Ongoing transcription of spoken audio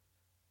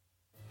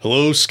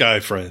Hello, Sky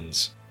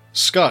Friends.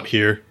 Scott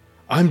here.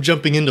 I'm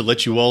jumping in to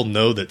let you all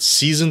know that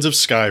Seasons of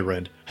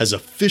Skyrend has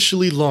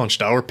officially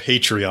launched our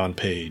Patreon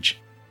page.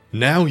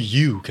 Now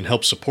you can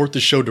help support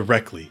the show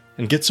directly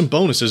and get some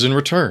bonuses in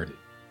return.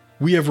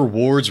 We have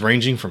rewards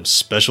ranging from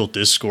special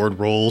Discord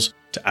roles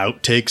to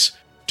outtakes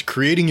to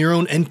creating your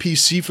own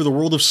NPC for the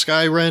world of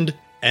Skyrend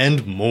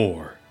and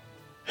more.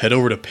 Head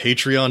over to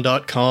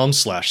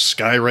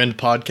patreon.com/Skyrend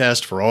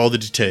podcast for all the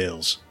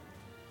details.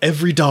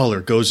 Every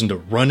dollar goes into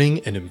running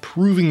and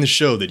improving the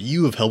show that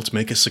you have helped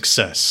make a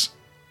success.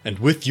 And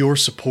with your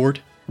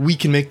support, we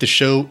can make the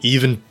show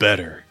even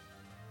better.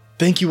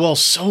 Thank you all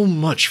so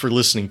much for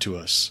listening to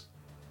us.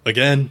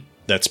 Again,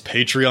 that's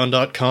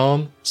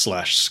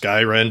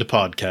patreon.com/Skyrend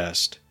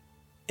podcast.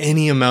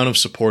 Any amount of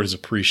support is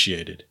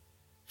appreciated.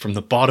 From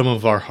the bottom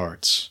of our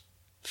hearts,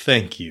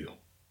 thank you.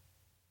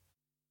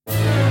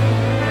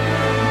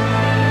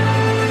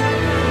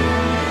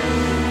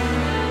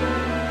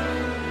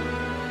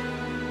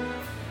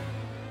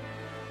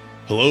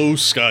 Hello,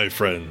 Sky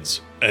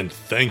Friends, and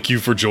thank you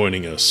for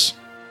joining us.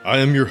 I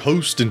am your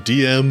host and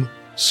DM,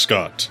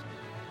 Scott.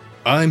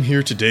 I'm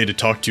here today to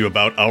talk to you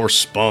about our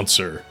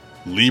sponsor,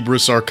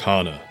 Libris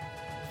Arcana.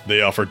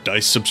 They offer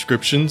dice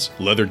subscriptions,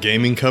 leather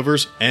gaming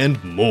covers,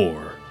 and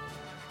more.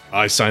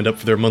 I signed up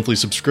for their monthly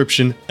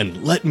subscription,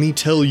 and let me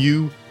tell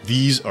you,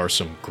 these are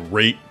some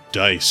great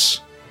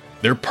dice.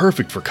 They're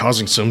perfect for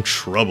causing some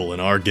trouble in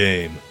our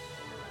game.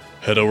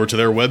 Head over to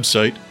their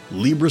website,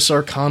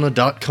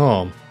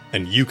 librisarcana.com,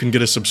 and you can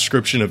get a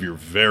subscription of your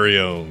very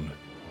own.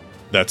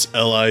 That's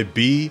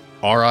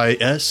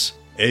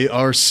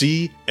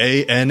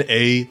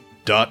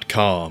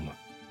librisarcana.com.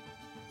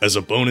 As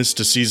a bonus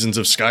to Seasons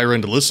of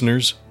Skyrend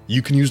listeners,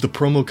 you can use the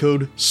promo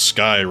code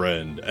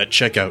SKYREND at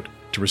checkout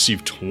to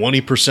receive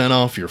 20%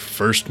 off your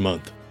first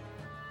month.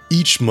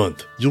 Each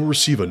month, you'll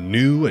receive a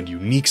new and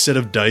unique set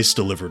of dice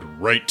delivered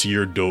right to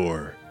your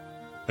door.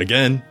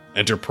 Again,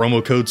 enter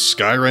promo code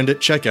SKYREND at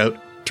checkout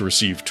to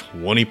receive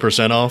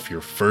 20% off your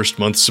first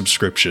month's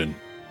subscription.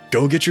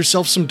 Go get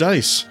yourself some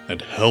dice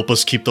and help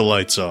us keep the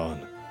lights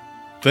on.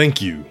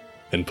 Thank you,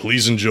 and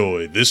please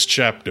enjoy this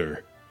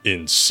chapter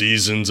in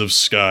Seasons of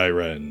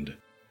Skyrend.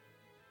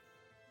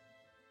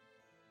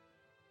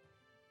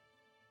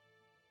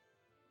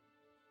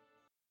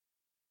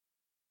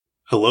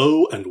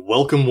 Hello, and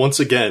welcome once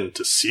again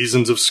to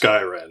Seasons of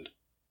Skyrend.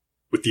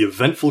 With the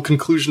eventful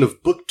conclusion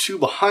of Book 2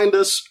 behind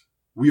us,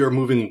 we are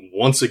moving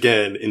once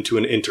again into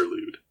an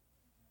interlude.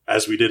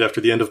 As we did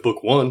after the end of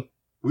Book 1,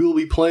 we will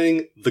be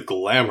playing The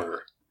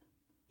Glamour.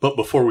 But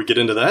before we get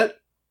into that,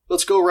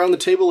 let's go around the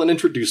table and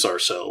introduce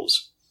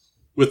ourselves.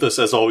 With us,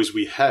 as always,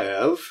 we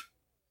have...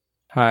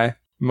 Hi,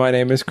 my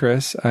name is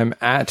Chris. I'm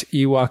at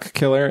Ewok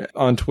Killer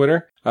on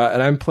Twitter,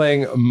 and I'm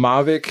playing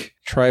Mavic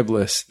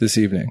Tribeless this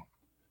evening.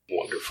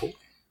 Wonderful.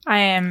 I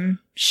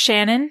am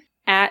Shannon,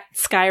 at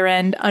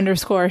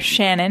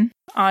Skyrend_Shannon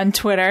on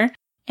Twitter,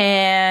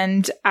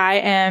 and I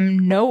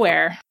am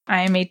Nowhere.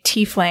 I am a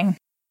tiefling.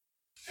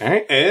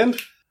 Alright,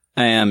 and?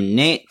 I am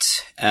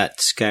Nate, at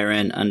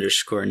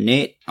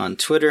Skyren_Nate on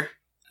Twitter.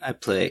 I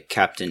play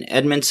Captain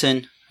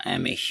Edmondson. I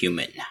am a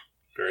human.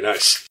 Very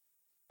nice.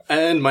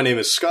 And my name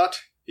is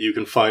Scott. You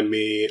can find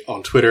me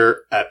on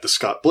Twitter at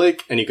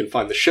 @TheScottBlake, and you can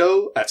find the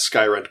show at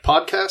Skyrend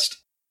Podcast.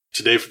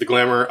 Today for The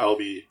Glamour, I'll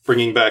be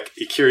bringing back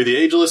Ikiri the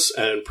Ageless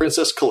and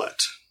Princess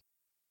Colette.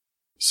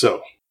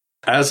 So,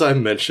 as I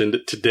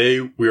mentioned,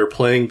 today we are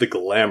playing The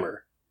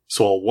Glamour.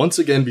 So I'll once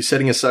again be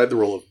setting aside the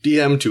role of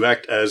DM to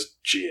act as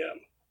GM.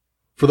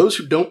 For those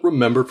who don't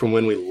remember from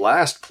when we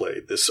last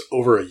played this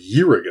over a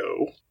year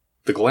ago,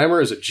 The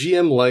Glamour is a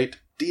GM-light,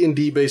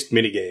 D&D-based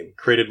minigame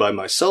created by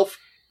myself,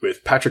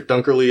 with Patrick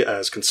Dunkerley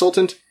as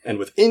consultant, and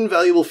with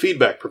invaluable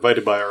feedback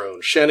provided by our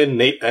own Shannon,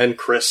 Nate, and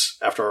Chris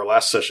after our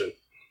last session.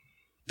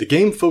 The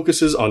game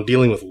focuses on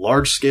dealing with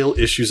large-scale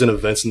issues and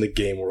events in the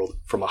game world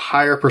from a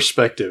higher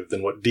perspective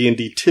than what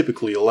D&D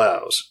typically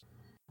allows.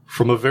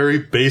 From a very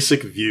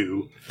basic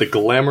view, the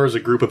Glamour is a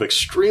group of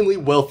extremely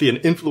wealthy and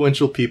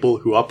influential people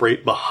who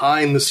operate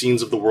behind the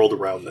scenes of the world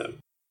around them.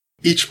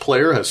 Each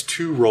player has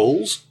two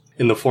roles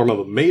in the form of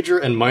a major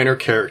and minor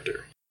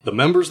character, the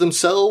members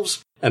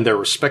themselves and their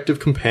respective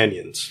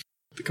companions,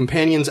 the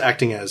companions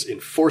acting as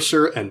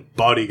enforcer and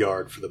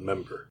bodyguard for the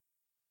member.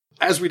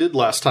 As we did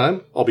last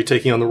time, I'll be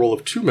taking on the role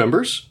of two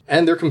members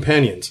and their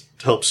companions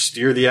to help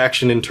steer the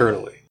action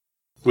internally.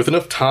 With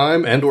enough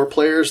time and or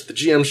players, the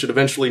GM should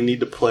eventually need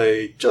to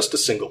play just a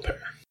single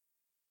pair.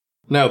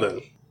 Now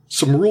then,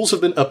 some rules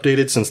have been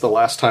updated since the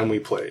last time we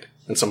played,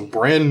 and some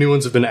brand new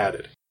ones have been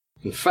added.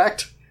 In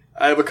fact,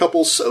 I have a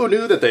couple so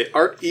new that they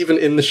aren't even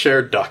in the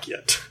shared doc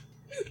yet.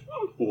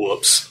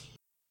 Whoops.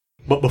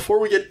 But before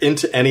we get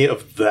into any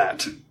of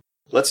that,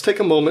 let's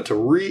take a moment to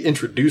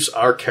reintroduce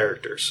our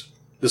characters.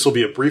 This will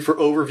be a briefer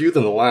overview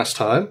than the last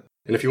time,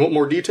 and if you want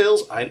more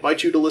details, I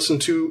invite you to listen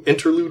to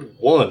Interlude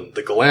 1,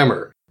 The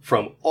Glamour,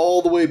 from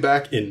all the way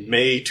back in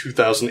May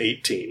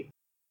 2018.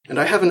 And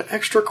I have an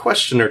extra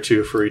question or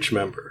two for each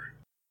member.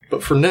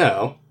 But for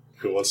now,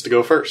 who wants to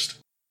go first?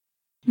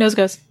 Nose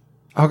goes.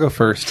 I'll go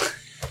first.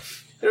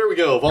 There we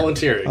go,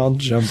 volunteering. I'll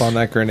jump on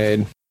that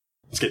grenade.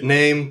 Let's get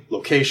name,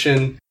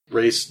 location,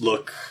 race,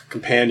 look,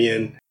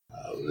 companion,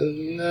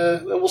 and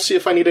we'll see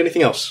if I need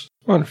anything else.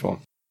 Wonderful.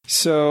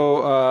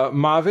 So,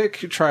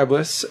 Mavic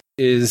Tribeless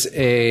is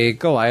a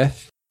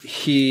Goliath.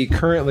 He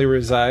currently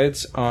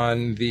resides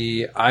on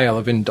the Isle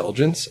of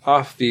Indulgence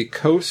off the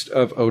coast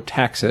of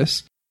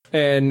Otaxis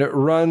and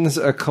runs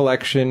a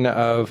collection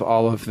of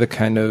all of the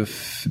kind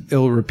of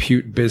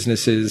ill-repute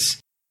businesses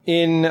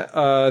in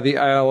the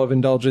Isle of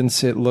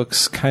Indulgence. It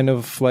looks kind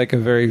of like a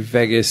very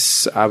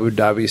Vegas, Abu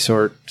Dhabi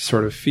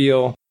sort of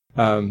feel.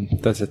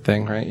 That's a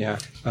thing, right? Yeah.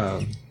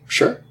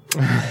 Sure.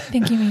 I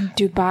think you mean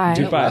Dubai.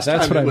 Dubai. Last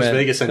That's time what it I was meant.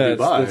 Vegas and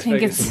That's Dubai. I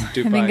think it's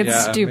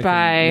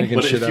Dubai. Making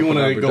But shit if up you want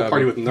in to Abu go Dhabi.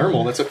 party with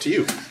Nermal, that's up to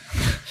you.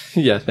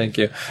 Yeah, thank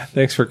you.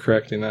 Thanks for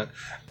correcting that.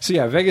 So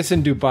yeah, Vegas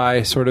and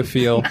Dubai sort of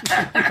feel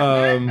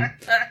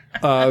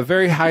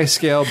very high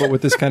scale, but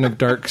with this kind of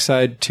dark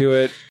side to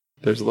it.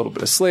 There's a little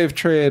bit of slave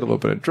trade, a little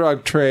bit of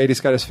drug trade. He's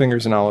got his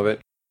fingers in all of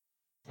it.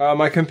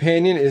 My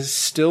companion is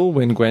still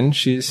Wingwin.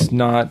 She's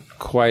not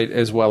quite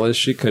as well as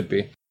she could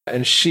be.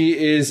 And she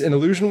is an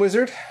illusion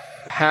wizard,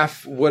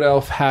 half wood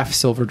elf, half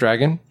silver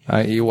dragon,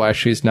 i.e. why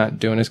she's not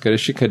doing as good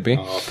as she could be.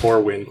 Oh,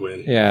 poor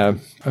Wingwin. Yeah,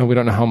 we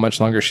don't know how much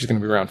longer she's going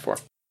to be around for.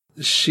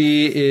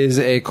 She is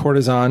a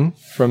courtesan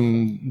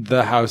from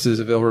the houses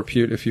of ill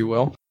repute, if you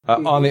will,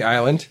 on the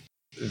island,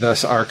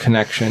 thus our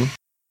connection.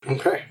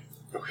 Okay.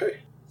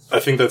 I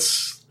think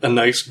that's a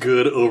nice,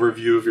 good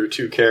overview of your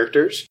two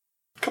characters.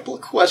 A couple of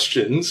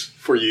questions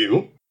for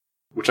you,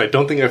 which I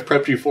don't think I've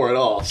prepped you for at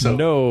all, so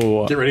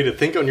No. get ready to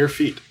think on your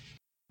feet.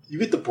 You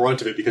get the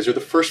brunt of it because you're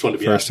the first one to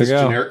be First asked to this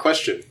go. generic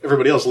question.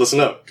 Everybody else, listen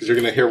up, because you're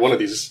going to hear one of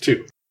these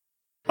too.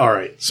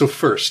 Alright, so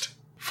first,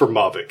 for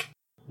Mavic,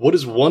 what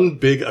is one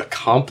big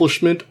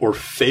accomplishment or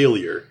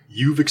failure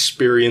you've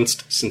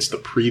experienced since the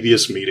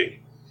previous meeting?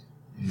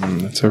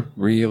 That's a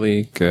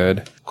really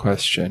good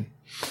question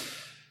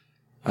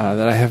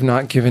that I have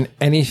not given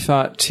any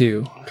thought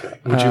to. Okay.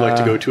 Would you like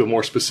to go to a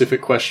more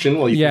specific question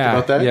while you think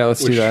about that? Yeah,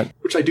 let's do that.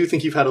 Which I do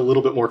think you've had a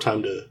little bit more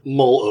time to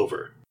mull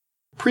over.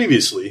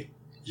 Previously,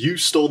 you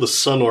stole the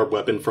Sun Orb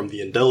weapon from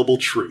the Indelible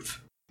Truth.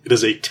 It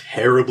is a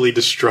terribly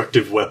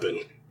destructive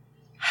weapon.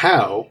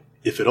 How,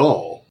 if at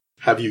all,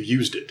 have you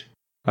used it?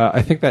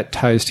 I think that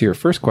ties to your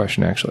first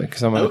question, actually,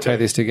 because I'm going to Okay. tie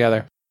these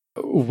together.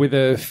 With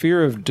a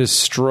fear of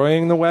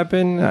destroying the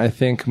weapon, I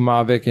think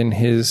Mavic and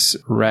his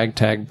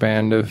ragtag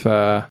band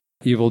of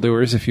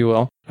evildoers, if you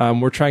will,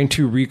 we're trying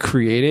to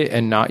recreate it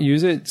and not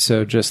use it.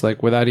 So just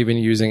like without even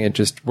using it,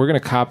 just we're going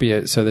to copy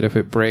it so that if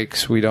it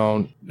breaks, we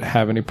don't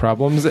have any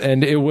problems.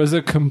 And it was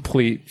a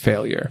complete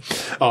failure.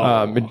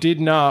 It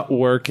did not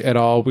work at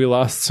all. We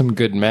lost some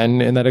good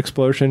men in that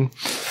explosion.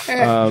 You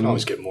can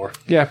always get more.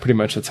 Yeah, pretty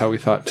much. That's how we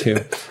thought too.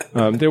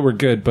 They were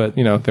good, but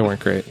they weren't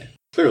great.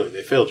 Clearly,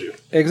 they failed you.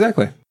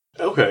 Exactly.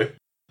 Okay.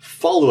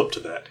 Follow up to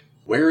that.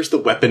 Where is the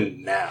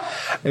weapon now?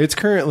 It's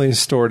currently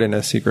stored in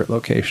a secret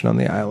location on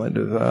the island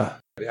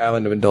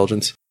of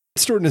Indulgence.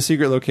 It's stored in a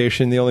secret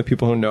location. The only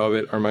people who know of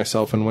it are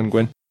myself and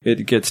Wingwin.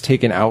 It gets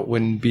taken out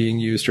when being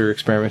used or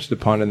experimented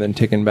upon and then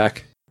taken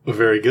back.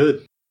 Very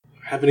good.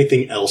 Have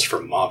anything else for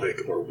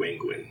Mavic or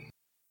Wingwin?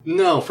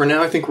 No, for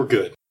now I think we're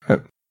good.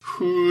 Yep.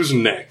 Who's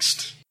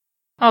next?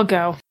 I'll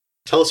go.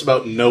 Tell us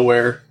about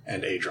Nowhere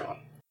and Adron.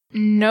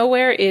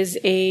 Nowhere is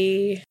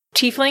a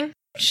tiefling.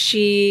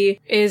 She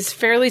is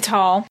fairly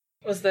tall,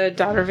 was the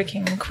daughter of a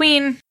king and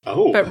queen,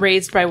 Oh. but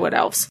raised by wood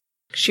elves.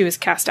 She was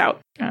cast out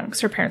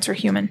because her parents are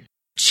human.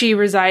 She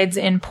resides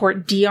in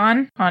Port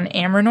Dion on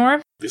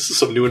Amranor. This is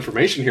some new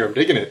information here. I'm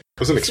digging it.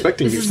 Wasn't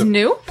expecting This you is to...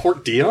 new?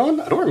 Port Dion?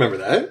 I don't remember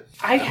that.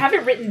 I have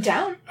it written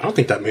down. I don't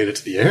think that made it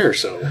to the air,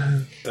 so...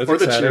 That's or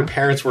that exciting. your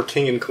parents were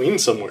king and queen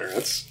somewhere.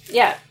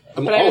 Yeah.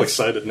 I'm but all I was,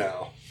 excited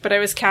now. But I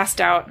was cast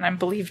out and I'm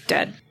believed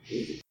dead.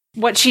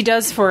 What she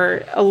does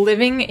for a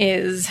living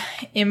is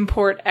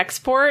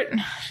import-export,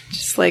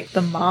 just like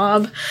the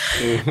mob.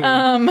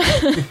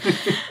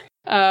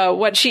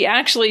 What she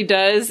actually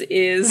does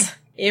is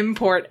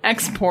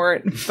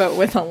import-export, but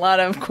with a lot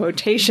of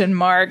quotation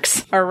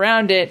marks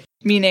around it,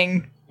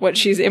 meaning what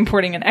she's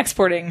importing and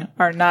exporting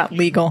are not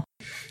legal.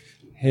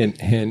 Hint,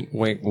 hint,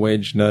 wink,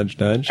 wage, nudge,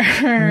 nudge.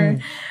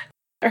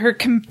 Her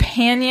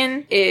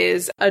companion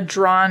is a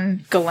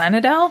drawn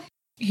Galanadel.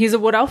 He's a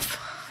wood elf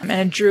and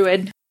a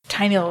druid.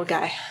 Tiny little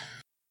guy.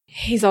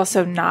 He's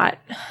also not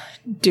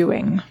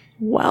doing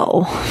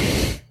well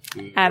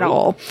at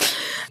all.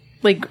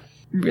 Like,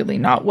 really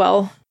not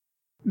well.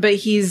 But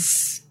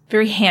he's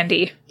very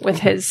handy with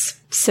his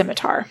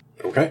scimitar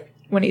Okay.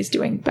 when he's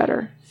doing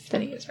better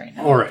than he is right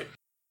now. All right.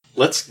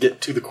 Let's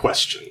get to the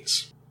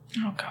questions.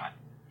 Oh, God.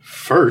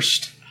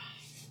 First,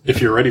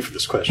 if you're ready for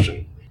this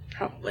question,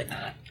 Probably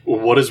not.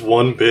 what is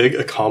one big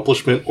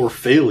accomplishment or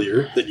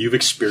failure that you've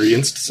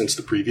experienced since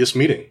the previous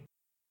meeting?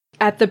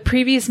 At the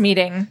previous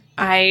meeting,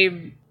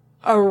 I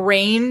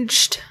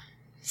arranged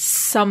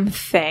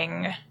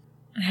something.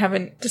 I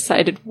haven't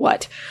decided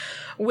what.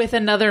 With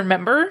another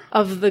member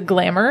of the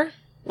Glamour.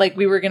 Like,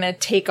 we were going to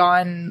take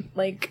on,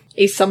 like,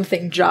 a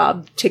something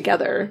job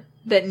together.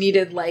 that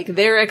needed, like,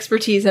 their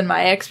expertise and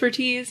my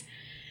expertise,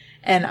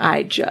 and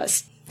I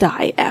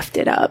effed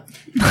it up.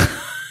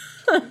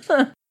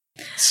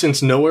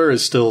 Since Nowhere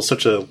is still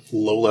such a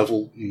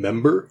low-level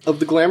member of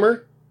the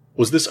Glamour,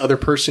 was this other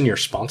person your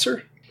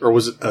sponsor? Or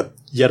was it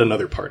yet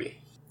another party?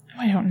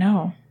 I don't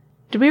know.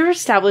 Did we ever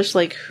establish,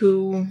 like,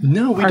 who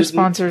our didn't.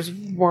 sponsors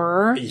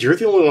were? You're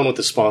the only one with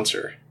the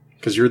sponsor.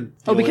 Because you're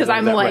because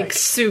I'm, like,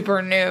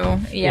 super new.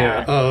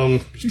 Yeah.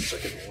 Just a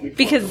second.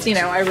 Because,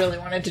 I really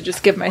wanted to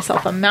just give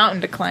myself a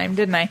mountain to climb,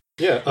 didn't I?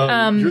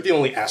 Yeah, you're the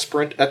only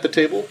aspirant at the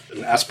table,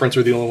 and aspirants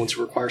are the only ones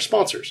who require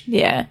sponsors.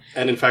 Yeah.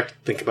 And in fact,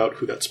 think about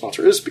who that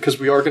sponsor is, because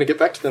we are going to get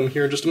back to them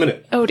here in just a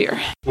minute. Oh, dear.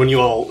 When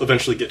you all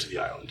eventually get to the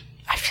island.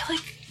 I feel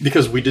like...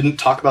 Because we didn't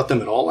talk about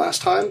them at all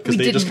last time, because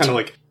they just kind of,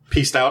 like,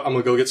 pieced out, I'm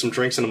going to go get some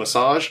drinks and a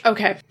massage.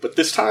 Okay. But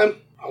this time,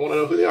 I want to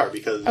know who they are,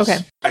 because okay.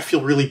 I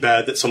feel really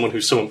bad that someone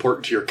who's so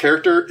important to your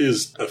character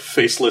is a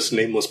faceless,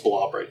 nameless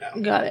blob right now.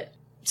 Got it.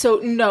 So,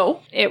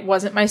 no, it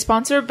wasn't my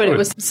sponsor, but it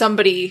was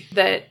somebody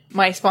that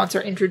my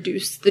sponsor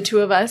introduced the two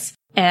of us.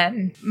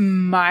 And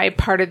my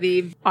part of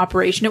the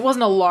operation, it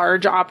wasn't a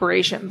large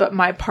operation, but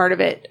my part of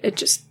it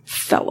just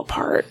fell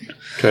apart.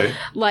 Okay.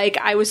 Like,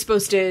 I was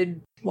supposed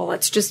to, well,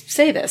 let's just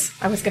say this.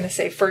 I was going to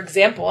say, for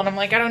example, and I'm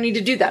like, I don't need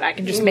to do that. I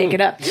can just make it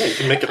up. Yeah, you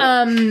can make it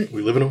up.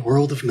 We live in a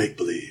world of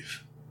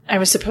make-believe. I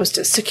was supposed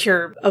to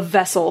secure a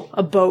vessel,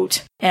 a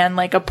boat, and,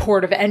 like, a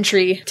port of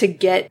entry to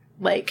get,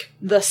 like,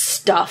 the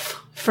stuff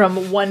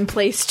from one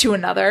place to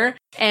another.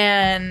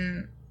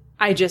 And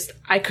I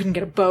couldn't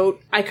get a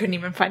boat. I couldn't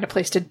even find a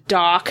place to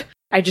dock.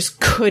 I just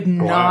could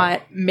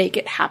not make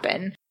it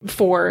happen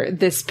for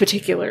this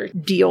particular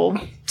deal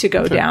to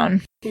go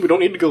down. We don't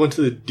need to go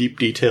into the deep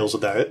details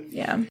of that.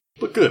 Yeah.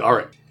 But good,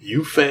 alright.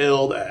 You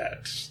failed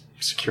at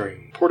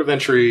securing port of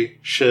entry,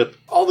 ship,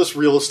 all this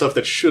real stuff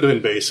that should have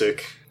been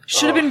basic.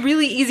 Should have been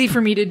really easy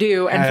for me to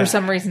do, and for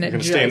some reason it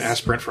just... You're going to stay an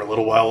aspirant for a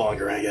little while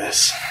longer, I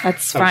guess.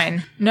 That's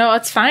fine. No,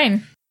 that's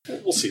fine.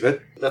 We'll see.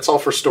 That's all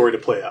for story to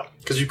play out.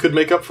 Because you could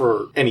make up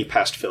for any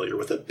past failure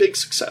with a big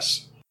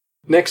success.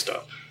 Next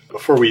up,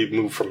 before we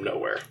move from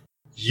Nowhere,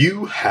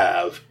 you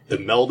have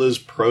Imelda's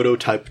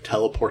prototype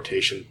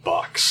teleportation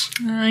box.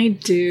 I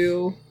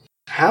do.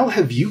 How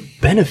have you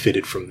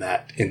benefited from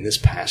that in this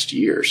past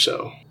year or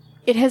so?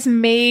 It has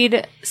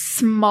made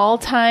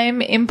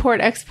small-time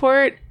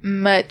import-export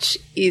much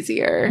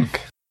easier.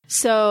 Okay.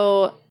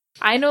 So,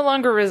 I no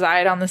longer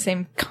reside on the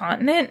same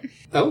continent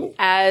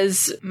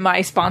as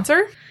my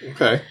sponsor.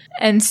 Okay.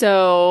 And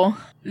so,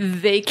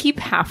 they keep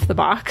half the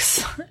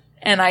box,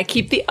 and I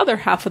keep the other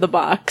half of the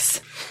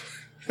box.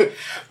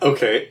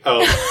 Okay.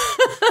 I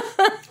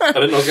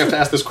didn't know I was going to have to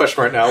ask this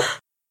question right now.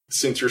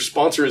 Since your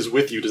sponsor is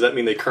with you, does that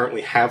mean they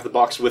currently have the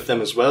box with them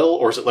as well,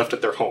 or is it left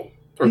at their home?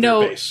 Or their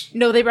base?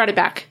 No, they brought it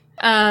back.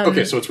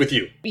 Okay, so it's with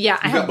you. Yeah,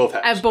 You've got both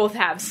halves. I have both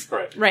halves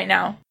right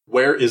now.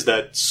 Where is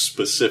that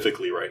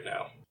specifically right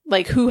now?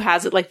 Like, who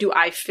has it? Like, do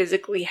I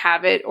physically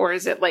have it, or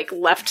is it, like,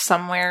 left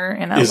somewhere?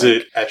 Is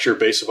it at your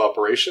base of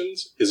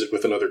operations? Is it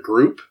with another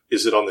group?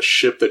 Is it on the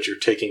ship that you're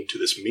taking to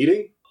this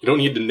meeting? You don't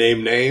need to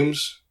name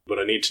names, but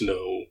I need to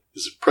know,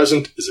 is it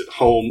present, is it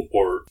home,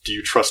 or do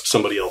you trust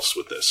somebody else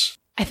with this?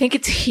 I think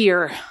it's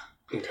here.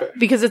 Okay.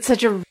 Because it's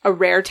such a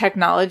rare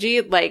technology,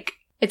 like...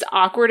 It's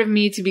awkward of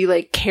me to be,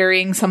 like,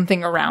 carrying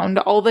something around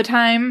all the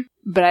time,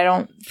 but I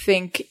don't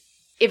think...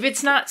 If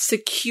it's not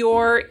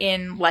secure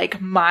in, like,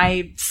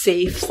 my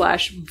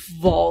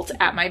safe/vault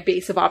at my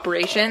base of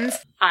operations,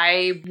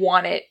 I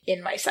want it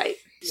in my sight.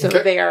 So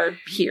they are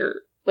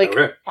here, like,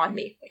 on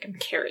me. Like, I'm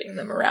carrying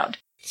them around.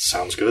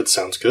 Sounds good,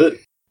 sounds good.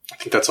 I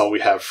think that's all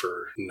we have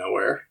for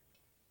Nowhere.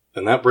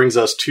 And that brings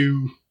us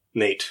to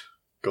Nate.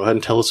 Go ahead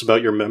and tell us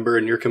about your member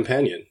and your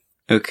companion.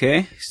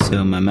 Okay,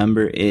 so my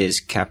member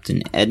is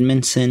Captain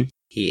Edmondson.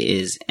 He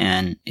is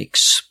an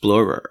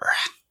explorer.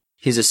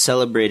 He's a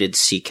celebrated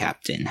sea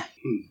captain.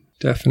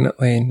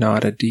 Definitely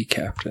not a D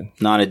captain.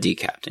 Not a D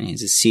captain.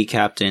 He's a C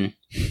captain,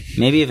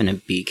 maybe even a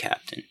B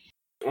captain.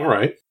 All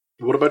right.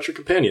 What about your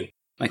companion?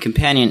 My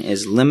companion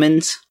is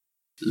Lemons.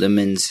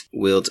 Lemons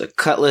wields a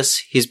cutlass.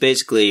 He's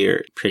basically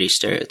your pretty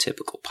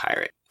stereotypical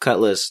pirate.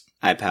 Cutlass,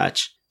 eye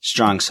patch,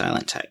 strong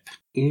silent type.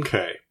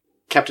 Okay.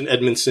 Captain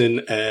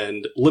Edmondson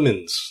and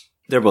Lemons.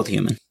 They're both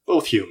human.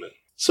 Both human.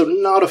 So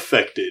not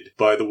affected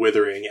by the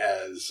withering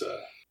as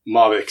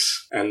Mavix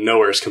and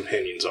Nowhere's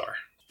companions are.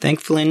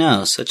 Thankfully,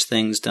 no. Such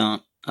things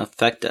don't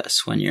affect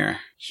us when you're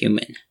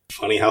human.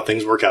 Funny how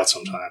things work out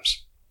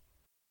sometimes.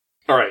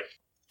 Alright,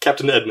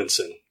 Captain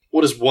Edmondson,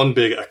 what is one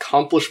big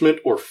accomplishment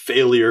or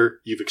failure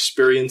you've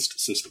experienced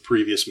since the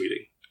previous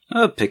meeting?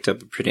 I picked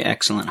up a pretty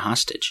excellent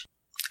hostage.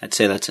 I'd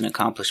say that's an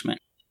accomplishment.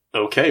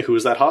 Okay, who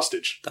is that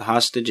hostage? The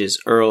hostage is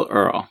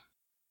Earl.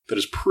 That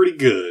is pretty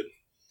good.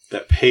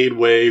 That paved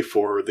way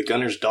for the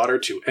gunner's daughter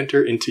to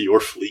enter into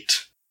your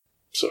fleet.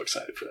 I'm so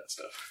excited for that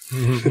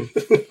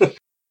stuff.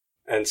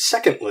 And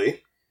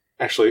secondly,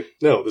 actually,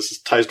 no,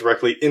 this ties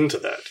directly into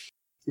that.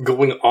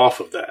 Going off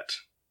of that.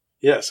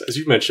 Yes, as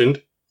you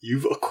mentioned,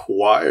 you've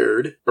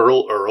acquired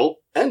Earl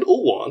and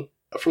Ulwan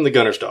from the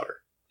gunner's daughter.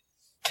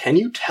 Can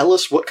you tell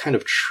us what kind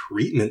of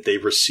treatment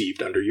they've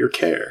received under your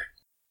care?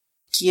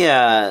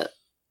 Yeah,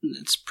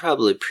 it's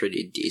probably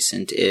pretty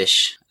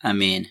decent-ish. I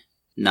mean,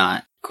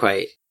 not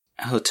quite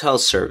hotel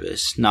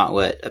service, not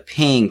what a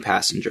paying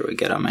passenger would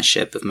get on my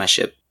ship if my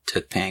ship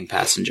took paying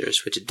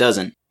passengers, which it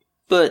doesn't.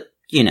 But,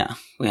 you know,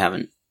 we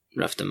haven't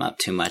roughed him up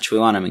too much. We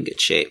want him in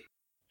good shape.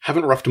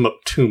 Haven't roughed him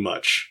up too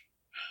much.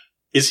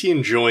 Is he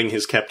enjoying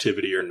his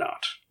captivity or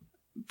not?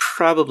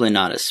 Probably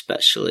not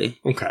especially.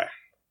 Okay.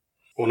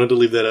 Wanted to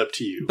leave that up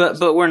to you. But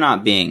we're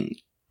not being,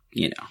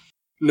 you know.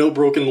 No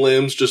broken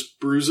limbs, just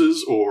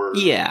bruises, or...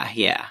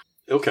 Yeah.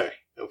 Okay.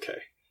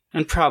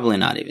 And probably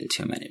not even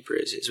too many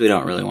bruises. We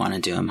don't really want to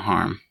do him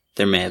harm.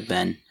 There may have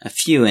been a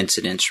few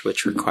incidents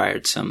which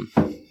required some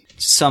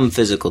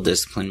physical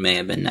discipline may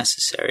have been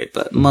necessary,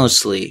 but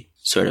mostly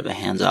sort of a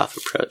hands-off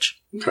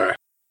approach. Okay.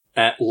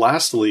 And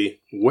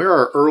lastly, where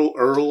are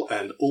Earl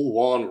and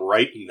Ulwan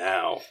right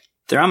now?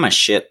 They're on my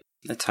ship,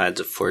 the Tides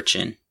of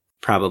Fortune.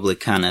 Probably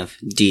kind of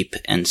deep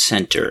and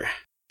center.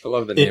 I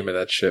love the name of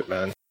that ship,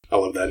 man. I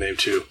love that name,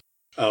 too.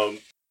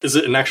 Is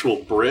it an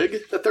actual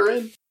brig that they're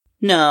in?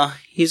 No,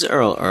 he's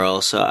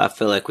Earl, so I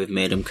feel like we've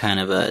made him kind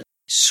of a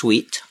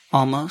suite,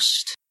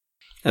 almost.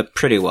 A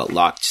pretty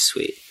well-locked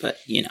suite, but,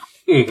 you know.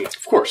 Mm-hmm.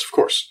 Of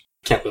course.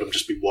 Can't let him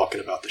just be walking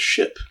about the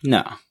ship.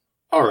 No.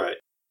 All right.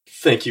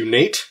 Thank you,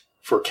 Nate,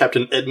 for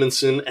Captain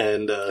Edmondson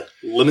and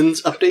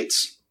Lemon's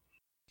updates.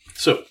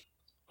 So,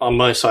 on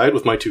my side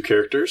with my two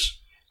characters,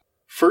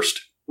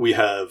 first we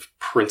have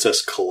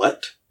Princess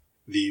Colette,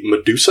 the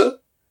Medusa.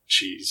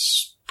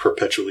 She's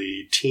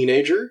perpetually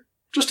teenager.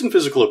 Just in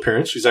physical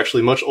appearance, she's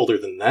actually much older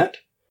than that.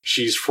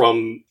 She's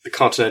from the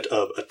continent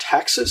of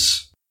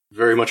Ataxis.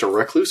 Very much a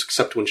recluse,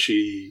 except when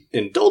she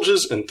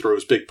indulges and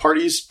throws big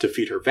parties to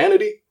feed her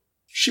vanity.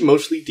 She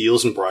mostly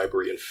deals in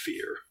bribery and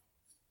fear.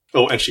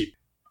 Oh, and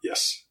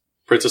yes,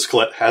 Princess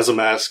Colette has a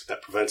mask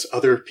that prevents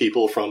other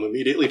people from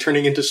immediately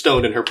turning into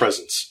stone in her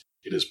presence.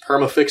 It is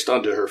perma-fixed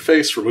onto her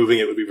face. Removing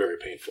it would be very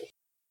painful.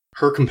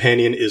 Her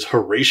companion is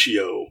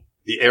Horatio,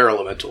 the air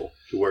elemental,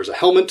 who wears a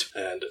helmet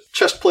and a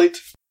chest plate.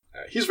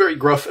 He's very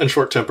gruff and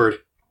short-tempered,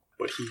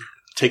 but he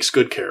takes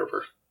good care of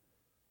her.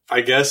 I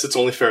guess it's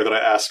only fair that I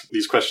ask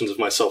these questions of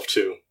myself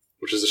too,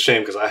 which is a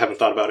shame because I haven't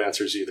thought about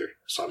answers either,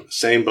 so I'm in the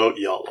same boat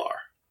y'all are.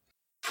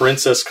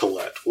 Princess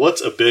Colette,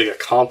 what's a big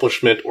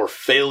accomplishment or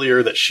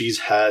failure that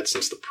she's had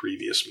since the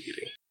previous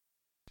meeting?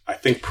 I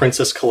think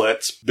Princess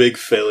Colette's big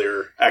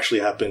failure actually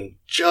happened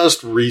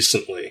just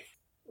recently,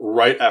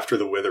 right after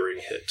the Withering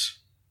hit.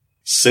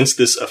 Since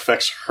this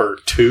affects her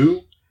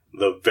too,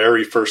 the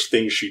very first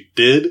thing she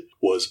did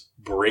was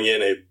bring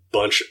in a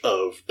bunch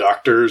of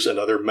doctors and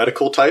other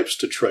medical types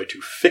to try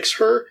to fix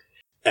her,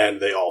 and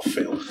they all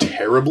failed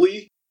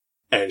terribly,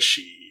 and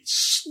she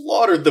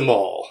slaughtered them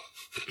all.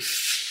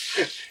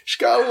 She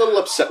got a little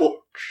upset.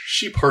 Well,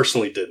 she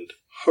personally didn't.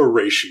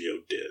 Horatio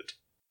did.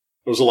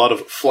 There was a lot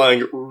of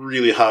flying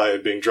really high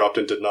and being dropped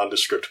into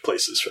nondescript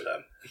places for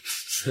them.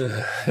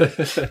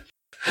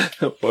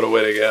 What a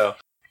way to go.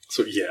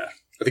 So yeah,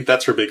 I think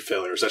that's her big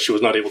failure, is that she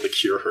was not able to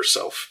cure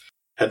herself.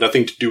 Had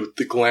nothing to do with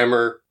the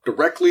glamour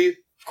directly.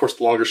 Of course,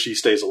 the longer she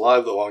stays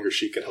alive, the longer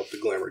she can help the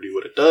glamour do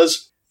what it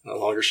does, and the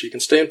longer she can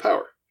stay in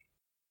power.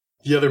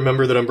 The other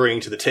member that I'm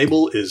bringing to the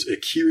table is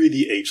Ikiri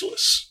the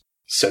Ageless.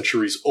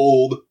 Centuries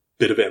old,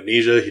 bit of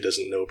amnesia, he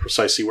doesn't know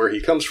precisely where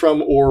he comes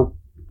from or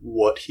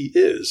what he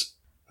is.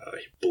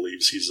 He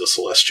believes he's a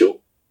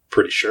celestial.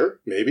 Pretty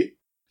sure, maybe.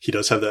 He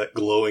does have that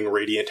glowing,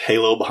 radiant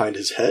halo behind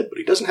his head, but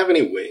he doesn't have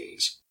any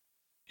wings.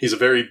 He's a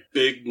very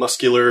big,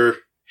 muscular,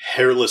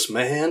 hairless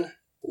man.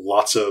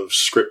 Lots of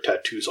script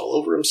tattoos all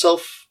over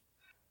himself.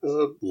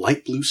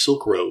 Light blue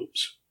silk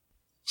robes.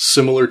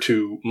 Similar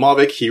to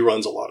Mavic, he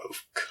runs a lot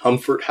of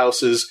comfort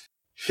houses.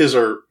 His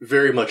are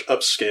very much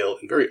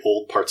upscale in very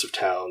old parts of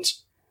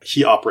towns.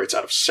 He operates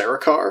out of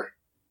Sarakar,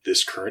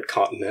 this current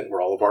continent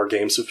where all of our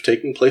games have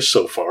taken place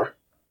so far.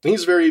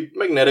 He's very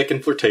magnetic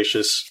and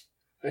flirtatious.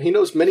 And he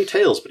knows many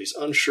tales, but he's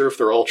unsure if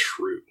they're all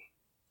true.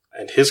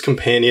 And his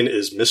companion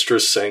is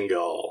Mistress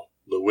Sengal,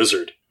 the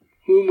wizard,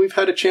 whom we've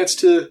had a chance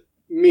to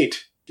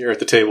meet here at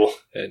the table.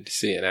 And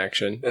see in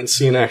action.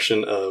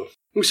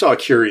 We saw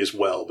Ikiri as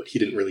well, but he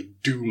didn't really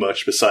do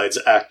much besides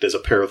act as a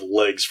pair of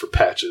legs for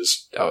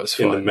Patches. That was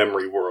fun. In the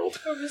memory world.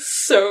 That was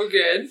so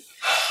good.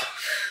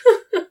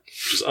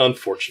 Which is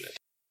unfortunate.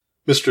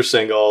 Mistress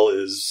Sengal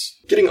is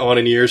getting on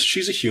in years.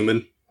 She's a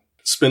human.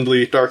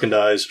 Spindly, darkened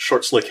eyes,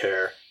 short slick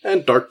hair,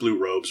 and dark blue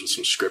robes with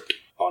some script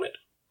on it.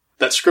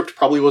 That script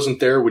probably wasn't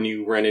there when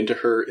you ran into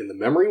her in the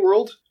memory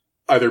world,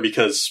 either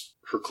because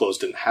her clothes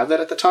didn't have that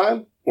at the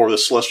time, or the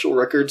celestial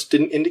records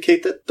didn't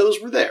indicate that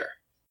those were there.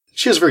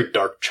 She has a very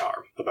dark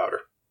charm about her.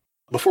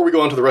 Before we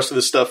go on to the rest of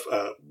this stuff,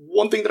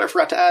 one thing that I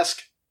forgot to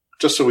ask,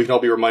 just so we can all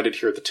be reminded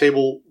here at the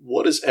table,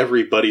 what is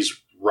everybody's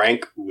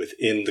rank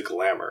within the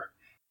glamour?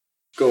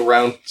 Go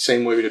around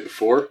same way we did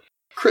before.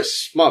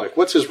 Chris, Mavic,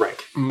 what's his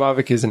rank?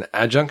 Mavic is an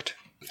adjunct.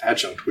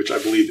 Adjunct, which I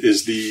believe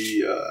is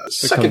the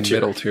second tier.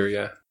 Middle tier,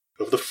 yeah.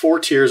 Of the 4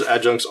 tiers,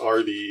 adjuncts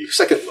are the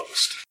second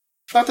lowest.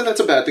 Not that that's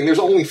a bad thing, there's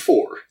only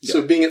 4. Yeah.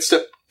 So being at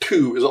step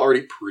 2 is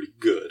already pretty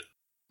good.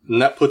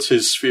 And that puts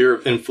his sphere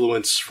of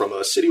influence from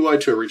a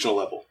citywide to a regional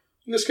level.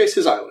 In this case,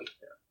 his island.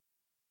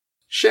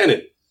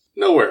 Shannon,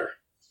 nowhere.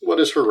 What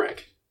is her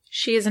rank?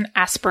 She is an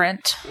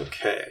aspirant.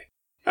 Okay.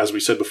 As we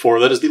said before,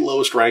 that is the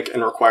lowest rank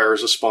and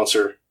requires a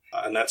sponsor.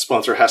 And that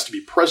sponsor has to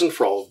be present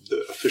for all of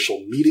the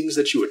official meetings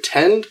that you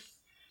attend.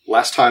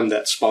 Last time,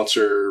 that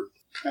sponsor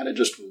kind of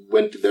just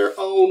went their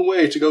own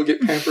way to go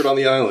get pampered on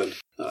the island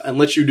and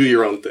let you do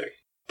your own thing.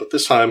 But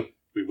this time,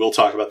 we will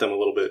talk about them a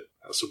little bit,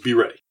 so be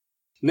ready.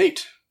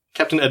 Nate,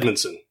 Captain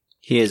Edmondson.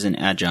 He is an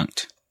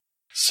adjunct.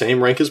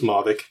 Same rank as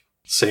Mavic,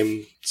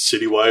 same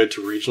citywide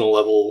to regional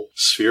level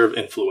sphere of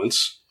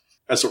influence.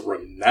 As a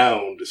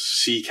renowned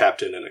sea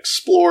captain and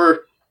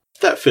explorer,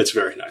 that fits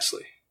very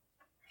nicely.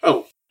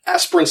 Oh,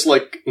 aspirants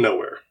like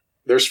nowhere.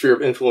 Their sphere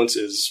of influence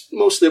is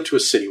mostly up to a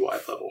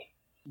citywide level.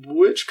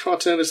 Which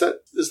continent is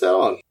that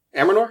on?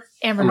 Amranor?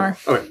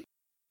 Amranor. Okay.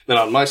 Then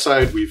on my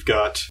side, we've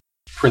got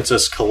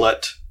Princess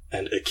Colette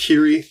and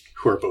Akiri,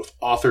 who are both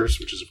authors,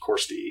 which is of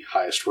course the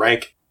highest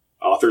rank.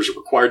 Authors are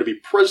required to be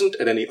present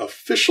at any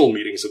official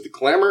meetings of the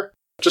Glamour,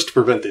 just to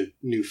prevent the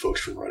new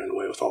folks from running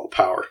away with all the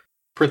power.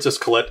 Princess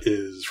Colette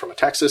is from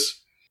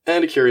Ataxis,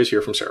 and Akiri is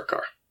here from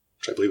Sarakar,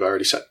 which I believe I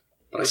already said,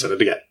 but I said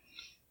it again.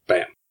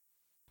 Bam.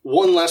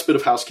 One last bit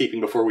of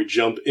housekeeping before we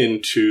jump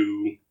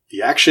into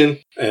the action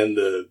and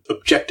the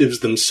objectives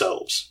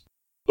themselves.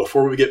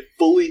 Before we get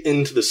fully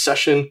into the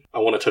session, I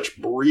want to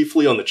touch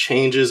briefly on the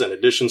changes and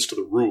additions to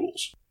the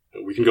rules.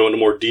 We can go into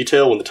more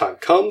detail when the time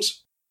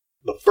comes.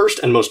 The first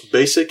and most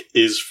basic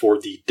is for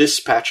the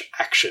dispatch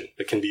action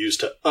that can be used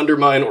to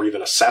undermine or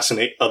even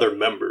assassinate other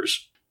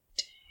members.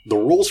 The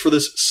rules for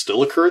this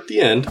still occur at the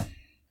end,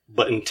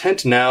 but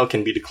intent now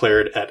can be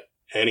declared at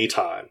any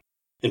time.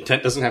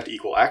 Intent doesn't have to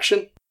equal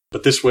action,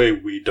 but this way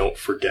we don't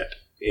forget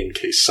in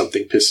case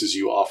something pisses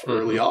you off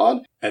early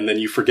on, and then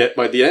you forget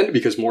by the end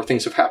because more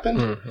things have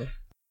happened.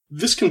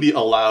 This can be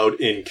allowed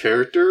in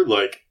character,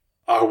 like,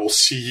 I will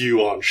see you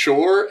on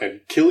shore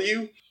and kill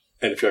you,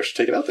 and if you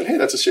actually take it out, then hey,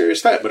 that's a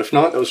serious threat, but if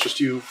not, that was just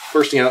you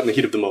bursting out in the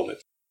heat of the moment.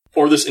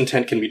 Or this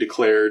intent can be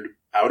declared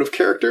out of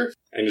character,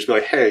 and just be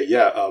like, hey,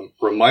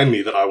 remind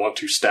me that I want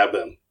to stab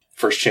them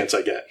first chance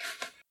I get.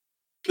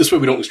 This way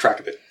we don't lose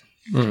track of it.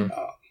 I'm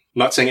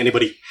not saying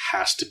anybody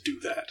has to do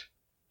that,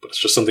 but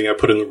it's just something I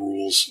put in the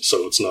rules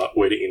so it's not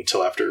waiting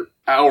until after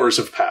hours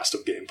have passed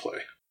of gameplay.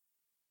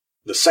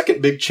 The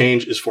second big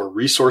change is for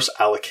resource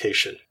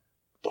allocation.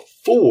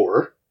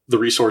 Before, the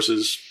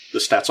resources, the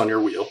stats on your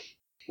wheel,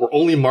 were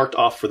only marked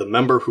off for the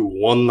member who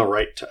won the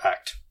right to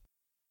act.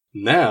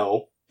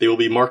 Now, they will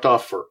be marked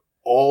off for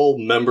all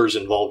members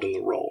involved in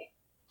the role.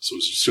 So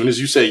as soon as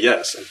you say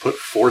yes and put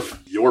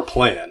forth your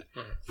plan,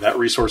 that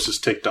resource is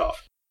ticked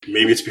off.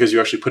 Maybe it's because you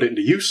actually put it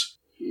into use.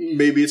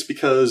 Maybe it's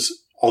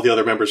because all the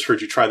other members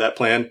heard you try that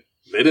plan,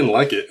 they didn't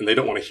like it, and they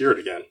don't want to hear it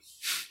again.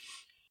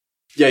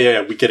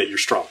 Yeah, we get it, you're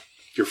strong.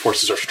 Your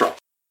forces are strong.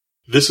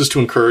 This is to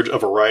encourage a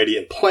variety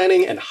in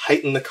planning and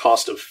heighten the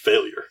cost of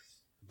failure.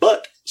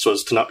 But, so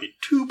as to not be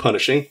too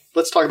punishing,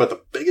 let's talk about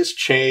the biggest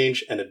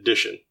change and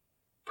addition.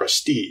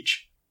 Prestige.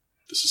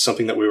 This is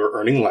something that we were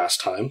earning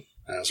last time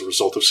as a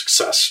result of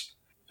success,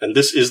 and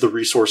this is the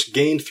resource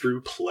gained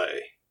through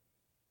play.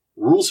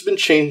 Rules have been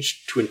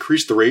changed to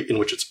increase the rate in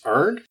which it's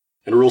earned,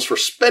 and rules for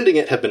spending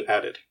it have been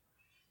added.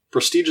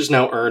 Prestige is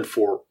now earned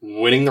for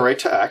winning the right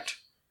to act,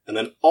 and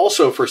then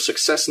also for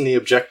success in the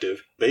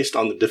objective based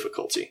on the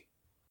difficulty.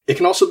 It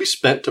can also be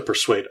spent to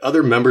persuade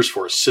other members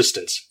for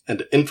assistance and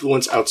to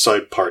influence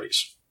outside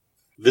parties.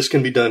 This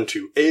can be done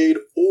to aid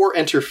or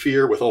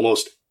interfere with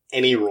almost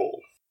any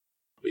role.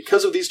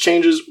 Because of these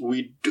changes,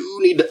 we do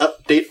need to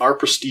update our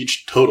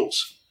prestige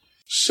totals.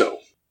 So,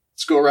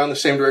 let's go around the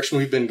same direction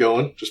we've been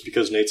going, just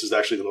because Nate's is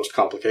actually the most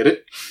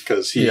complicated,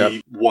 because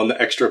he won the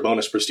extra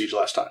bonus prestige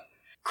last time.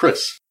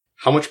 Chris,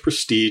 how much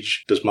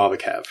prestige does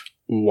Mavic have?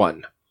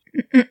 1.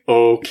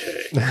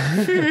 Okay.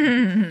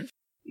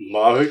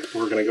 Mavic,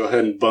 we're going to go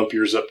ahead and bump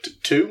yours up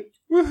to 2.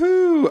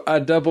 Woohoo! I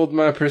doubled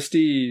my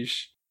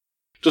prestige.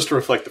 Just to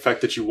reflect the fact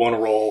that you won a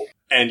roll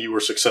and you were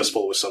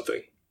successful with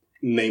something.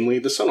 Namely,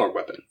 the Sun Orb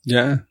weapon.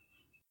 Yeah.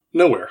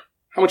 Nowhere.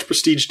 How much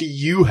prestige do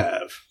you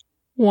have?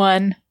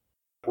 1.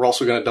 We're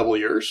also going to double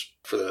yours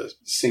for the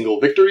single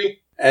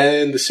victory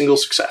and the single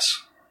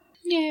success.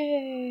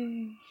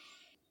 Yay!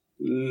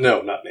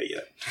 No, not Nate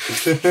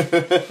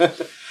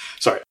yet.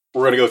 Sorry.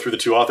 We're going to go through the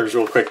 2 authors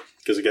real quick,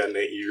 because again,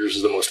 Nate, yours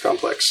is the most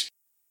complex.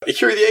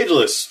 Akiri the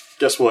Ageless.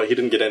 Guess what? He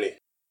didn't get any.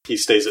 He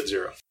stays at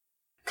 0.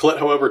 Colette,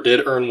 however,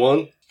 did earn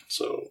 1,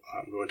 so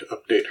I'm going to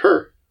update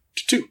her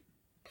to 2.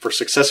 For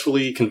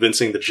successfully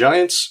convincing the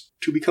Giants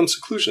to become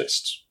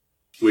seclusionists,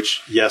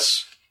 which,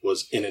 yes,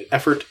 was in an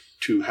effort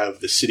to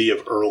have the city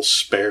of Earl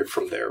spared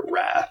from their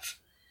wrath.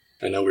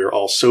 I know we are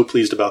all so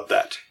pleased about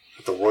that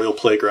the Royal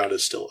Playground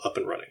is still up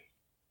and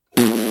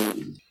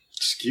running.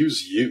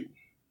 Excuse you.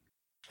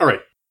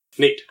 Alright,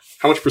 Nate,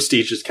 how much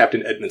prestige does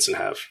Captain Edmondson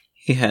have?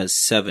 He has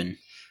 7.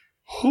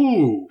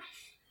 Whew,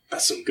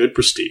 that's some good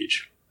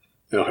prestige.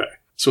 Okay,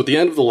 so at the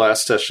end of the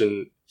last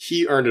session,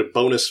 he earned a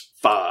bonus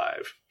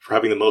 5 for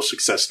having the most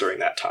success during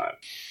that time.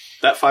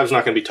 that 5's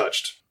not going to be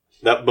touched.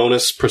 That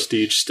bonus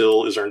prestige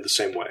still is earned the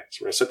same way. So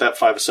we're going to set that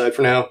 5 aside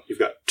for now. You've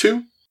got 2.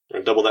 We're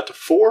going to double that to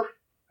 4.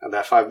 Add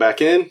that 5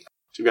 back in.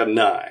 So you've got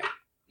 9.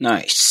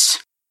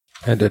 Nice.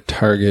 And a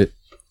target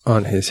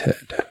on his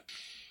head.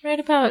 Right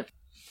about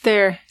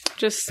there,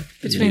 just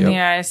between the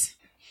eyes.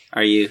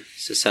 Are you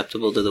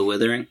susceptible to the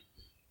withering?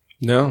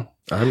 No,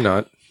 I'm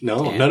not.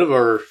 No, Damn. none of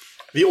our...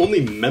 The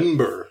only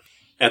member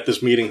at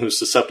this meeting who's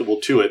susceptible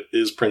to it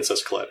is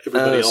Princess Colette.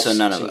 Everybody else so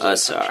none of seems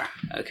us untouched.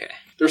 are. Okay.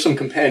 There's some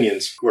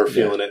companions who are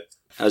feeling it.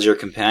 How's your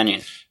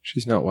companion?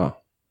 She's not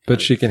well,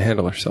 but she can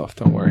handle herself.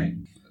 Don't worry.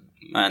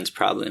 Mine's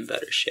probably in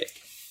better shape.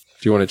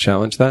 Do you want to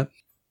challenge that?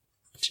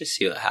 Just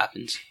see what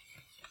happens.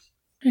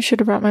 I should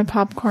have brought my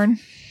popcorn.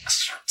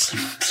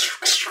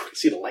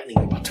 See the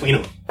lightning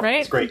between them.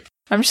 Right? It's great.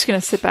 I'm just going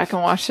to sit back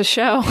and watch the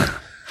show.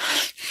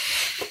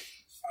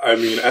 I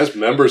mean, as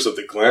members of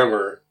the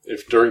Glamour,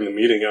 if during the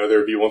meeting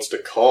either of you wants to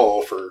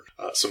call for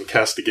some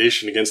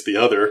castigation against the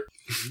other...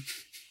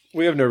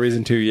 We have no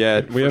reason to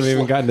yet. We haven't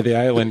even gotten to the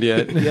island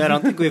yet. Yeah, I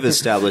don't think we've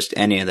established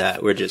any of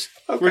that. We're just...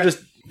 Okay. We're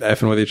just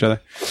effing with each other.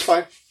 That's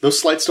fine. Those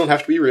slights don't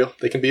have to be real.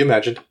 They can be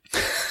imagined.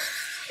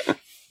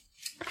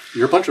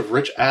 You're a bunch of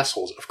rich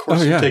assholes. Of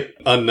course you take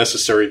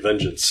unnecessary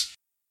vengeance.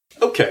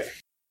 Okay.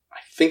 I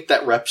think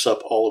that wraps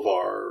up all of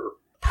our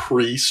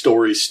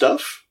pre-story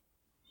stuff.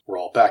 We're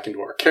all back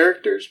into our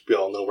characters. We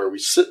all know where we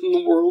sit in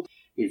the world.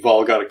 We've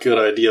all got a good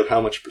idea of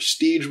how much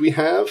prestige we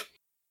have.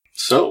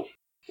 So,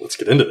 let's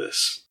get into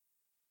this.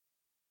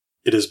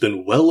 It has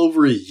been well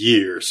over a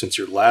year since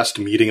your last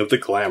meeting of the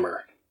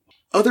Glamour.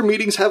 Other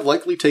meetings have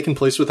likely taken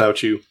place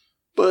without you,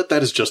 but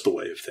that is just the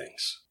way of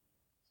things.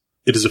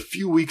 It is a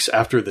few weeks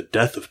after the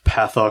death of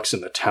Pathox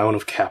in the town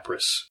of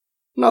Capris.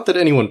 Not that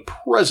anyone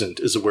present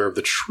is aware of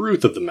the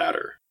truth of the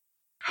matter.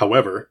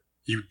 However,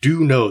 you do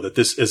know that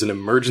this is an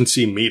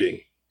emergency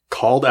meeting,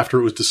 called after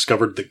it was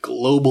discovered the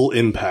global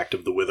impact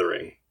of the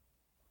withering.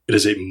 It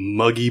is a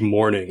muggy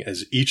morning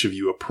as each of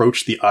you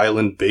approach the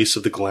island base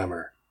of the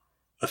Glamour.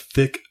 A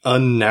thick,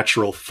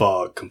 unnatural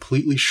fog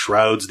completely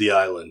shrouds the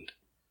island.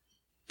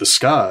 The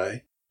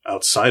sky,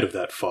 outside of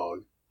that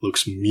fog,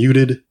 looks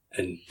muted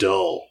and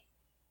dull.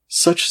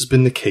 Such has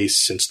been the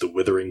case since the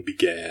withering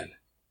began.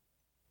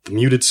 The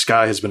muted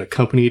sky has been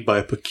accompanied by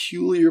a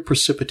peculiar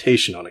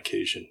precipitation on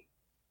occasion.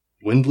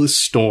 Windless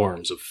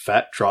storms of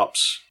fat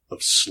drops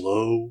of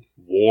slow,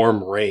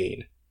 warm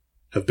rain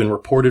have been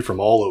reported from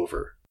all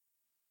over.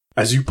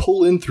 As you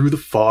pull in through the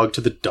fog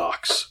to the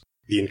docks,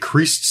 the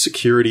increased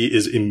security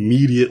is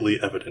immediately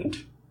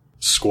evident.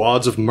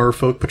 Squads of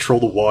merfolk patrol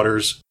the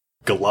waters,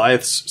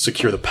 Goliaths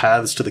secure the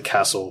paths to the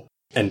castle,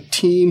 and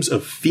teams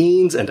of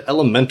fiends and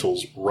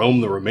elementals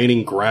roam the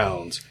remaining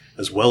grounds,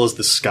 as well as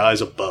the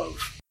skies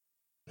above.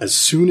 As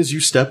soon as you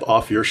step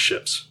off your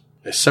ships,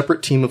 a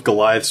separate team of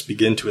Goliaths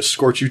begin to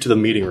escort you to the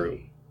meeting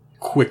room.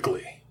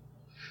 Quickly.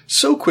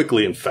 So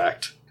quickly, in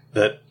fact,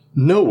 that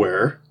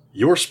nowhere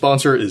your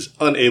sponsor is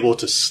unable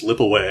to slip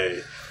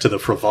away to the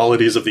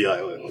frivolities of the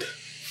island.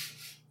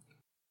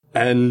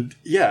 And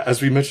yeah,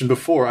 as we mentioned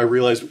before, I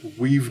realized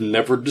we've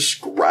never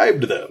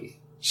described them.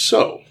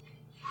 So,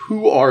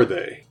 who are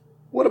they?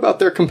 What about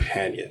their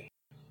companion?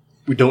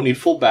 We don't need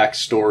full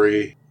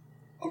backstory.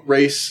 A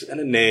race and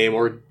a name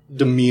or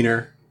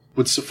demeanor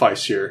would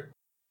suffice here.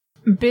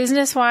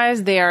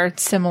 Business-wise, they are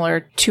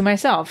similar to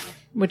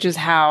myself, which is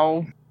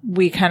how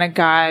we kind of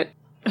got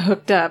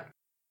hooked up.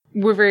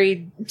 We're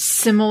very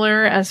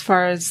similar as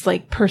far as,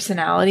 like,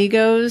 personality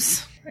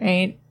goes,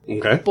 right?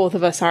 Okay. Both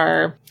of us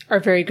are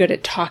very good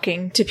at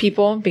talking to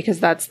people because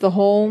that's the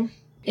whole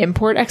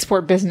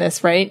import-export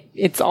business, right?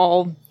 It's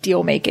all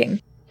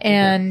deal-making.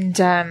 And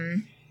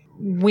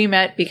we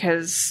met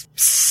because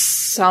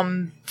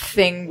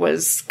something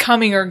was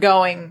coming or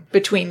going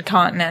between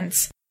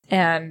continents,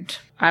 and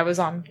I was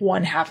on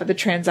one half of the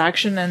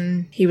transaction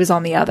and he was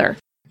on the other.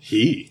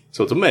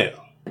 So it's a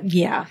male.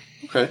 Yeah.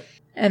 Okay.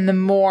 And the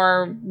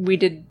more we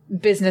did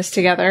business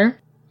together,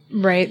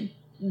 right,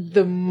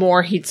 the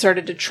more he'd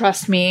started to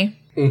trust me.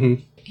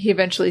 Mm-hmm. He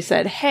eventually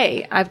said,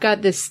 "Hey, I've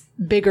got this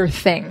bigger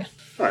thing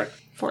All right.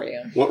 for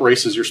you." What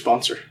race is your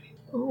sponsor?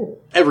 Oh,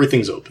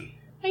 Everything's open.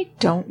 I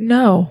don't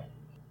know.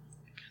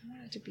 I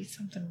want it to be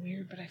something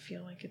weird, but I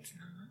feel like it's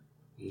not.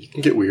 You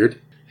can get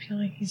weird. I feel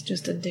like he's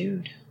just a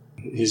dude.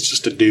 He's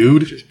just a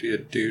dude. Just be a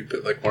dude,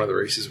 but like one of the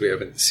races we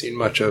haven't seen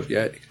much of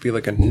yet. It could be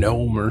like a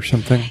gnome or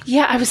something.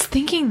 Yeah, I was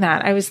thinking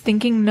that. I was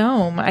thinking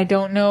gnome. I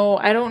don't know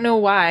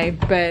why,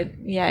 but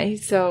yeah,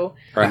 he's so...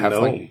 Or a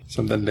halfling. Gnome.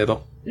 Something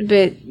little.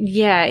 But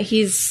yeah,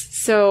 he's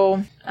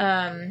so...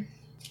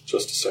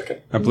 Just a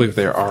second. I believe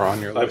they are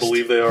on your list. I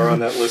believe they are on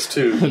that list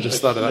too. I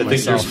just thought of that I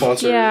think your myself.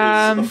 sponsor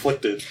Yeah. is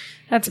afflicted.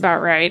 That's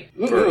about right.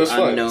 No, that's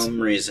fine. Unknown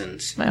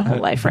reasons. My whole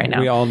life right now.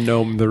 We all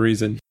gnome the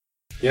reason.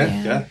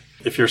 Yeah.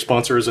 If your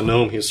sponsor is a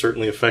gnome, he's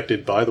certainly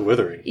affected by the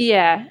withering.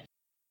 Yeah.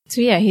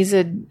 So yeah, he's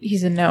a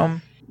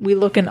gnome. We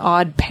look an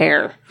odd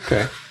pair.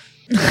 Okay.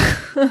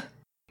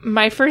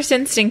 My first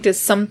instinct is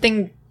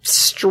something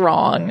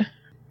strong,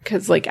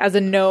 because like as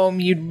a gnome,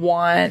 you'd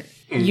want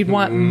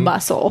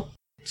muscle.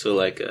 So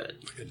like a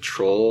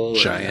troll,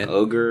 Giant. or an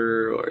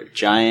ogre, or a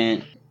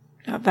giant,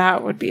 Now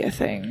that would be a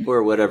thing.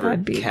 or whatever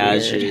That'd be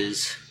Cash weird.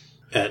 is.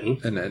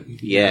 Etten. And then,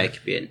 Yeah, it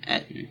could be an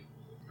Etten.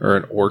 or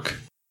an orc.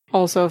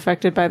 Also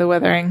affected by the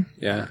weathering.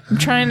 Yeah. I'm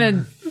trying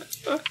to.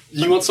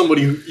 You want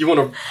somebody you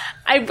want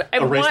I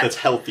a race want. that's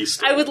healthy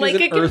still. I would like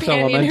an a earth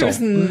companion elemental. who's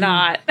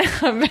not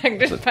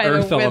affected by the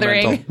Earth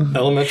withering. elemental.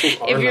 Elementals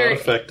are If you're- not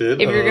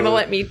affected. If you're gonna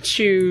let me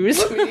choose,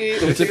 Let me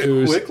It's an take a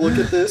ooze. quick look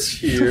at this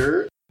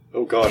here.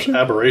 Oh gosh,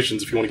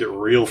 aberrations if you want to get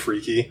real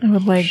freaky. I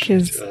would like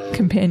his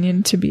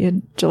companion to be a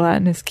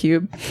gelatinous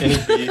cube. Any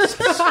beasts.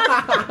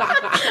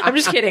 I'm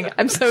just kidding.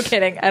 I'm so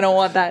kidding. I don't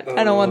want that.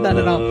 I don't want that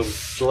at all.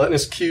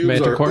 Gelatinous cubes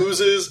Manticore? are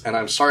oozes, and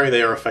I'm sorry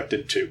they are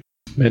affected too.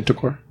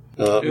 Manticore.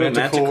 Manticore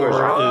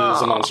Manticore.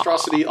 is a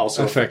monstrosity,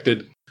 also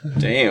Affected.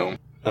 Damn.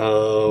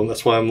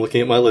 That's why I'm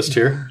looking at my list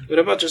here. What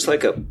about just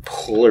like a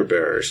polar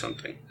bear or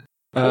something?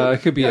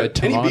 It could be a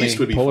any beast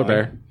would Tamani be polar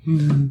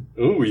fine.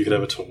 bear. Ooh, you could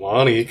have a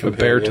Tamani A companion.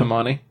 bear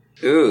Tamani.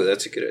 Ooh,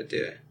 that's a good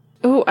idea.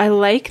 Oh, I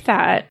like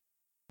that.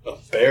 A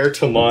bear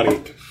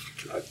Tamani.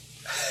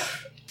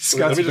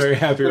 Scott's very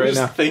happy right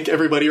now. Thank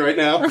everybody right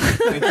now.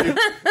 Thank you.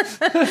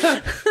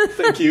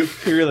 Thank you.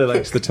 He really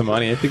likes the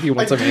Tamani. I think he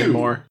wants I them in do.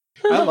 more.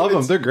 I love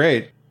them. They're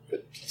great.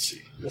 Let's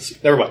see. Let's see.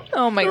 Never mind.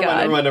 Oh my Never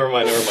god. mind. Never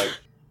mind.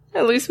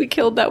 At least we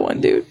killed that one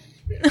dude.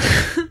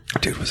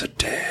 Dude was a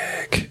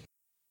dick.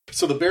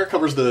 So the bear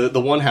covers the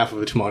one half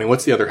of a Tamani.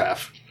 What's the other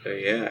half? Oh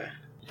yeah,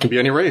 It can be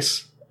any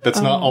race. That's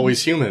not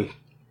always human.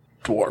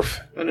 Dwarf.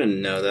 I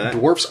didn't know that.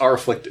 Dwarfs are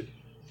afflicted.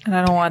 And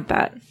I don't want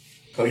that.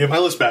 I'll get my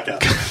list back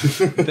out.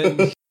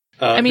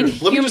 I mean,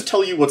 let me just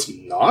tell you what's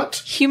not.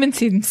 Human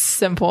seems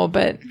simple,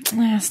 but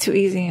it's too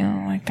easy. I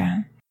don't like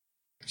that.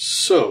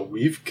 So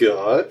we've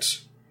got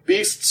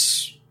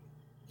beasts.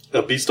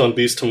 A beast on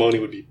beast Tamani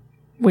would be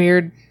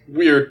Weird.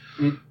 weird,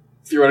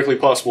 theoretically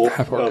possible.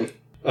 Half orc.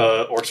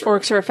 Orcs are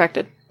Orcs are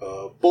affected.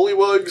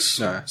 bullywugs,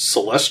 Nah.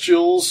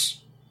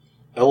 celestials,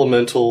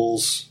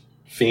 elementals,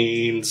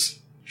 fiends,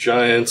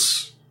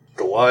 giants,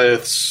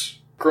 Goliaths,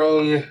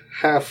 grung,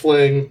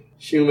 halfling,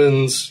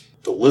 humans,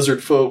 the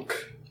lizard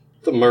folk,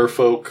 the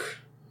merfolk,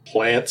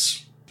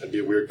 plants. That'd be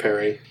a weird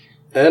pairing.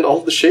 And all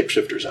of the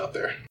shapeshifters out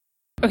there.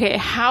 Okay,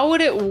 how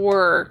would it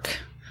work?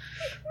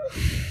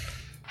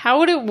 How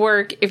would it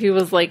work if he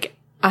was like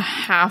a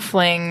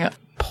halfling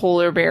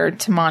polar bear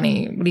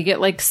Tamani? Would he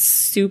get like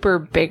super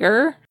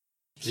bigger?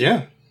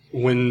 Yeah.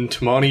 When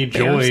Tamani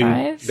Bear join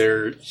size?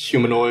 their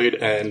humanoid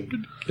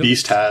and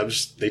beast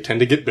halves, they tend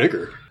to get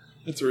bigger.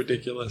 That's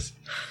ridiculous.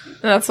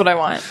 That's what I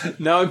want.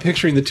 Now I'm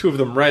picturing the two of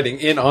them riding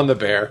in on the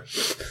bear.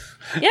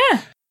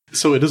 Yeah.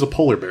 So it is a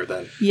polar bear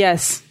then.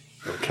 Yes.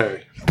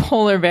 Okay.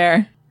 Polar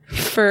bear.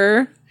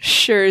 For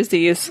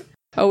surezies.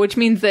 Oh, which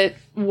means that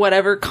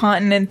whatever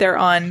continent they're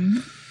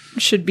on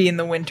should be in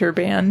the winter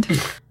band.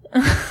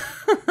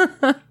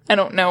 I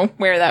don't know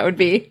where that would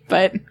be,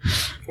 but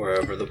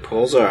Wherever the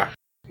poles are.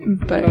 No, you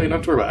don't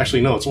have to worry about it.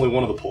 Actually, no, it's only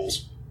one of the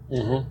poles.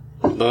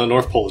 Mm-hmm. The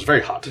North Pole is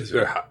very hot. It's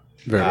very hot.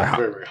 Very, very hot.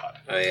 Very, very hot.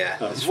 Oh yeah.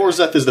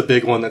 Vorzeth is the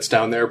big one that's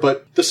down there,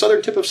 but the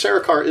southern tip of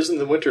Sarikar isn't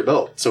the winter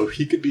belt, so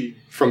he could be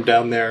from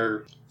down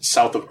there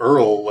south of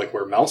Earl, like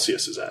where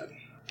Malseus is at.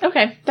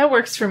 okay, that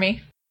works for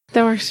me.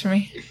 That works for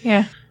me.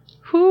 Yeah.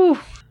 Whew.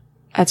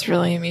 That's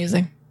really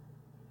amusing.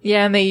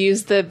 Yeah, and they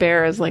use the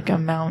bear as like a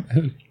mount.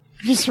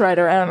 Just ride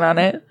around on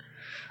it.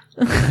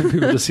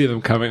 People just see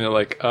them coming at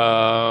like,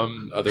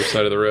 other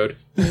side of the road.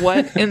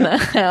 What in the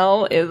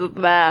hell is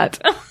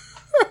that?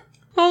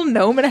 Oh,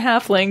 gnome and a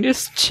halfling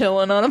just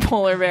chilling on a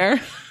polar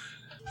bear.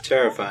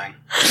 Terrifying.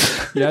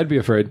 Yeah, I'd be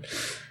afraid.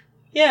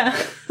 Yeah.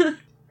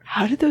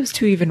 How did those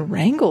two even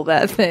wrangle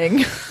that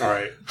thing?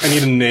 Alright, I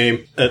need a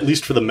name, at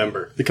least for the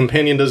member. The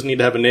companion doesn't need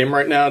to have a name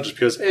right now, just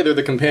because, hey, they're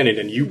the companion,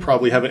 and you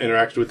probably haven't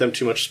interacted with them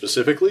too much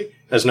specifically,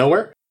 as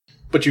nowhere.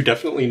 But you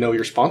definitely know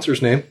your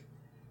sponsor's name.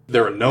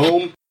 They're a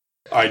gnome.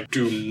 I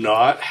do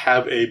not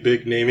have a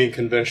big naming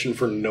convention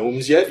for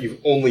gnomes yet.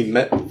 You've only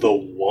met the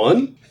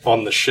one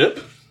on the ship.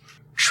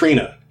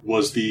 Trina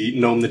was the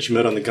gnome that you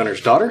met on the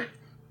Gunner's Daughter.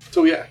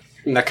 So yeah,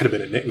 and that could have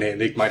been a nickname.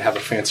 They might have a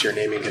fancier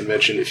naming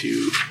convention if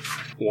you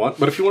want.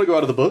 But if you want to go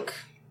out of the book,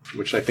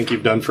 which I think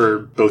you've done for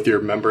both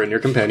your member and your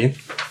companion.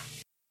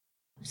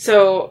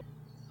 So,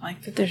 I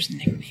like that there's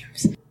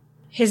nicknames.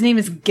 His name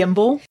is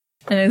Gimbal,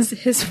 and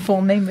his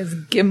full name is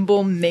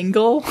Gimbal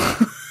Ningle.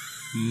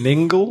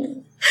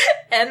 Ningle?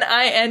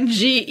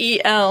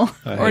 Ningel.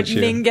 I Or hate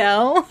you.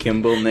 Ningel.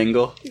 Kimball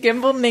Ningle.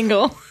 Gimbal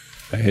Ningle.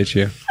 I hate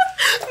you.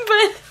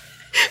 But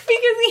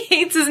because he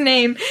hates his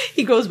name,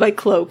 he goes by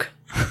Cloak.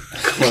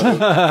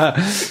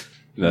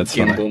 That's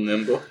funny. Gimbal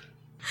Nimble.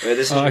 Wait,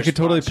 this is I your could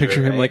totally sponsor,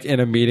 picture him right? like in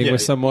a meeting Yeah.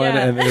 with someone,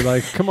 Yeah. and they're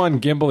like, "Come on,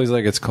 Gimbal." He's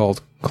like, "It's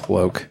called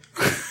Cloak.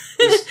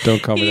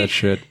 Don't call me that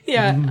shit."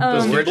 Yeah.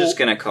 We're just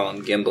gonna call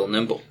him Gimbal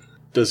Nimble.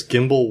 Does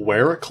Gimbal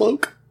wear a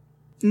cloak?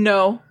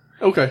 No.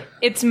 Okay.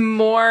 It's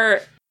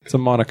more It's a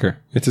moniker.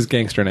 It's his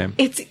gangster name.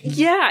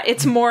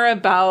 it's more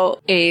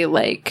about a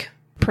like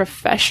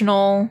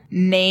professional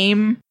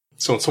name.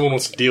 So when someone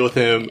wants to deal with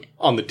him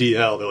on the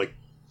DL, they're like,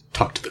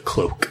 talk to the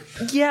cloak.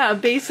 Yeah, Is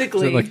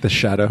basically. it like the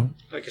shadow?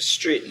 Like a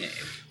street name.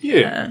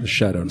 Yeah. The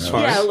shadow knows.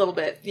 fine. Yeah, a little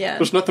bit. Yeah.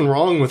 There's nothing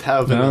wrong with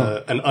having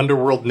No. an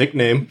underworld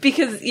nickname.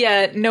 Because,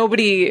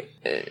 nobody...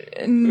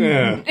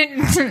 Yeah.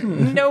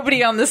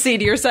 nobody on the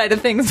seedier side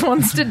of things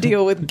wants to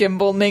deal with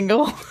Gimbal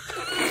Ningle.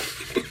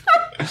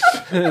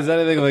 Is that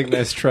anything like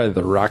nice try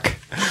the rock?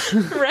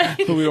 Right?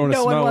 We wanna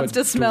No one smell wants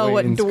what to smell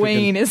what Dwayne's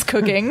Dwayne is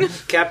cooking.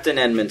 Captain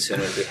Edmondson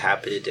would be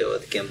happy to deal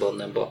with Gimbal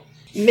Nimble.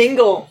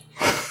 Mingle.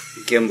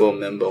 Gimbal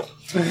Mimble.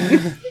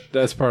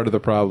 That's part of the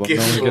problem. No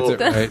one gets it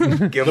right.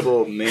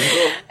 Gimbal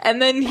Mingle?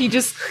 And then he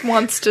just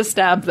wants to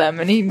stab them,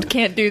 and he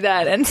can't do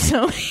that, and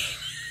so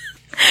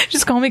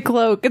just call me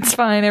Cloak. It's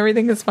fine.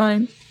 Everything is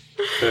fine.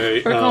 Okay.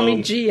 Or call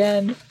me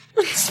GN.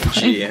 It's fine.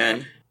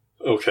 GN.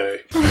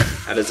 Okay.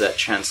 How does that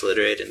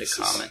transliterate into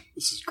common?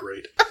 This is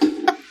great.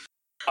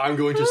 I'm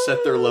going to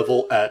set their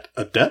level at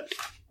Adept,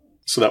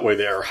 so that way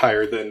they are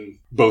higher than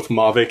both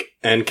Mavic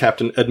and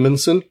Captain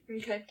Edmondson.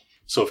 Okay.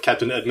 So if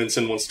Captain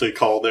Edmondson wants to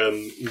call them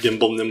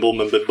Gimbal, Nimble,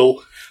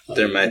 Mabibble,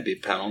 There might be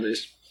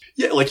penalties.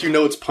 yeah, like,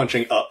 it's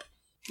punching up.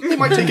 They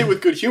might take it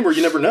with good humor,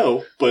 you never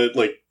know, but,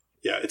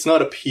 it's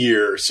not a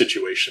peer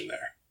situation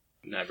there.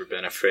 Never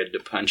been afraid to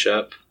punch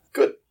up.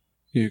 Good.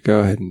 You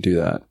go ahead and do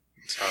that.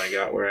 That's how I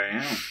got where I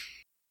am.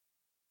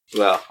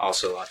 Well,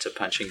 also lots of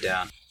punching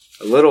down.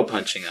 A little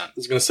punching up. I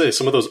was going to say,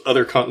 some of those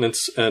other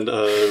continents and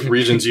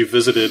regions you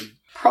visited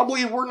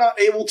probably were not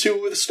able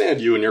to withstand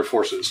you and your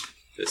forces.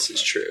 This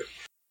is true.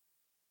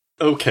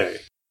 Okay.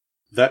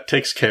 That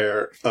takes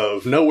care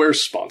of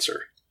Nowhere's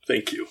sponsor.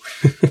 Thank you.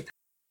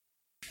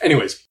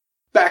 Anyways,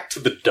 back to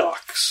the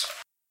docks.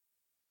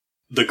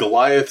 The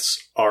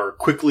Goliaths are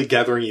quickly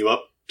gathering you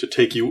up to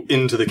take you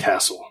into the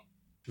castle.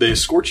 They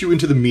escort you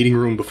into the meeting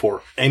room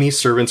before any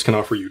servants can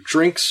offer you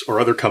drinks or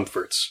other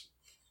comforts.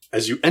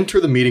 As you enter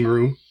the meeting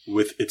room,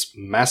 with its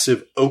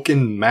massive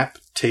oaken map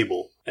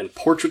table and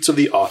portraits of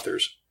the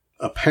authors,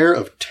 a pair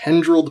of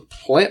tendrilled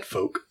plant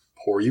folk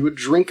pour you a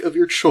drink of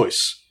your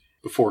choice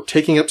before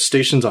taking up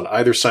stations on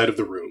either side of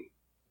the room.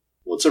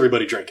 What's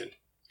everybody drinking?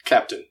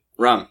 Captain.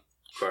 Rum,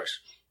 of course.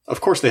 Of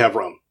course they have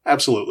rum.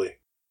 Absolutely.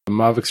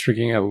 Mavic's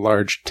drinking a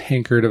large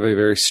tankard of a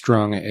very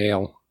strong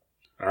ale.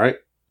 All right.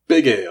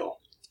 Big ale.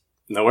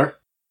 Nowhere?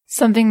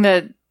 Something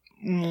that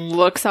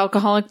looks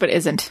alcoholic but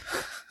isn't.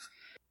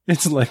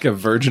 It's like a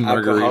virgin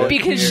margarita. Alcoholic.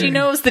 Because she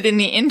knows that in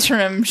the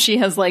interim she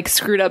has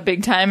screwed up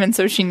big time, and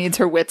so she needs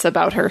her wits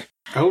about her.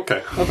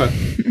 Okay.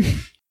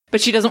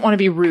 But she doesn't want to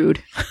be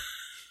rude.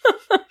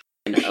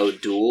 And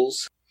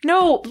O'Doul's.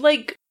 No,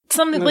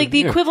 something like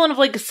the yeah. equivalent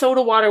of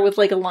soda water with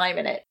a lime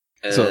in it.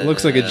 So it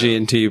looks like a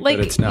G&T, but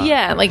it's not.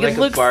 Yeah, Like it a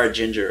looks bar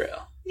ginger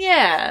ale.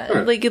 Yeah,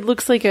 Alright. it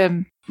looks like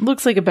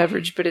a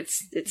beverage, but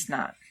it's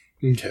not.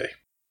 Okay.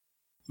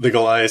 The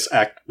Goliaths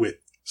act with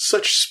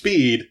such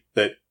speed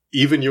that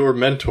even your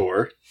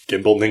mentor,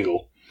 Gimbal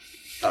Ningle,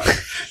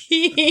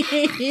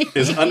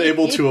 is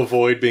unable to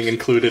avoid being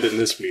included in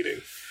this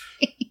meeting.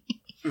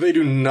 They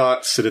do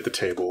not sit at the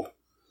table.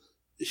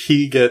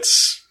 He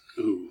gets...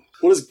 Ooh,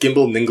 what does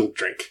Gimbal Ningle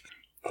drink?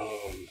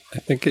 I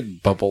think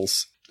it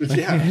bubbles.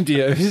 Yeah.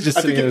 Yeah, he's just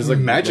I think sitting it there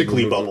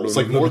magically bubbles,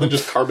 more than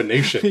just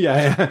carbonation.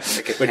 Yeah.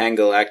 Like a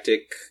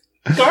pangalactic.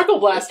 Gargle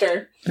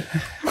Blaster.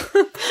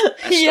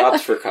 I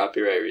stopped for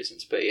copyright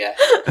reasons, but yeah.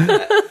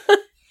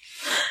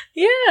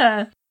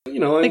 Yeah.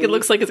 It It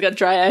looks like it's got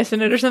dry ice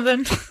in it or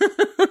something.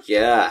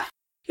 Yeah.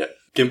 Yeah.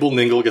 Gimbal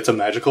Ningle gets a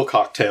magical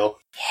cocktail.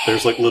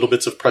 There's little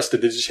bits of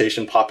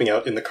prestidigitation popping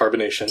out in the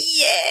carbonation.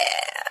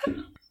 Yeah.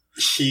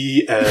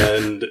 He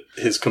and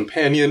his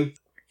companion,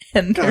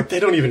 And God, they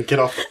don't even get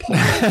off the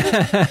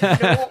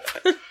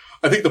pole.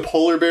 I think the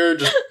polar bear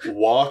just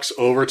walks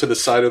over to the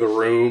side of the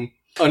room,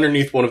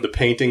 underneath one of the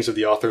paintings of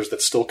the authors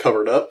that's still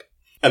covered up,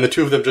 and the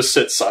two of them just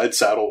sit side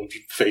saddle and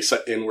face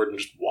inward and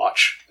just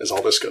watch as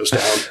all this goes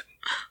down.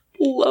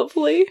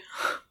 lovely.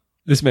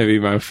 This may be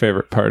my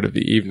favorite part of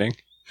the evening.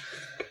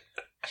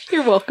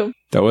 You're welcome.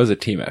 That was a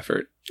team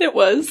effort. It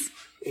was.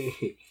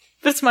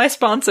 That's my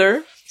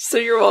sponsor, so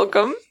you're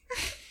welcome.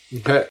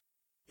 Okay.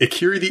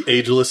 Ikiri the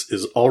Ageless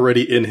is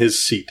already in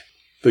his seat,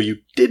 though you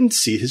didn't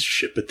see his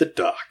ship at the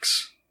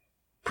docks.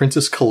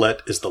 Princess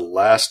Colette is the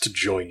last to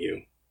join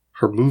you,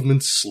 her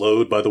movements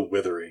slowed by the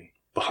withering,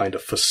 behind a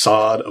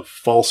facade of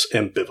false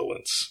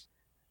ambivalence.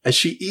 As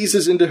she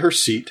eases into her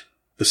seat,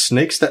 the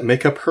snakes that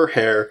make up her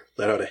hair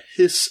let out a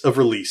hiss of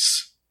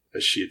release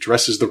as she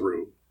addresses the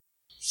room.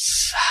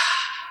 Sigh.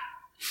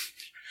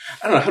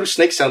 I don't know, how do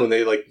snakes sound when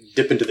they,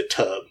 dip into the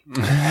tub?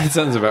 That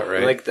sounds about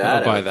right. Like that,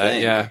 I'll buy I would that,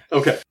 think. yeah.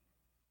 Okay.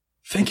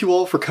 Thank you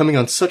all for coming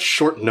on such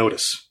short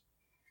notice.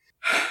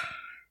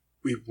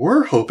 We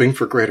were hoping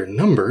for greater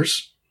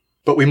numbers,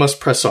 but we must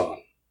press on.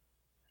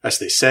 As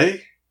they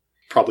say,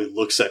 probably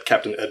looks at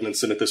Captain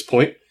Edmondson at this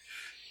point,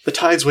 the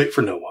tides wait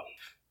for no one.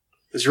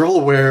 As you're all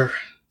aware,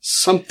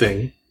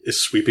 something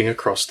is sweeping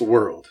across the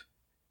world.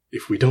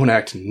 If we don't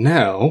act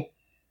now,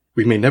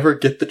 we may never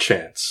get the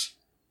chance.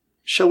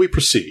 Shall we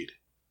proceed?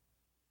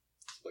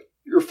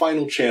 Your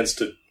final chance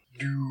to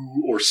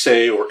do or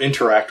say or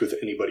interact with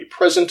anybody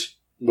present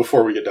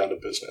before we get down to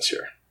business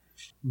here.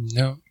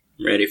 No.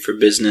 Ready for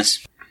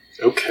business.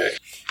 Okay.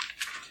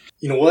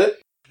 You know what?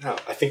 No,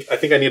 I think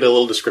I need a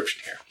little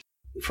description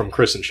here from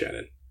Chris and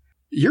Shannon.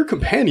 Your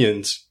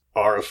companions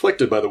are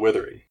afflicted by the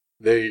withering.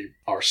 They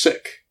are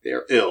sick. They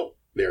are ill.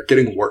 They are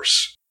getting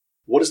worse.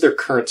 What is their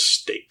current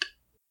state?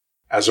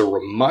 As a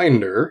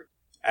reminder,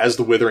 as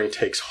the withering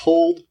takes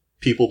hold,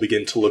 people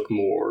begin to look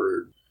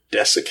more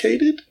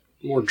desiccated,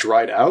 more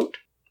dried out,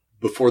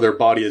 before their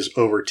body is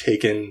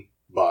overtaken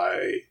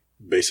by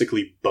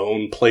basically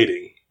bone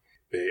plating.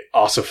 They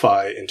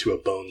ossify into a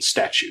bone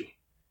statue.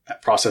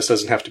 That process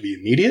doesn't have to be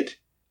immediate.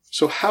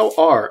 So how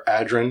are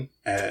Adran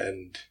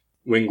and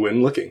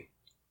Wingwin looking?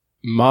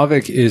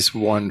 Mavic is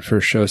one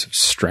for shows of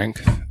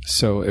strength,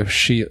 so if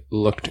she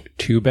looked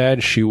too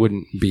bad, she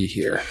wouldn't be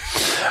here.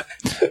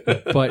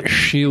 But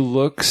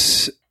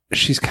she's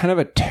kind of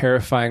a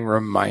terrifying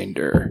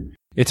reminder.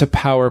 It's a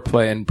power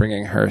play in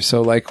bringing her.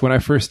 So like when I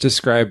first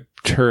described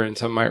her in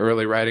some of my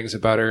early writings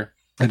about her,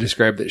 I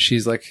described that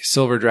she's like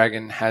Silver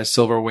Dragon, has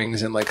silver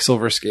wings and like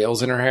silver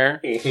scales in her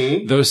hair.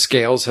 Mm-hmm. Those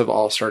scales have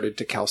all started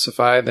to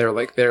calcify.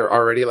 They're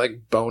already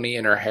like bony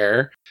in her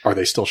hair. Are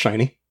they still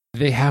shiny?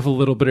 They have a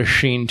little bit of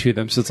sheen to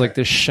them. So it's like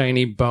this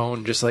shiny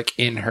bone just like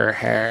in her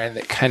hair, and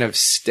it kind of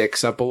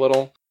sticks up a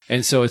little.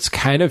 And so it's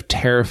kind of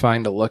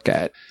terrifying to look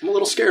at. I'm a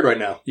little scared right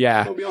now.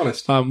 Yeah. I'll be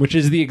honest. Which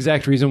is the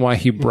exact reason why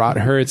he brought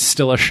her. It's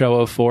still a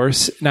show of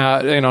force. Now,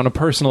 and on a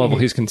personal level,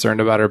 he's concerned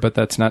about her, but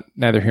that's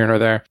neither here nor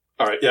there.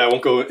 All right. Yeah, I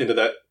won't go into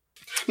that.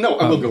 No,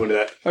 I will go into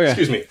that. Okay.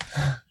 Excuse me.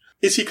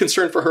 Is he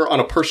concerned for her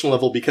on a personal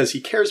level because he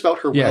cares about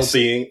her Yes.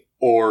 well-being?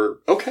 Or,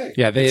 okay.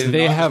 Yeah, they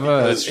not have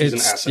because she's an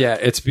asset. Yeah,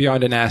 it's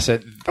beyond an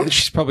asset. Okay.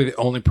 She's probably the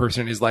only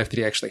person in his life that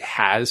he actually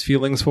has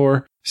feelings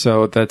for.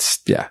 So that's,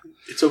 yeah.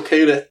 It's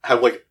okay to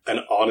have like an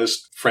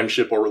honest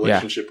friendship or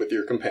relationship with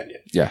your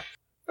companion. Yeah.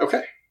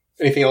 Okay.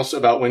 Anything else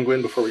about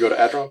Wingwin before we go to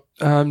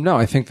Adron? No,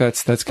 I think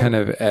that's kind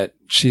of it.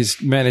 She's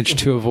managed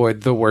to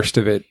avoid the worst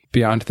of it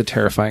beyond the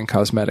terrifying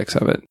cosmetics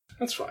of it.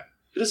 That's fine.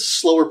 It is a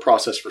slower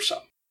process for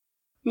some.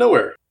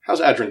 Nowhere. How's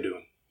Adron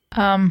doing?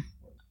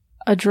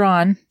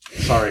 Adron.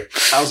 Sorry.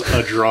 How's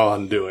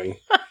Adron doing?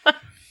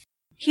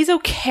 He's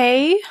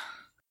okay.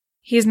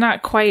 He's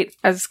not quite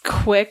as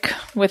quick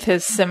with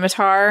his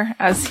scimitar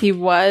as he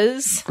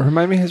was.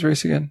 Remind me his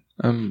race again.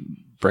 I'm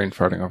brain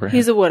farting over here.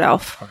 He's a wood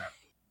elf. Okay.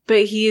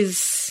 But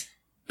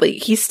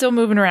he's still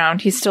moving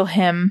around. He's still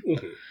him.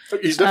 Mm-hmm.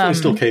 He's definitely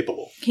still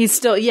capable. He's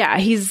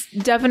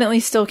definitely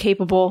still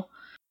capable.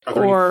 Are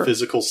there any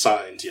physical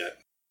signs yet?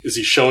 Is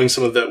he showing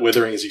some of that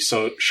withering? Is he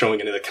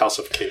showing any of the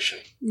calcification?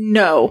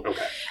 No.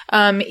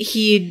 Okay.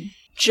 He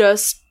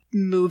just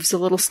moves a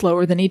little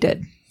slower than he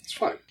did. It's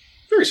fine.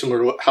 Very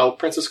similar to how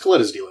Princess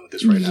Colette is dealing with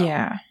this right now.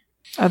 Yeah.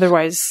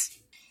 Otherwise,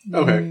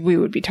 we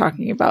would be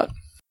talking about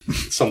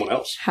someone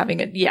else.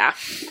 Having it, yeah.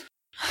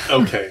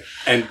 Okay.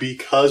 And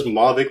because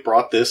Mavic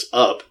brought this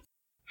up,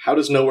 how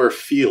does Nowhere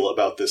feel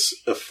about this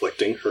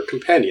afflicting her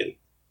companion?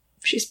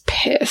 She's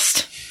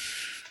pissed.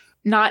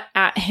 Not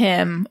at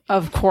him,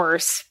 of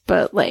course,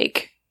 but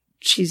like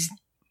she's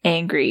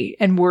angry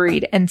and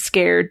worried and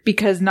scared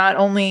because not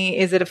only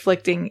is it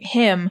afflicting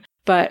him,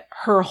 but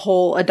her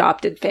whole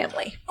adopted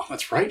family. Oh,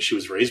 that's right. She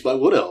was raised by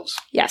wood elves.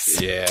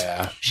 Yes.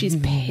 Yeah. She's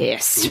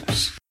pissed.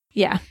 Oops.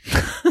 Yeah.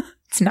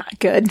 It's not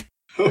good.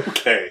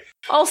 Okay.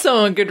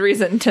 Also a good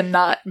reason to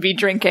not be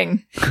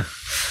drinking.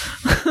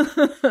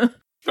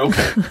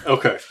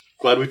 Okay.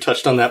 Glad we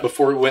touched on that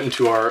before we went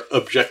into our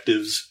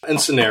objectives and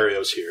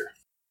scenarios here.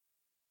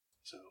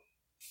 So,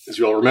 as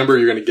you all remember,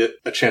 you're going to get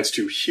a chance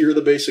to hear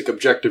the basic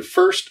objective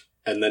first,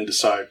 and then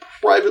decide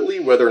privately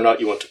whether or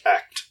not you want to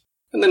act.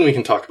 And then we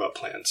can talk about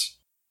plans.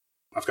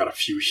 I've got a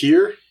few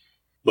here,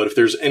 but if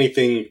there's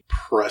anything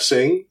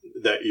pressing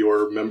that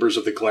your members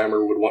of the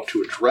Glamour would want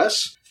to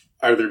address,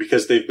 either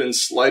because they've been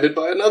slighted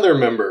by another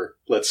member,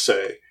 let's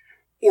say,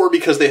 or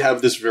because they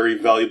have this very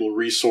valuable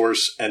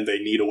resource and they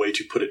need a way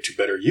to put it to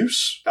better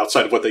use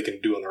outside of what they can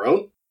do on their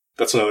own,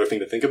 that's another thing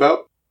to think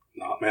about.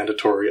 Not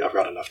mandatory. I've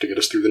got enough to get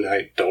us through the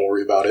night. Don't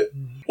worry about it.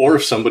 Or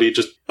if somebody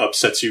just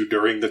upsets you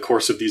during the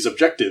course of these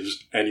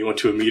objectives and you want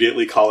to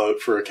immediately call out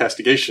for a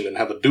castigation and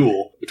have a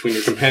duel between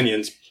your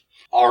companions,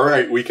 all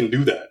right, we can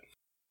do that.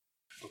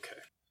 Okay.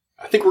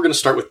 I think we're going to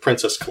start with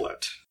Princess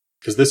Colette,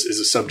 because this is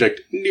a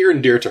subject near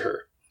and dear to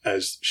her,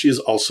 as she is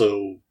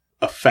also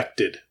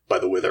affected by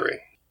the withering.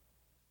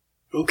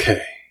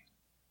 Okay.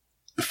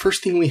 The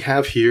first thing we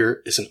have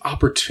here is an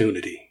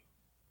opportunity.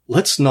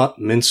 Let's not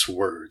mince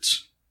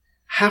words.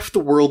 Half the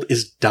world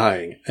is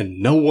dying,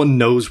 and no one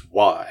knows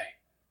why.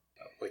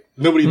 Like,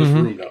 nobody in this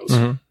room knows.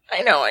 Mm-hmm.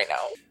 I know.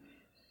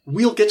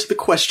 We'll get to the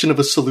question of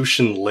a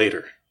solution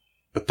later,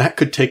 but that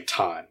could take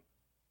time.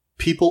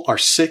 People are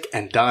sick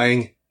and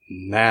dying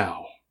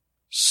now.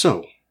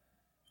 So,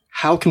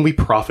 how can we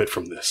profit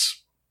from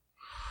this?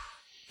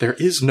 There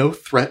is no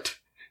threat,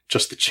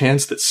 just the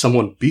chance that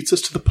someone beats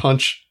us to the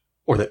punch,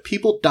 or that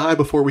people die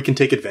before we can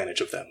take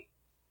advantage of them.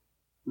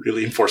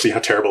 Really enforcing how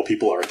terrible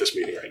people are at this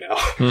meeting right now.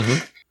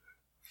 Mm-hmm.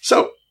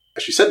 So,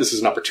 as she said, this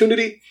is an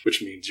opportunity,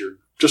 which means you're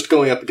just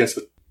going up against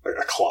a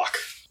clock,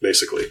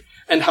 basically,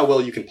 and how well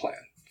you can plan.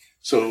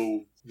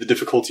 So, The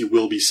difficulty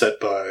will be set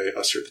by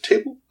us here at the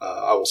table.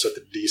 I will set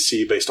the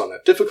DC based on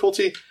that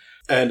difficulty.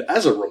 And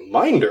as a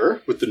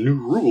reminder, with the new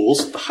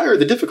rules, the higher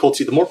the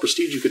difficulty, the more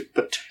prestige you could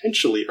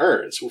potentially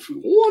earn. So if we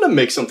want to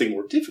make something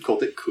more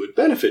difficult, it could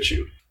benefit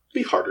you. It'd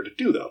be harder to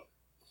do, though.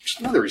 Which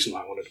is another reason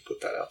why I wanted to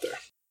put that out there.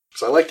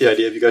 Because I like the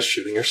idea of you guys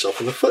shooting yourself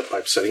in the foot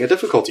by setting a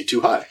difficulty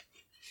too high.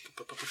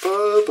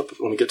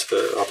 Let me get to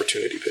the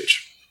opportunity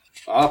page.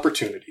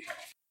 Opportunity.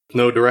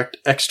 No direct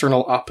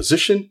external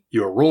opposition,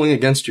 you are rolling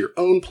against your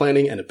own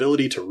planning and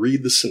ability to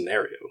read the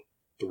scenario.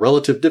 The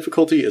relative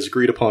difficulty is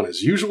agreed upon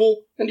as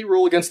usual, and you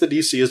roll against the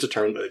DC as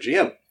determined by the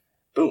GM.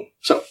 Boom.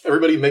 So,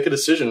 everybody make a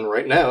decision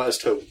right now as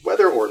to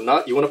whether or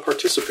not you want to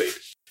participate.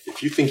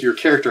 If you think your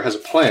character has a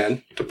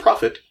plan to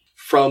profit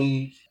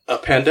from a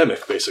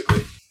pandemic,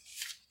 basically,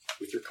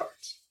 with your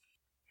cards.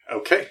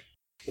 Okay.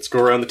 Let's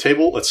go around the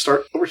table. Let's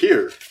start over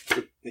here.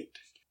 Neat.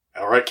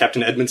 Alright,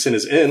 Captain Edmondson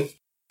is in.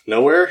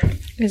 Nowhere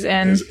Is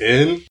in. is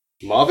in.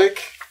 Mavic.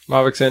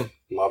 Mavic's in.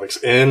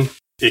 Mavic's in.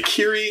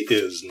 Ikiri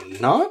is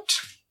not.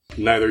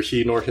 Neither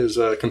he nor his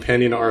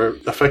companion are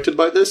affected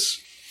by this.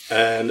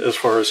 And as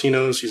far as he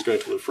knows, he's going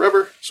to live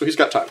forever, so he's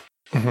got time.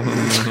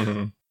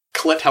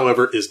 Colette,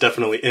 however, is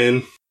definitely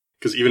in,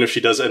 because even if she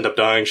does end up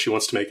dying, she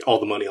wants to make all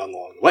the money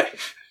along the way.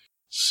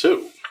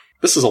 So,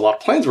 this is a lot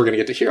of plans we're going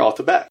to get to hear off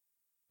the bat.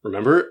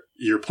 Remember,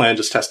 your plan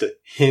just has to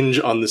hinge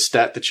on the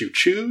stat that you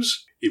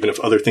choose, even if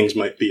other things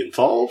might be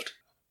involved.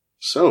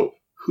 So,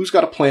 who's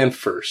got a plan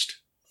first?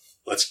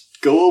 Let's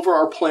go over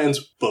our plans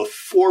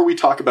before we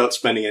talk about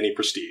spending any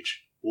prestige.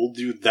 We'll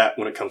do that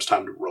when it comes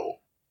time to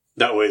roll.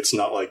 That way it's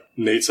not like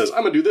Nate says,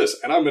 I'm going to do this,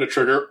 and I'm going to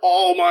trigger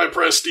all my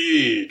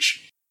prestige.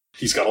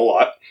 He's got a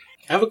lot.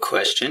 I have a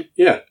question.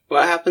 Yeah.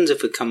 What happens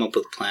if we come up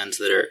with plans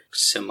that are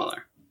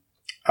similar?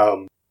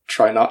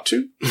 Try not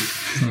to.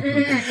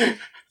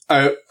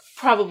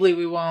 Probably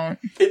we won't.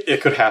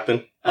 It could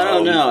happen. I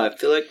don't know. I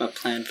feel like my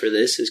plan for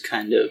this is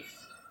kind of...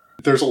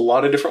 There's a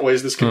lot of different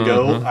ways this can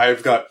go.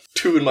 I've got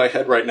two in my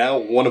head right now,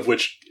 one of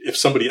which, if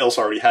somebody else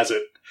already has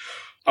it,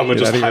 I'm going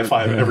to just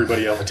high-five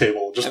everybody on the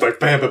table. Just like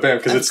bam, bam, bam,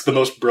 because it's the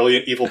most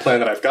brilliant evil plan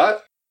that I've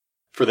got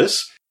for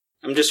this.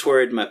 I'm just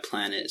worried my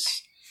plan is...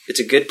 It's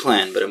a good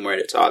plan, but I'm worried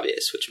it's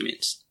obvious, which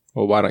means...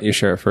 Well, why don't you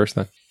share it first,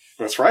 then?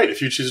 That's right.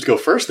 If you choose to go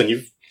first, then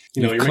you're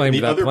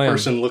making the other plan.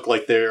 person look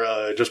like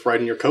they're just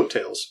riding your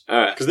coattails. All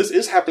right. Because this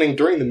is happening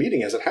during the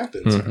meeting as it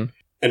happens. Mm-hmm.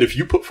 And if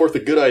you put forth a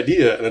good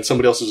idea, and then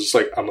somebody else is just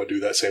like, I'm going to do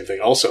that same thing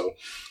also.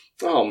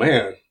 Oh,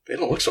 man. They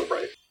don't look so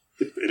bright.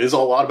 It is a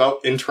lot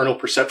about internal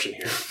perception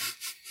here.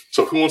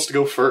 So who wants to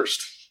go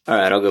first? All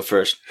right, I'll go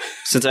first.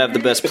 Since I have the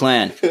best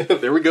plan.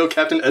 There we go,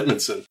 Captain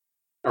Edmondson.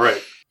 All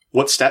right.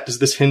 What stat does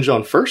this hinge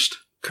on first?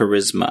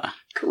 Charisma.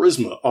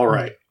 Charisma. All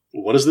right.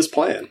 What is this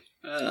plan?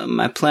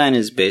 My plan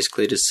is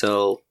basically to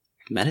sell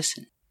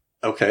medicine.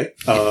 Okay.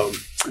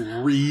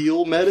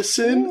 Real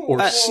medicine or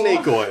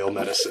snake oil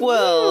medicine?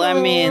 Well, I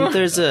mean,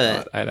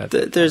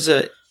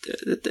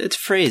 it's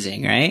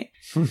phrasing, right?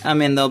 I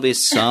mean, there'll be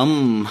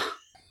some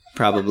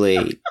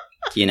probably,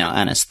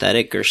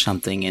 anesthetic or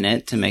something in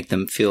it to make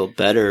them feel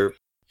better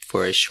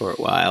for a short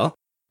while.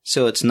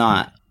 So it's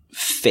not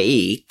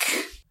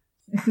fake.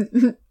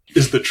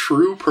 Is the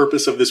true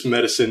purpose of this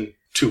medicine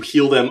to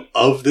heal them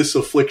of this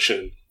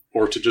affliction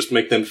or to just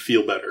make them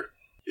feel better?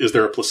 Is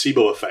there a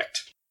placebo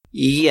effect?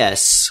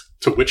 Yes.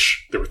 To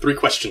which there were 3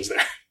 questions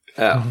there.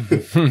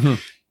 Oh.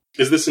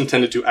 Is this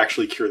intended to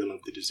actually cure them of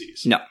the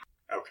disease? No.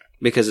 Okay.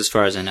 Because as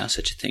far as I know,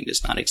 such a thing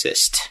does not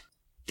exist.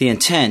 The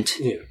intent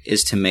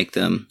is to make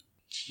them,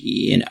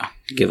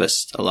 give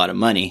us a lot of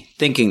money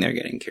thinking they're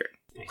getting cured.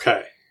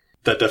 Okay.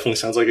 That definitely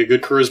sounds like a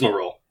good charisma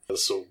roll.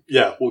 So,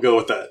 yeah, we'll go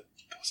with that.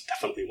 That was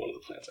definitely one of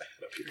the plans I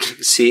had up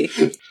here. See?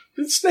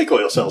 It's snake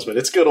oil salesman.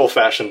 It's good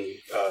old-fashioned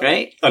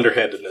right?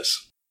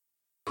 underhandedness.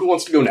 Who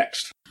wants to go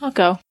next? I'll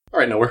go. All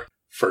right, Nowhere.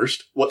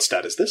 First, what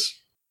stat is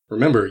this?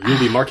 Remember, you'll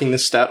be marking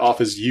this stat off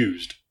as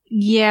used.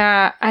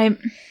 Yeah,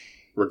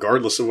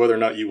 regardless of whether or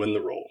not you win the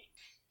roll.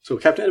 So,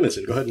 Captain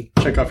Edmondson, go ahead and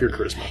check off your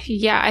charisma.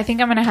 Yeah, I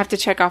think I'm going to have to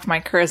check off my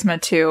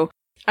charisma, too.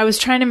 I was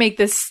trying to make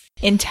this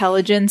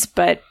intelligence,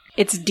 but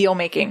it's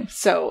deal-making,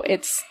 so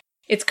it's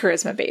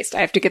charisma-based.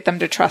 I have to get them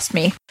to trust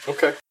me.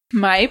 Okay.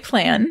 My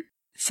plan,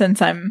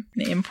 since I'm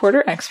an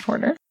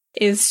importer-exporter,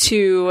 is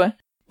to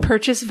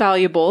purchase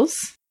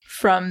valuables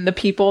from the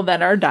people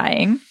that are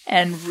dying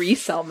and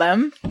resell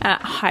them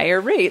at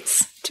higher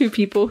rates to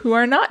people who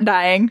are not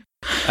dying.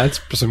 That's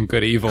some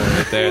good evil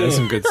right there. That's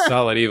some good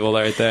solid evil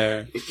right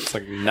there. It's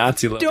like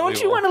Nazi level Don't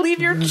evil. you want to leave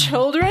your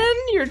children,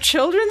 your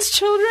children's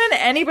children,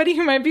 anybody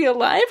who might be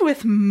alive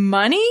with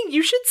money?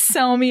 You should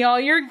sell me all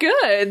your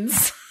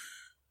goods.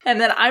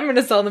 And then I'm going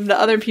to sell them to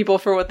other people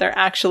for what they're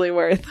actually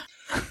worth.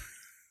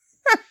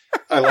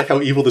 I like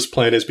how evil this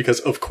plan is because,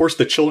 of course,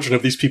 the children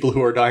of these people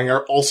who are dying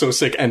are also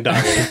sick and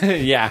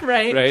dying. Yeah.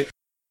 Right.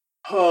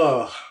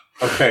 Oh,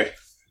 okay.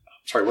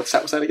 Sorry, what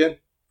stat was that again?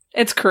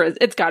 It's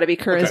got to be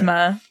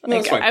charisma. Okay. No,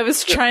 that's fine. I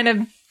was trying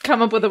to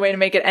come up with a way to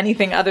make it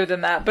anything other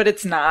than that, but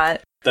it's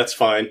not. That's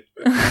fine.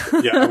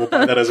 Yeah, I will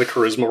buy that as a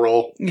charisma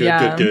roll.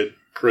 Good.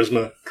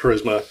 Charisma.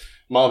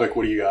 Malvik,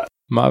 what do you got?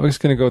 Mavik's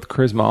going to go with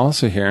charisma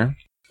also here,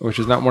 which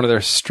is not one of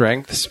their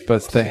strengths,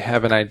 but they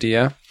have an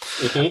idea.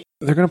 Mhm.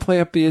 They're going to play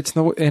up the It's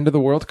the End of the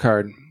World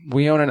card.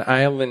 We own an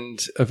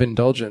island of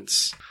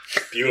indulgence.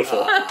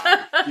 Beautiful.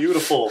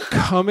 Beautiful.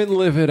 Come and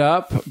live it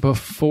up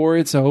before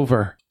it's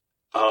over.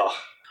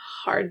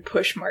 Hard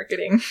push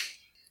marketing.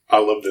 I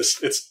love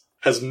this. It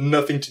has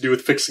nothing to do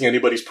with fixing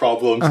anybody's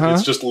problems. Uh-huh.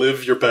 It's just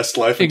live your best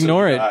life until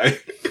Ignore you it. die.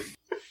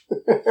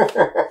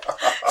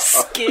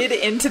 Skid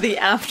into the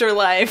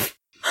afterlife.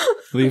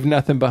 Leave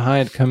nothing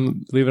behind.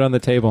 Come leave it on the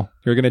table.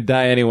 You're going to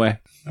die anyway.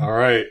 All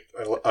right.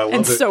 I love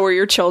And it. so are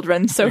your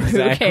children, so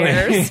who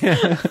cares?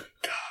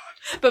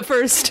 But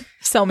first,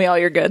 sell me all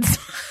your goods.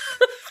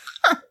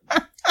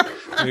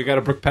 You got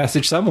a brook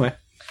passage somewhere.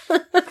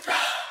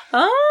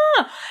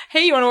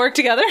 Hey, you want to work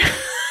together?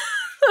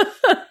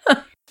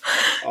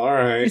 All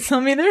right.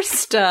 Sell me their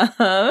stuff.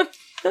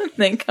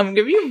 Then come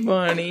give you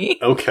money.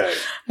 Okay.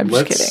 I'm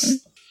just kidding.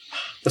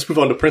 Let's move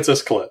on to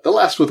Princess Colette, the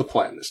last with a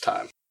plan this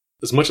time.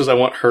 As much as I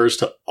want hers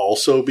to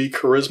also be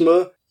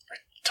charisma, I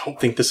don't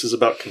think this is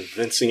about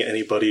convincing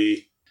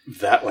anybody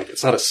that, like,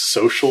 it's not a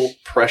social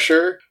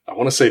pressure. I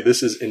want to say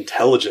this is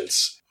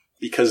intelligence,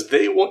 because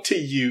they want to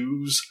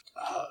use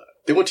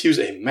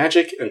a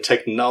magic and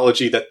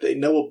technology that they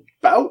know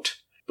about,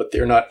 but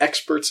they're not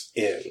experts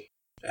in.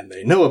 And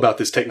they know about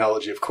this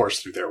technology, of course,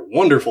 through their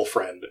wonderful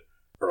friend,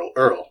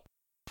 Earl.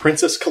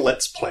 Princess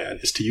Colette's plan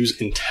is to use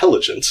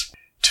intelligence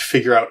to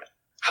figure out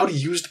how to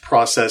use the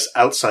process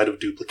outside of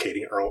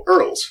duplicating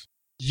Earl's.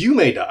 You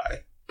may die,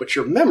 but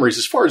your memories,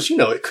 as far as you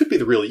know, it could be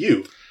the real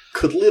you,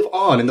 could live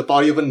on in the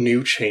body of a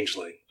new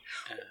changeling.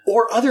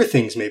 Or other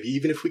things, maybe,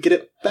 even if we get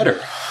it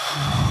better.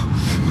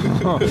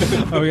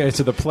 Okay,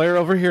 so the player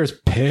over here is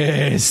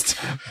pissed.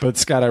 But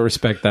Scott, I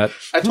respect that.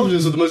 I told you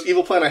this was the most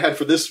evil plan I had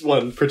for this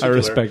one I particular.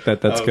 respect that.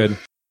 That's good.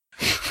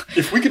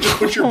 If we could just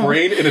put your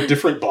brain in a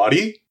different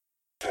body,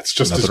 that's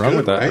just Nothing as wrong good,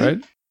 with that,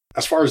 right?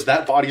 As far as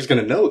that body's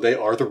going to know, they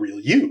are the real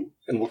you,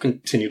 and will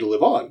continue to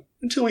live on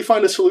until we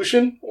find a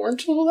solution, or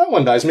until that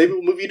one dies. Maybe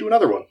we'll move you to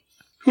another one.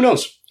 Who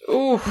knows?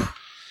 Ooh.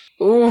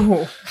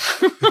 Ooh.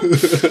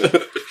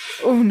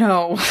 Oh,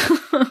 no.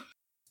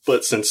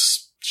 But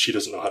since she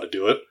doesn't know how to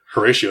do it,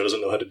 Horatio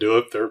doesn't know how to do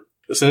it,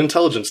 it's an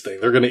intelligence thing.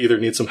 They're going to either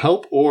need some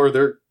help, or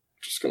they're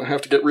just going to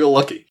have to get real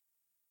lucky.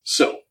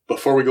 So,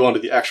 before we go on to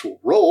the actual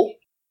roll,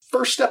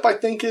 first step, I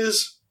think,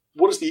 is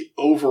what is the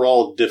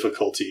overall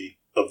difficulty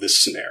of this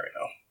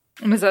scenario?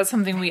 And is that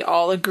something we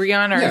all agree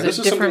on, or Yeah, is this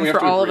it is something we different have for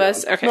to all of agree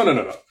us? on. Okay.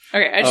 No.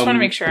 Okay, I just want to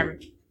make sure I'm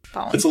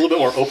following. It's a little bit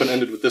more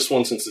open-ended with this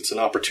one, since it's an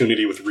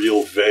opportunity with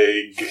real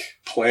vague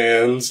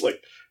plans.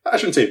 Like, I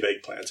shouldn't say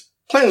vague plans.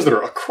 Plans that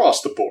are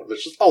across the board. They're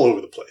just all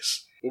over the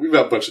place. We've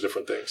got a bunch of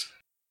different things.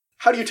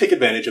 How do you take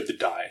advantage of the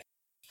die?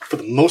 For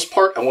the most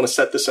part, I want to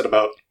set this at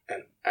about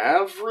an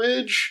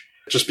average,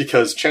 just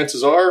because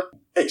chances are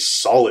a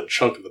solid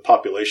chunk of the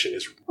population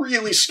is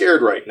really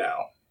scared right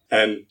now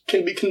and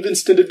can be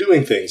convinced into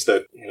doing things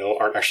that,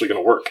 aren't actually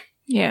going to work.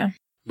 Yeah.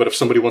 But if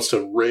somebody wants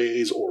to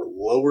raise or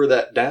lower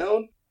that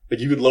down, like,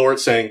 you could lower it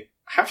saying,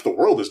 half the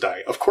world is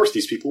dying. Of course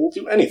these people will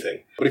do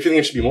anything. But if you think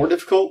it should be more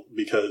difficult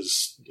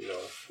because,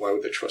 why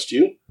would they trust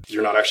you?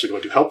 You're not actually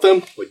going to help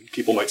them. Like,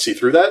 people might see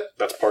through that.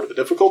 That's part of the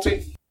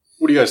difficulty.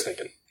 What are you guys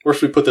thinking? Where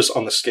should we put this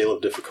on the scale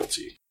of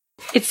difficulty?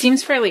 It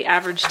seems fairly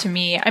average to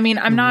me. I mean,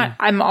 I'm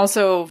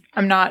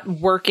not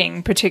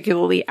working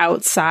particularly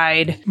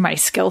outside my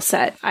skill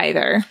set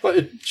either. But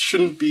it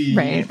shouldn't be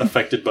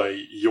affected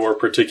by your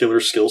particular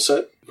skill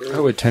set. I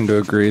would tend to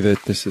agree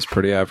that this is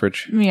pretty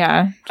average.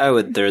 Yeah. I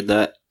would third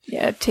that.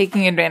 Yeah,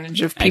 taking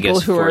advantage of I people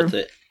guess who are fourth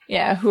it.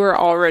 who are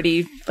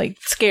already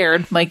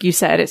scared, like you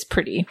said, is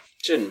pretty.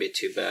 Shouldn't be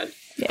too bad.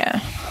 Yeah.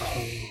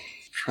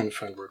 Trying to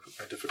find where to put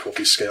my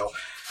difficulty scale.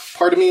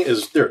 Part of me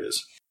is, there it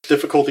is.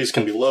 Difficulties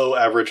can be low,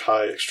 average,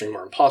 high, extreme,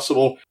 or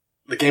impossible.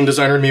 The game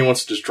designer in me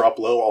wants to just drop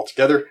low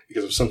altogether,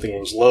 because if something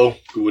was low,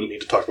 we wouldn't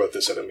need to talk about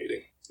this at a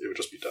meeting. It would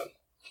just be done.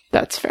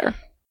 That's fair.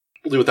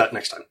 We'll deal with that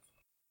next time.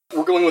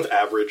 We're going with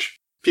average.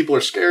 People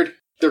are scared.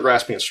 They're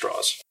grasping at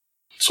straws.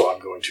 So I'm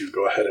going to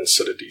go ahead and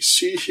set a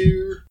DC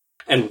here.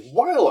 And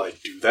while I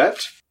do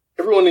that,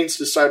 everyone needs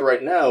to decide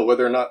right now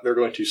whether or not they're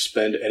going to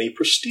spend any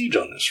prestige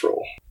on this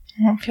roll.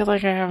 I don't feel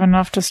like I have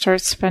enough to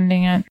start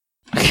spending it.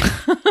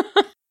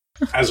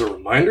 As a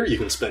reminder, you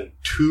can spend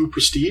 2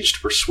 prestige to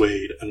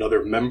persuade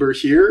another member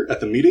here at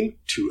the meeting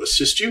to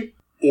assist you,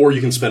 or you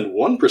can spend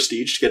 1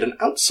 prestige to get an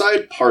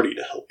outside party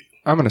to help you.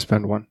 I'm going to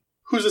spend 1.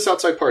 Who's this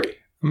outside party?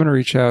 I'm going to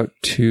reach out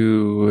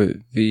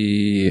to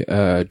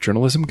the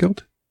Journalism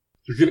Guild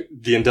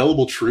The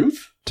Indelible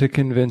Truth? to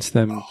convince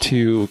them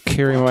to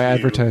carry my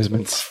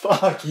advertisements.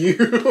 Fuck you!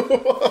 I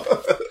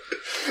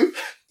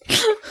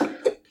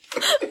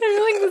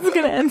feel like this is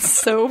going to end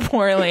so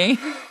poorly.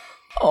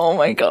 Oh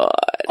my god.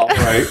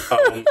 Alright,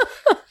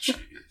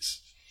 jeez.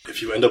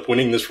 If you end up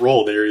winning this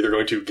roll, they're either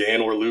going to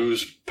gain or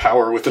lose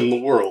power within the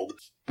world.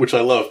 Which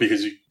I love,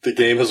 because the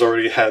game has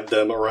already had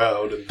them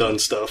around and done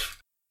stuff.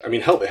 I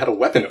mean, hell, they had a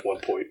weapon at one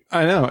point.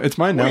 I know, it's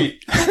mine now.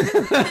 Wait.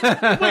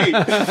 Wait.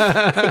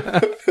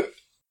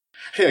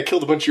 Hey, I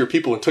killed a bunch of your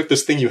people and took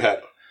this thing you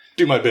had.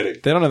 do my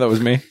bidding. They don't know that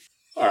was me.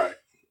 All right.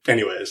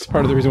 Anyways,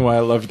 Part of the reason why I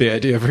loved the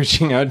idea of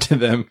reaching out to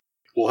them.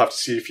 we'll have to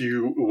see if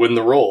you win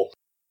the role.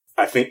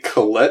 I think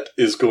Colette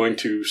is going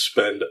to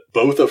spend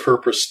both of her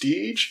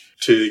prestige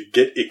to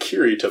get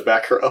Ikiri to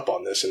back her up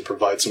on this and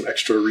provide some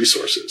extra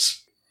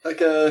resources.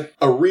 Like a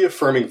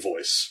reaffirming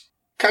voice.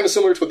 Kind of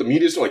similar to what the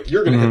media's doing. Like,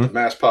 you're going to hit the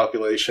mass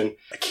population.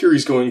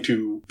 Ikiri's going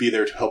to be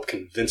there to help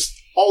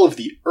convince all of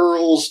the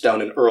earls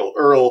down in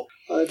Earl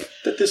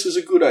that this is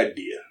a good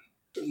idea.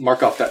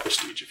 Mark off that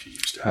prestige if you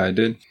used it. I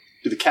did.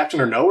 Do the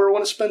captain or nowhere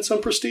want to spend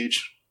some prestige?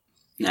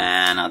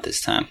 Nah, not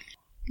this time.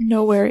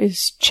 Nowhere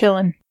is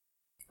chillin'.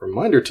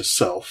 Reminder to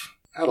self,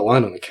 add a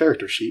line on the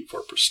character sheet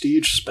for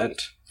prestige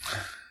spent.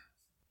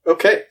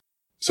 Okay,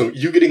 so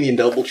you getting the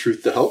indelible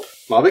truth to help,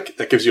 Mavic,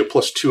 that gives you a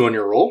 +2 on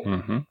your roll.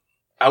 Mm-hmm.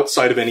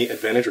 Outside of any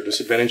advantage or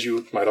disadvantage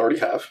you might already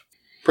have.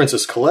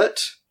 Princess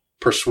Colette,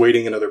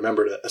 persuading another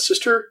member to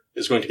assist her,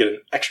 is going to get an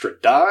extra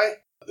die.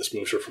 This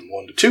moves her from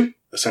 1 to 2,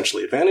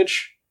 essentially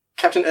advantage.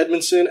 Captain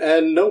Edmondson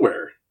and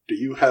Nowhere, do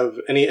you have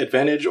any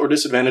advantage or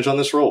disadvantage on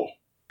this roll?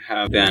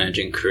 Have advantage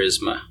in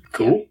charisma.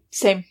 Cool.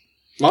 Same.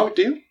 Mavic,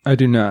 do you? I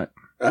do not.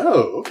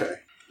 Oh, okay.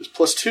 It's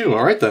 +2.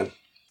 All right, then.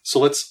 So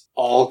let's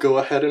all go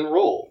ahead and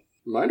roll.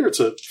 Reminder, it's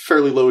a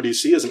fairly low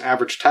DC as an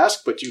average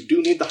task, but you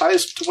do need the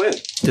highest to win.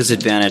 Does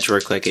advantage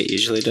work like it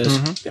usually does?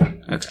 Mm-hmm.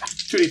 Yeah. Okay.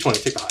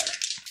 2d20, take the higher.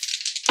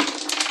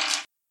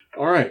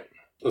 All right.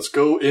 Let's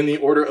go in the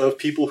order of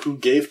people who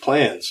gave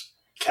plans.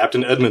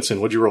 Captain Edmondson,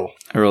 what'd you roll?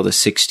 I rolled a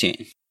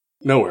 16.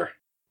 Nowhere.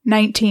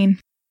 19.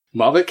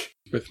 Mavic?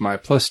 With my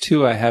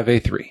 +2, I have a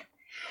 3.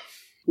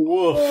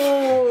 Woof.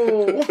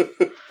 Oh.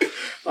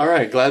 All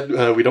right, glad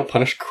we don't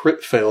punish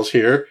crit fails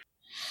here.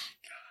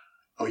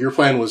 Oh, your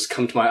plan was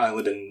come to my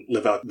island and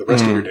live out the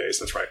rest of your days.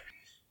 That's right.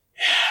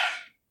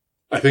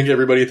 I think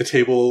everybody at the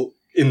table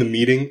in the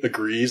meeting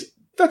agrees.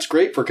 That's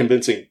great for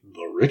convincing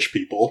the rich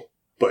people.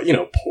 But,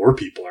 poor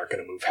people aren't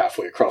going to move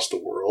halfway across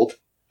the world.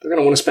 They're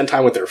going to want to spend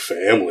time with their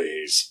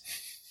families.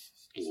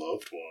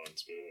 Loved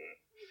ones.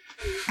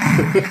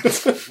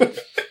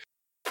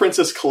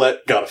 Princess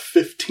Colette got a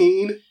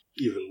 15,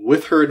 even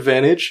with her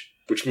advantage,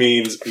 which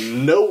means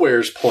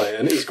Nowhere's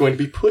plan is going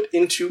to be put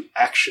into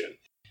action.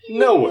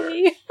 Nowhere.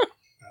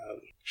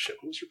 Shit,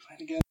 what was your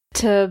plan again?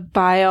 To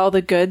buy all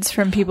the goods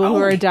from people who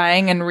are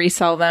dying and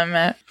resell them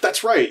at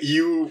That's right.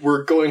 You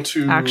were going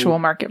to actual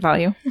market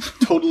value.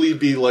 totally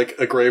be like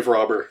a grave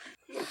robber.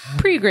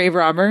 Pre-grave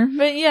robber,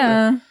 but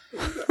yeah.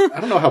 I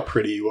don't know how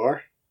pretty you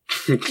are.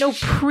 No,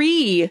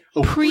 pre-grave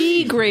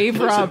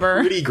There's a robber.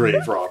 Pretty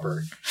grave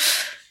robber.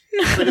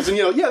 Because,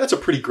 that's a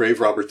pretty grave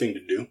robber thing to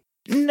do.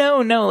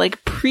 No,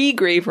 like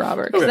pre-grave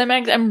robber. Because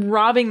Okay. I'm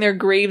robbing their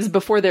graves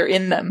before they're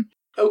in them.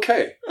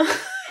 Okay.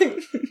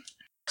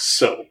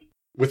 So,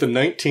 with a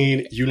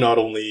 19, you not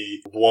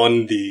only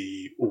won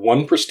the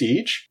 1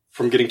 prestige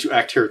from getting to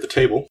act here at the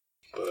table,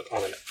 but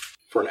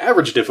for an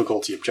average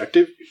difficulty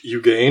objective,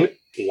 you gain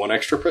 1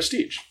 extra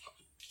prestige.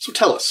 So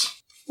tell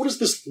us, what does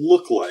this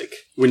look like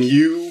when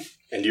you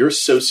and your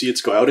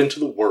associates go out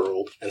into the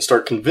world and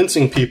start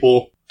convincing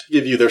people to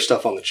give you their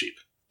stuff on the cheap?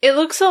 It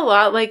looks a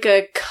lot like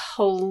a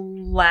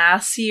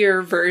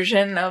classier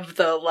version of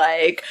the,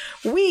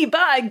 we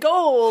buy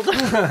gold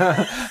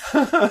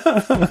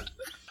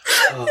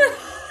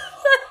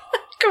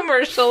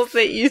commercials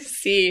that you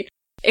see.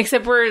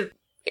 Except where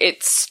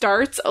it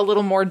starts a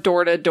little more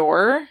door to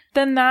door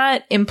than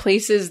that in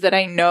places that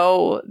I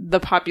know the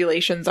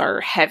populations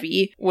are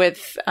heavy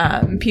with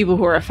people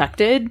who are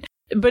affected.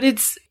 But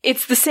it's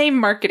the same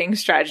marketing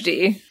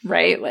strategy,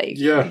 right?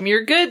 Yeah.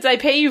 Your goods, I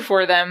pay you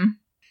for them.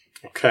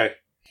 Okay.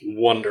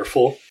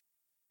 Wonderful.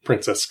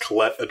 Princess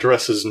Colette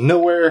addresses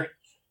Nowhere.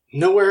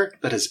 Nowhere,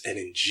 that is an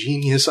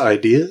ingenious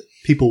idea.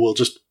 People will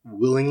just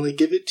willingly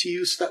give it to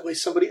you so that way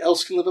somebody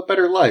else can live a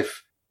better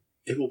life.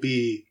 It will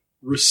be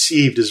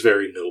received as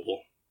very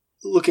noble.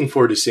 Looking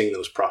forward to seeing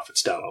those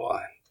profits down the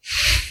line.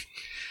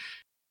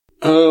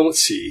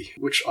 Let's see.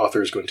 Which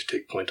author is going to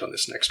take point on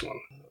this next one?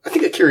 I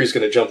think Akiri is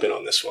going to jump in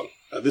on this one.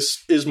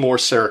 This is more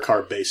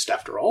Sarikar based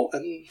after all,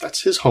 and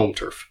that's his home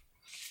turf.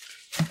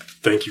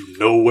 Thank you,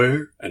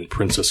 Nowhere and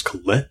Princess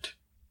Colette.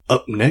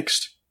 Up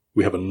next,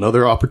 we have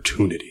another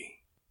opportunity.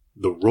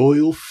 The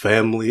royal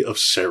family of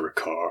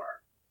Sarikar.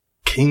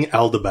 King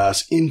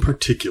Aldabas in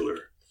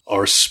particular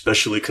are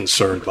especially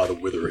concerned by the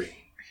Withering.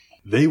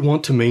 They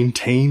want to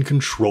maintain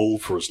control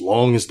for as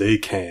long as they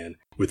can,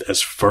 with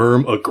as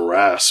firm a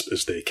grasp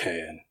as they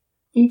can,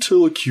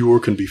 until a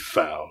cure can be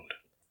found.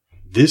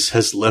 This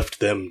has left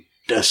them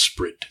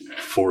desperate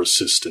for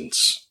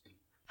assistance.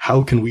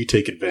 How can we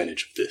take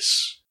advantage of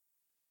this?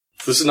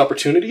 This is an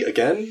opportunity,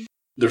 again.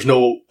 There's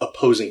no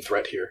opposing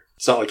threat here.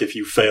 It's not like if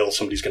you fail,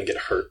 somebody's going to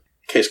get hurt.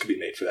 Case could be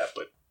made for that,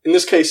 but in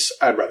this case,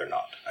 I'd rather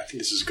not. I think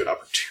this is a good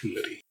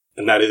opportunity.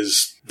 And that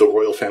is the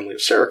royal family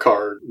of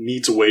Sarikar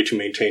needs a way to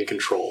maintain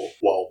control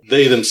while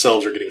they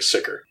themselves are getting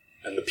sicker.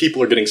 And the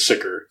people are getting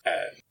sicker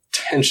and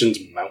tensions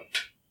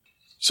mount.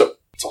 So,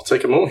 let's all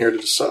take a moment here to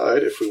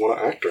decide if we want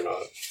to act or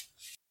not.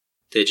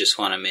 They just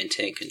want to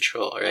maintain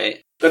control,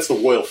 right? That's the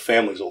royal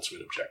family's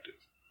ultimate objective.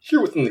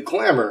 Here within the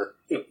Glamour,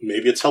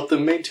 Maybe it's helped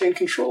them maintain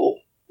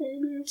control.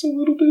 Maybe it's a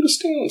little bit of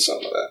stealing some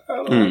of that. I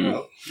don't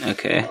know.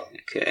 Okay.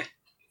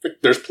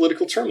 There's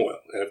political turmoil.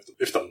 And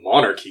if the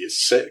monarchy is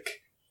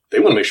sick, they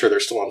want to make sure they're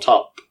still on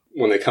top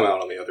when they come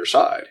out on the other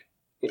side.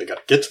 They got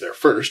to get to there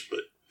first, but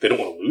they don't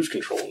want to lose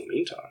control in the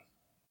meantime.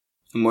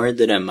 I'm worried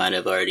that I might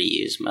have already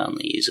used my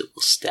only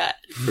usable stat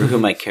for who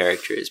my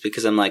character is,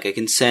 because I'm like, I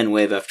can send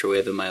wave after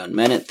wave of my own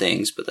men at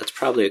things, but that's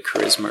probably a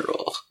charisma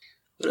roll.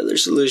 What other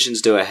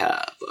solutions do I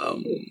have?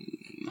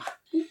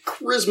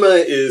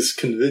 Charisma is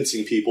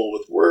convincing people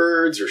with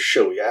words or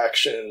showy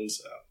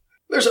actions.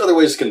 There's other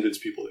ways to convince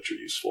people that you're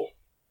useful.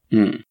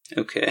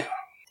 Okay.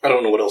 I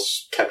don't know what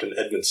else Captain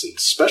Edmondson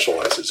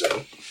specializes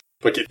in.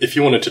 But if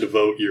you wanted to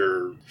devote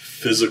your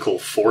physical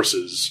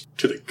forces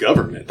to the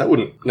government, that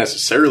wouldn't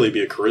necessarily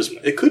be a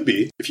charisma. It could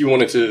be if you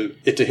wanted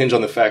it to hinge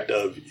on the fact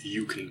of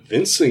you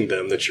convincing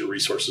them that your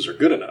resources are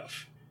good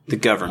enough. The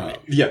government.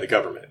 Yeah, the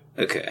government.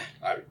 Okay.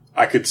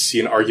 I could see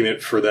an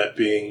argument for that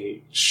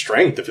being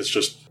strength if it's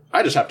just,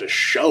 I just have to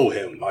show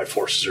him my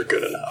forces are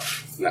good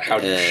enough. Now, how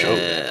do you show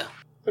them?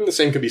 And the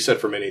same could be said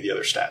for many of the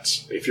other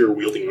stats. If you're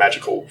wielding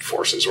magical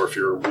forces or if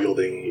you're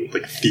wielding,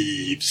 like,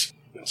 thieves.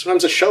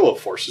 Sometimes a show of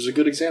force is a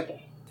good example.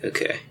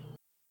 Okay.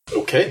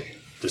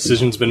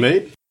 Decision's been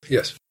made?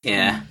 Yes.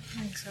 Yeah. I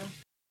think so.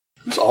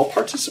 Who's all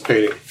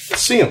participating?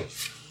 Let's see them.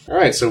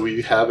 Alright, so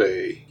we have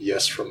a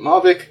yes from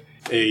Mavic,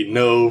 a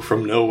no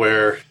from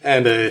Nowhere,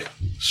 and a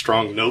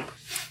strong nope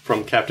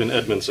from Captain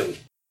Edmondson.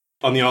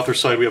 On the author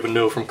side, we have a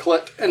no from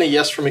Colette and a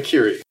yes from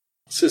Akiri.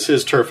 This is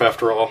his turf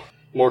after all.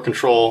 More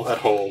control at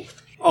home.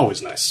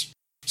 Always nice.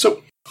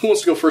 So, who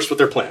wants to go first with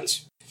their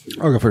plans?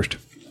 I'll go first.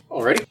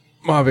 Alrighty.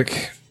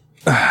 Mavic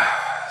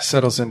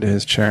settles into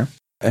his chair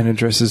and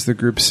addresses the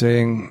group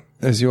saying,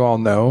 as you all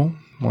know,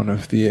 one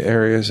of the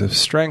areas of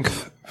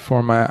strength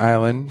for my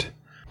island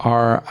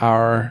are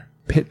our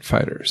pit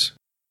fighters.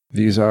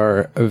 These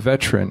are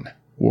veteran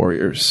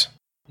warriors.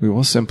 We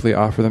will simply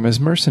offer them as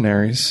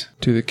mercenaries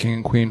to the king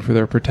and queen for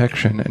their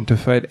protection and to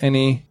fight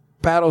any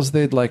battles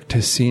they'd like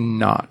to see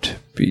not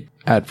be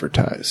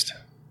advertised.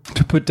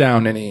 To put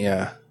down any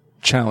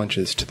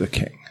challenges to the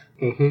king.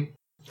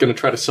 Gonna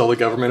try to sell the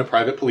government a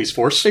private police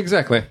force.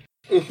 Exactly.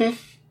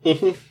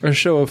 A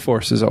show of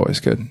force is always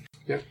good.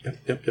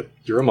 Yep.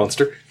 You're a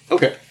monster.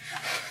 Okay.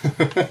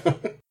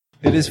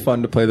 It is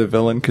fun to play the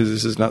villain because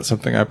this is not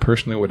something I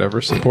personally would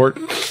ever support.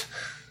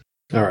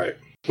 Alright.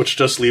 Which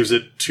just leaves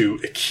it to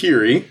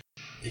Akiri.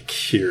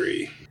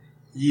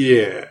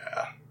 Yeah.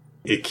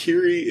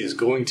 Akiri is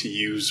going to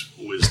use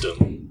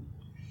wisdom.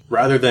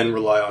 Rather than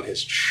rely on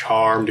his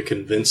charm to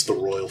convince the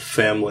royal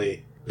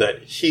family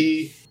that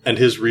he and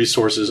his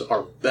resources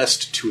are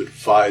best to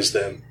advise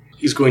them,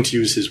 he's going to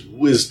use his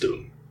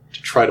wisdom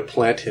to try to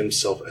plant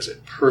himself as a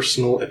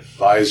personal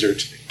advisor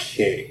to the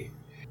king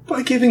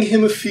by giving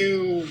him a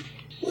few,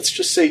 let's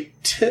just say,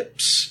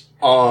 tips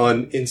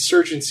on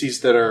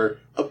insurgencies that are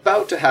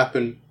about to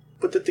happen,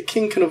 but that the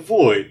king can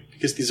avoid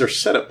because these are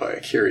set up by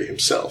Akiri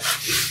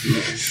himself.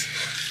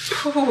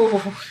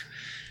 Ooh.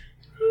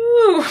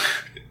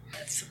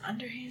 That's some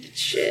underhanded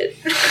shit.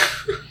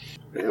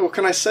 Yeah, what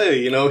can I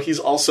say? He's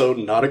also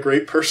not a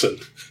great person.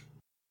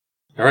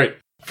 Alright,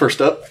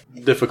 first up,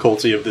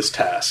 difficulty of this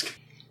task.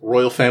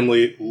 Royal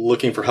family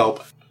looking for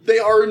help. They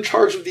are in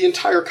charge of the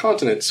entire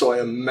continent, so I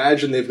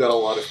imagine they've got a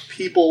lot of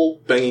people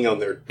banging on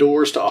their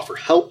doors to offer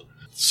help.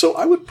 So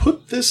I would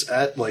put this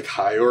at,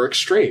 high or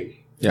extreme.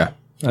 Yeah,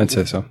 I'd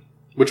say so.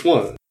 Which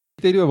one?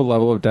 They do have a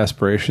level of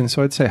desperation,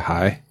 so I'd say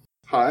high.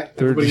 High?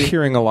 They're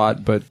hearing a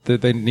lot, but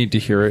they need to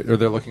hear it, or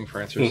they're looking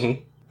for answers.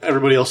 Mm-hmm.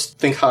 Everybody else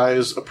think high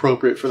is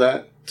appropriate for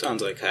that?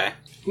 Sounds like high.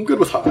 I'm good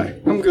with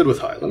high.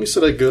 Let me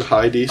set a good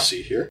high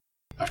DC here.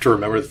 I have to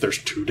remember that there's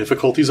 2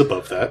 difficulties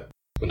above that.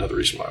 Another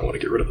reason why I want to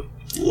get rid of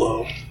the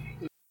low.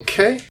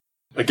 Okay.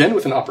 Again,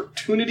 with an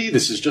opportunity,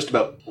 this is just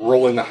about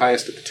rolling the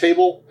highest at the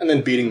table and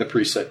then beating the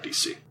preset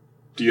DC.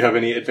 Do you have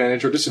any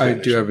advantage or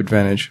disadvantage? I do have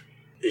advantage.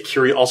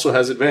 Akiri also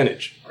has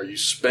advantage. Are you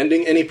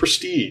spending any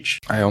prestige?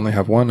 I only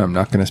have 1. I'm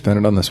not going to spend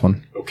it on this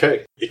one.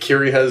 Okay.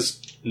 Akiri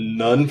has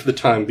none for the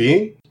time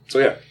being. So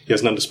yeah, he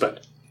has none to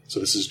spend. So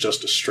this is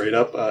just a straight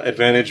up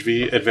advantage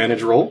v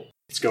advantage roll.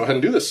 Let's go ahead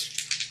and do this.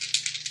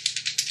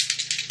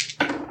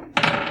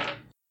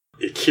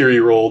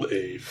 Akiri rolled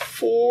a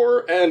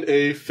 4 and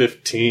a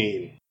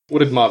 15. What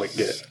did Mavic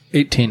get?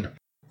 18.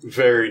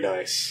 Very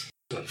nice.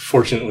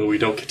 Unfortunately, we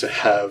don't get to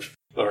have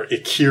our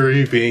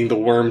Akiri being the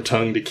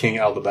worm-tongued King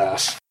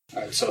Aldabass.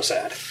 I'm so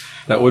sad.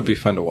 That would be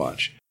fun to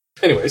watch.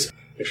 Anyways,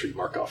 make sure you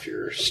mark off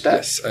your stats.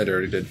 Yes, I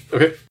already did.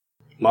 Okay.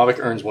 Mavic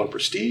earns 1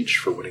 prestige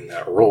for winning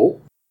that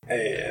roll.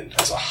 And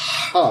as a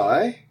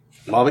high,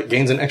 Mavic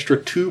gains an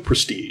extra 2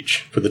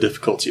 prestige for the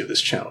difficulty of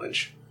this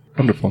challenge.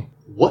 Wonderful.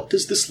 What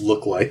does this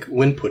look like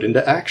when put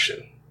into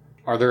action?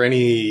 Are there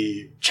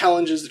any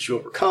challenges that you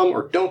overcome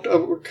or don't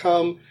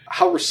overcome?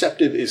 How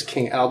receptive is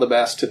King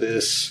Aldabass to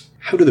this?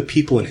 How do the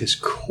people in his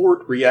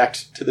court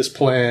react to this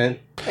plan?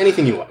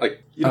 Anything you want.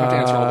 You don't have to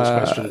answer all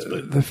those questions,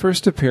 but... The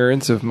first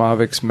appearance of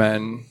Mavic's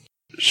men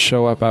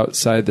show up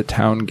outside the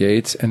town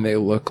gates, and they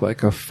look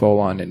like a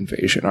full-on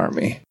invasion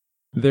army.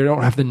 They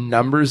don't have the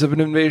numbers of an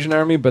invasion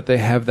army, but they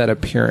have that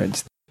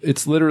appearance.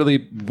 It's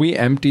literally, we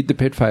emptied the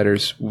pit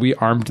fighters, we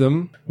armed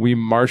them, we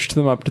marched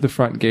them up to the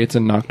front gates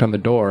and knocked on the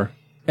door.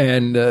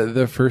 And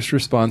the first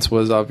response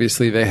was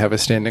obviously they have a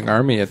standing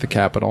army at the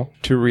capital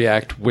to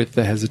react with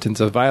the hesitance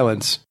of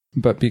violence.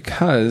 But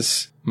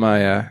because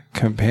my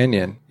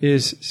companion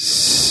is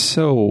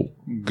so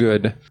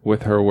good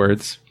with her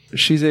words,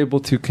 she's able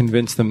to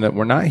convince them that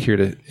we're not here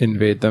to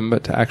invade them,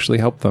 but to actually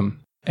help them.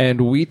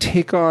 And we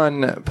take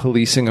on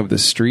policing of the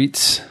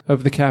streets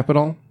of the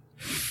capital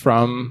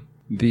from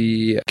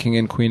the king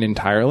and queen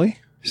entirely,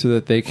 so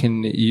that they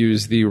can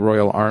use the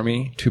royal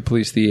army to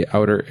police the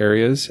outer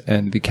areas,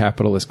 and the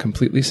capital is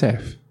completely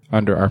safe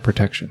under our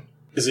protection.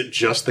 Is it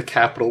just the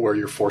capital where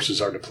your forces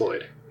are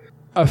deployed?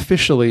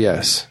 Officially,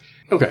 yes.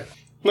 Okay.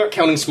 Not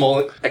counting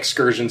small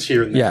excursions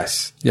here and there.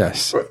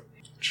 Yes. Right.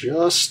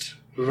 Just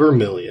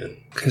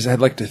Vermilion. Because I'd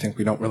like to think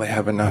we don't really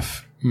have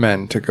enough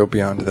men to go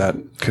beyond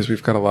that, because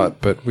we've got a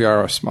lot, but we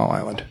are a small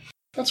island.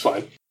 That's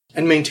fine.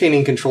 And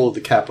maintaining control of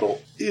the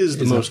capital is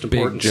the most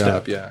important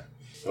step. Yeah.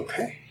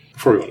 Okay.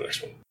 Before we go to the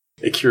next one,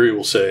 Akiri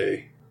will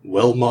say,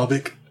 "Well,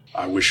 Mavic,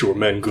 I wish your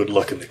men good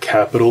luck in the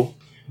capital.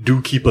 Do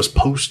keep us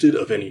posted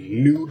of any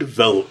new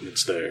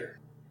developments there.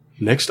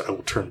 Next, I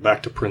will turn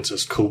back to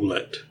Princess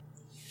Colette."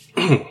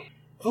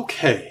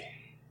 Okay.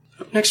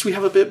 Up next, we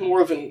have a bit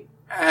more of an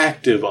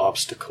active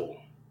obstacle.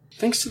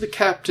 Thanks to the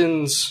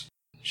captain's...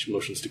 She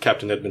motions to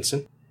Captain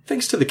Edmondson.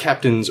 Thanks to the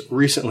captain's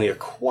recently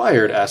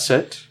acquired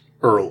asset,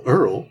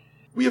 Earl,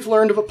 we have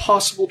learned of a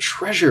possible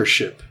treasure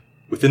ship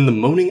within the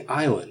Moaning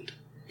Island.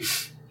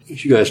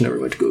 You guys never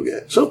went to go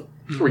get. So,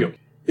 here we go.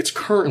 It's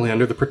currently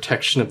under the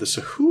protection of the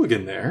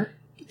Sahuagin there,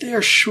 but they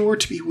are sure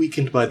to be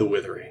weakened by the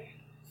Withering.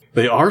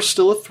 They are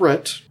still a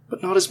threat,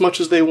 but not as much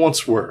as they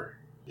once were.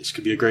 This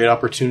could be a great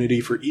opportunity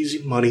for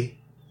easy money.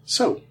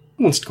 So,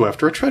 who wants to go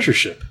after a treasure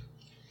ship?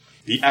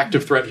 The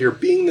active threat here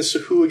being the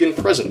Sahuagin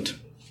present,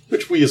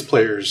 which we as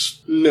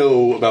players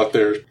know about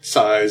their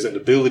size and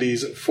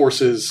abilities and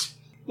forces.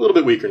 A little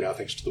bit weaker now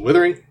thanks to the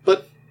Withering,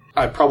 but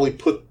I'd probably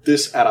put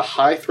this at a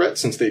high threat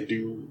since they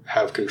do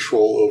have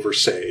control over,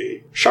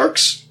 say,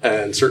 sharks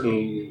and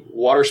certain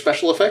water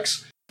special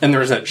effects. And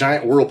there is that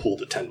giant whirlpool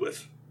to tend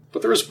with.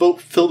 But there is a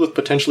boat filled with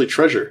potentially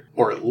treasure,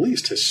 or at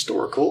least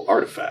historical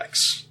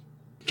artifacts.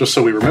 Just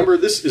so we remember,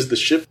 this is the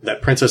ship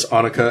that Princess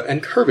Annika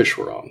and Kirvish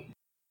were on.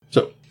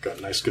 So, got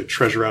a nice good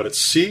treasure out at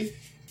sea.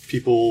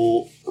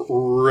 People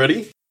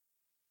ready?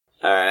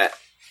 Alright.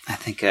 I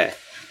think I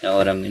know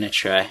what I'm going to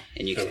try,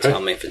 and you can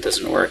tell me if it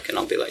doesn't work, and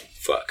I'll be like,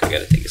 fuck, I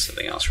gotta think of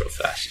something else real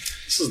fast.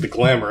 This is the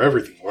glamour,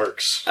 everything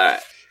works.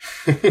 Alright.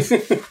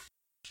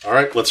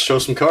 Alright, let's show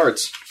some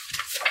cards.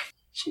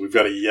 So we've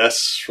got a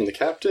yes from the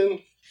captain.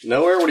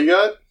 Nowhere, what do you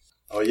got?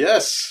 Oh,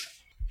 yes.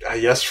 A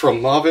yes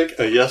from Mavic,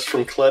 a yes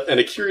from Colette, and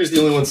Akiri's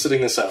the only one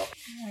sitting this out.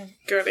 Oh,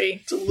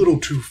 goody. It's a little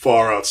too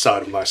far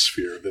outside of my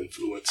sphere of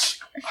influence.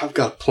 I've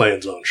got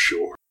plans on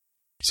shore.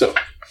 So,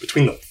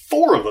 between the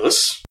four of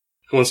us,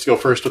 who wants to go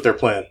first with their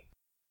plan?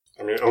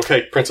 I mean,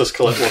 okay, Princess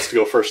Colette wants to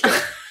go first then.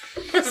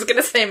 I was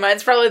gonna say,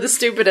 mine's probably the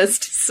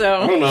stupidest,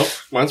 so... I don't know.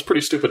 Mine's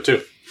pretty stupid,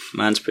 too.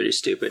 Mine's pretty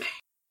stupid.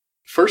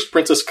 First,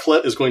 Princess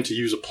Colette is going to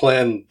use a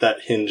plan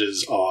that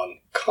hinges on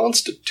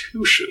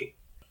Constitution.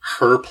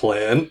 Her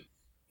plan,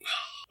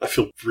 I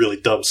feel really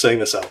dumb saying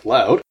this out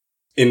loud,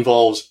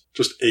 involves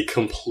just a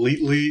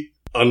completely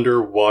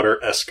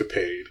underwater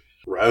escapade.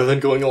 Rather than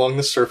going along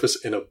the surface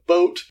in a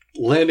boat,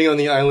 landing on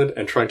the island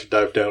and trying to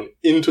dive down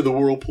into the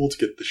whirlpool to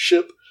get the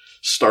ship,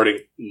 starting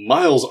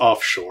miles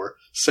offshore,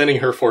 sending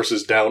her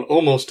forces down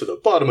almost to the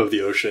bottom of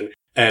the ocean,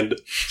 and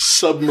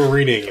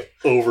submarining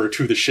over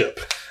to the ship.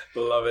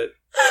 Love it.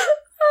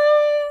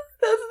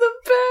 That's the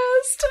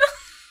best.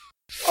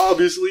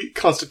 Obviously,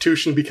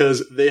 Constitution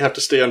because they have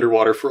to stay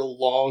underwater for a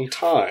long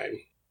time.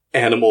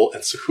 Animal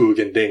and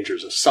Sahuagin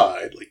dangers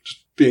aside, like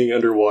just being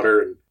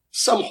underwater and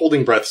some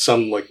holding breath,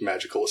 some like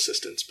magical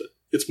assistance, but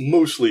it's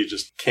mostly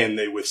just can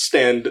they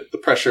withstand the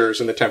pressures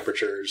and the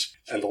temperatures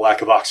and the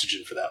lack of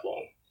oxygen for that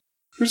long.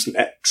 Who's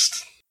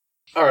next?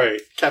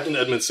 Alright, Captain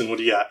Edmondson, what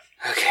do you got?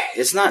 Okay,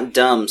 it's not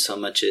dumb so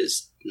much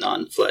as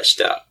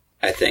non-fleshed out,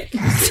 I think,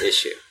 is the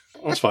issue.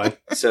 That's fine.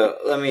 So,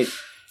 let me...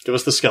 Give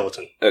us the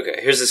skeleton. Okay,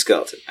 here's the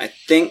skeleton. I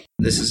think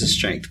this is a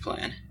strength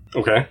plan.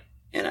 Okay.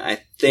 And I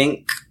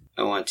think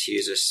I want to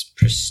use a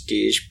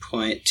prestige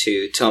point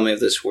to tell me if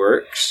this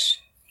works.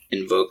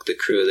 Invoke the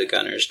crew of the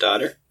Gunner's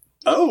Daughter.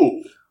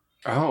 Oh!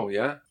 Oh,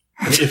 yeah.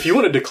 If you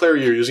want to declare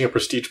you're using a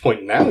prestige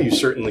point now, you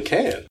certainly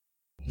can.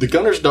 The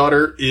Gunner's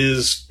Daughter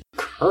is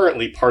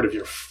currently part of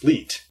your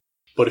fleet.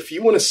 But if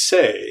you want to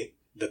say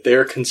that they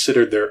are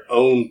considered their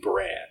own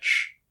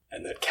branch,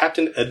 and that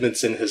Captain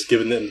Edmondson has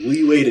given them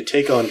leeway to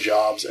take on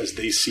jobs as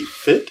they see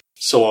fit,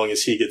 so long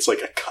as he gets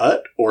like a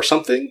cut or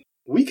something,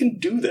 we can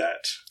do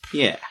that.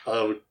 Yeah.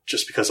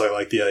 Just because I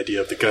like the idea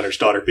of the Gunner's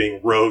Daughter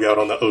being rogue out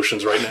on the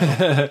oceans right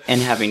now.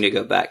 And having to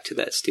go back to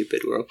that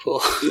stupid whirlpool.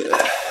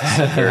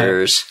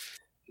 Suckers.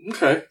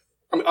 Okay.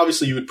 I mean,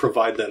 obviously you would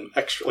provide them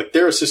extra, like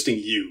they're assisting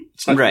you.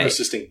 It's not Right. you're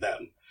assisting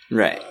them.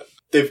 Right.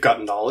 They've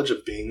got knowledge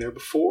of being there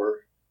before.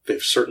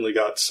 They've certainly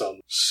got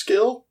some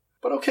skill.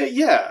 But okay,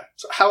 yeah.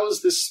 So how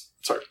is this...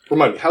 Sorry,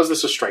 remind me, how is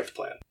this a strength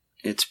plan?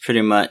 It's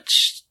pretty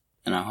much,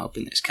 and I'm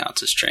hoping this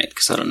counts as strength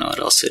because I don't know what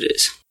else it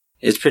is.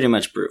 It's pretty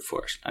much brute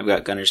force. I've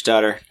got Gunner's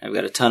Daughter. I've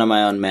got a ton of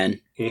my own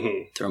men.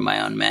 Mm-hmm. Throw my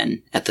own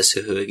men at the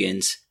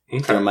Sahuagins.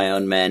 Okay. Throw my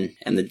own men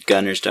and the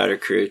Gunner's Daughter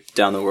crew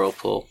down the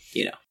whirlpool.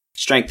 You know,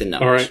 strength and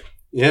numbers. All right.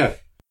 Yeah.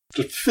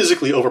 Just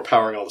physically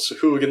overpowering all the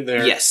Sahuagin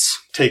there. Yes.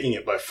 Taking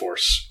it by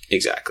force.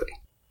 Exactly.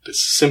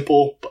 It's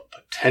simple, but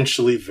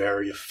potentially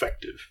very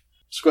effective.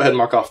 So go ahead and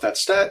mark off that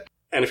stat.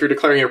 And if you're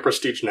declaring your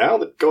prestige now,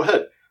 then go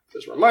ahead.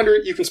 As a reminder,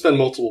 you can spend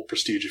multiple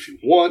prestige if you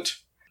want.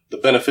 The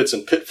benefits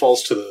and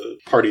pitfalls to the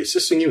party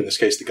assisting you, in this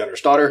case the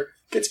Gunner's Daughter,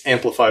 gets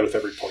amplified with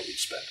every point you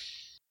spend.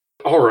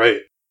 All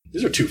right.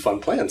 These are 2 fun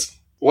plans.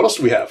 What else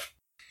do we have?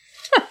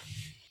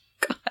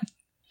 God.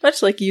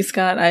 Much like you,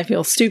 Scott, I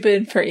feel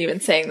stupid for even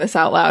saying this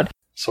out loud.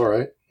 It's all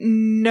right.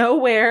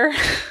 Nowhere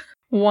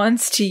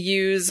wants to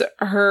use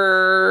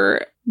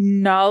her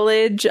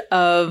knowledge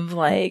of,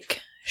 like,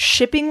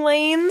 shipping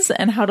lanes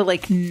and how to,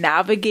 like,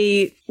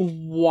 navigate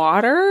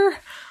water,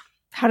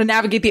 how to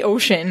navigate the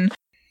ocean.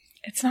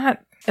 It's not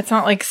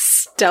like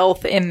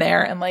stealth in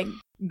there and like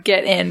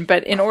get in,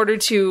 but in order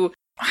to,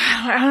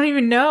 I don't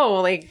even know,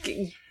 like.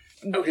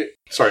 Okay.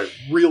 Sorry,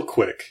 real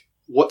quick.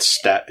 What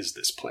stat is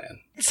this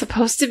plan? It's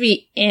supposed to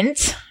be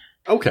int.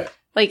 Okay.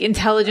 Like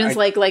intelligence,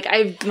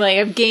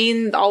 I've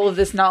gained all of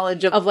this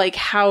knowledge of like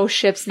how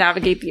ships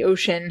navigate the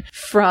ocean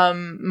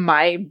from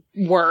my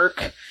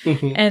work.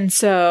 Mm-hmm. And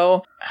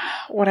so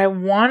what I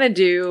want to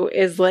do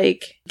is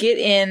like get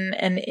in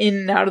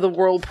and out of the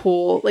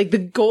whirlpool. Like the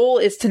goal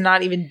is to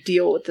not even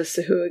deal with the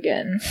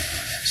Sahuagin.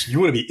 So you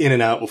want to be in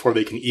and out before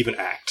they can even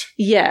act.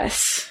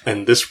 Yes.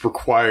 And this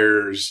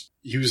requires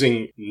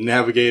using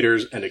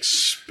navigators and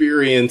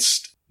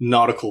experienced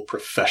nautical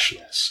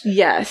professionals.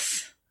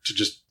 Yes. To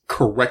just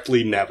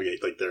correctly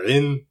navigate. Like, they're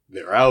in,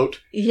 they're out.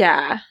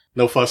 Yeah.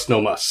 No fuss, no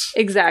muss.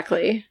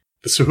 Exactly.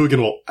 The Sahuagin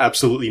will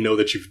absolutely know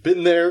that you've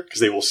been there, because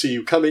they will see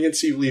you coming and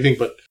see you leaving,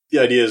 but the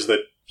idea is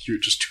that you're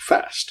just too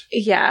fast.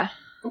 Yeah.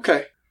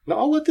 Okay. Now,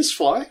 I'll let this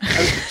fly.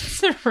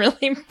 It's a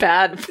really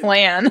bad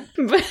plan.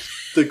 But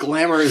the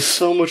glamour is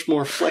so much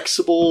more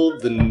flexible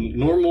than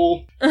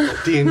normal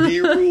D&D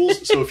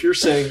rules, so if you're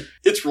saying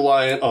it's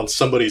reliant on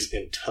somebody's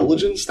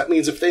intelligence, that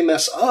means if they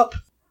mess up,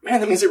 man,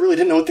 that means they really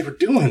didn't know what they were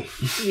doing.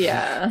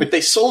 Yeah. Like,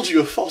 they sold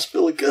you a false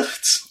bill of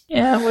goods.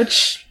 Yeah,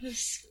 which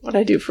is what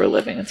I do for a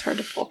living. It's hard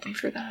to fault me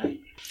for that.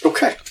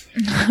 Okay.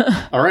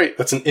 All right,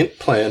 that's an int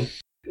plan.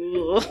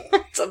 Ugh,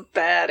 it's a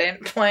bad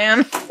int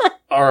plan.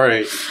 All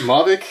right,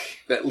 Mavic,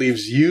 that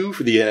leaves you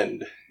for the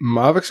end.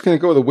 Mavic's going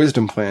to go with a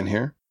wisdom plan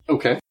here.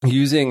 Okay.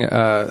 Using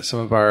some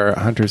of our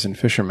hunters and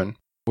fishermen,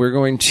 we're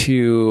going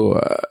to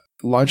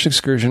launch an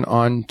excursion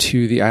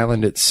onto the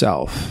island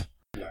itself.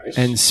 Nice.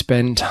 And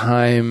spend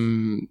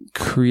time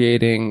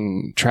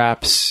creating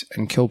traps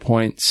and kill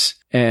points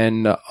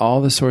and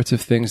all the sorts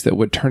of things that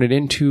would turn it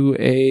into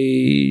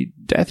a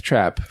death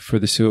trap for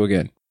the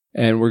Sahuagin.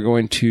 And we're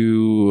going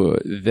to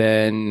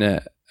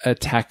then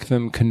attack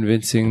them,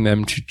 convincing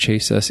them to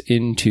chase us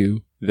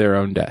into their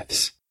own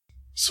deaths.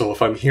 So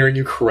if I'm hearing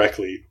you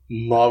correctly,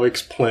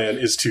 Mavic's plan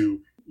is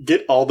to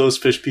get all those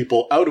fish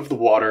people out of the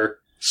water,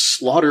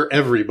 slaughter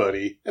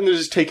everybody, and then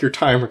just take your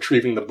time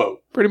retrieving the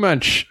boat. Pretty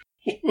much.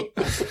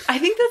 I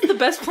think that's the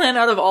best plan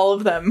out of all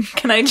of them.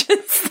 Can I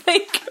just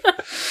like...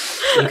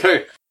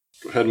 Okay.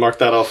 Go ahead and mark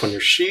that off on your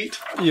sheet.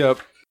 Yep.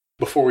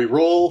 Before we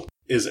roll,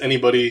 is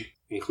anybody,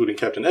 including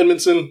Captain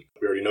Edmondson,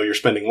 we already know you're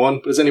spending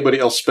 1, but is anybody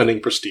else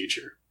spending prestige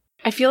here?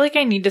 I feel like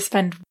I need to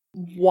spend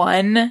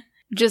 1.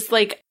 Just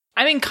like,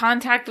 I'm in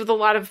contact with a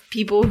lot of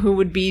people who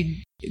would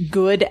be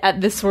good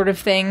at this sort of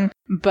thing,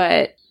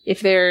 but if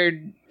there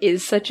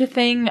is such a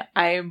thing,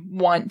 I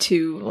want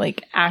to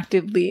like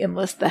actively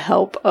enlist the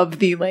help of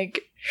the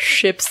like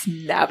Ship's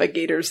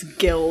Navigators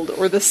Guild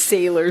or the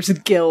Sailors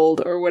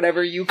Guild or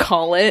whatever you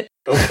call it.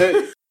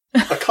 Okay.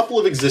 A couple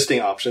of existing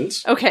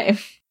options. Okay.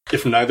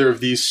 If neither of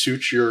these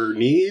suit your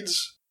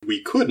needs,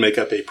 we could make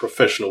up a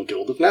professional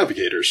guild of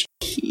navigators.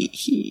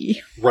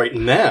 Right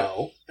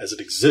now, as it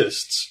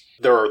exists,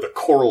 there are the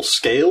Coral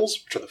Scales,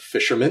 which are the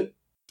fishermen.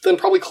 Then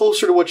probably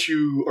closer to what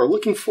you are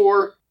looking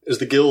for is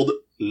the guild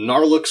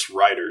Narlux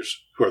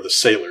Riders, who are the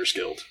Sailors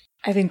Guild.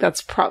 I think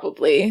that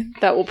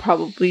will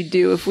probably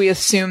do if we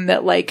assume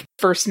that like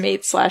first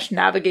mates /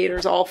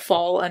 navigators all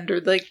fall under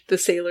like the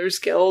Sailors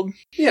Guild.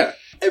 Yeah,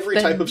 every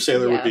Then, type of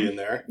sailor yeah. would be in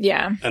there.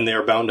 Yeah. And they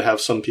are bound to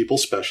have some people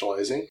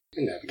specializing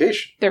in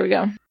navigation. There we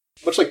go.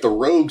 Much like the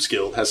Rogues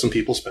Guild has some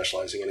people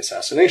specializing in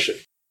assassination.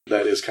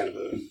 That is kind of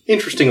an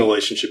interesting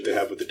relationship they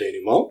have with the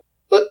denouement,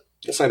 but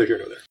it's neither here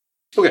nor there.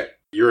 Okay,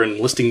 you're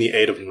enlisting the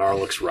aid of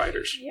Narlux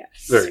Riders.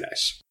 Yes. Very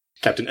nice.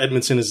 Captain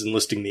Edmondson is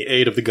enlisting the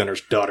aid of the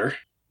Gunner's Daughter.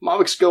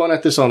 Mavic's going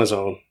at this on his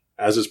own,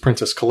 as is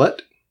Princess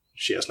Colette.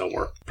 She has no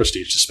more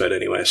prestige to spend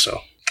anyway, so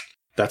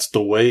that's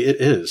the way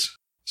it is.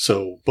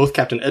 So both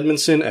Captain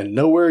Edmondson and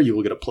Nowhere, you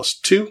will get a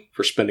 +2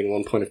 for spending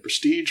 1 point of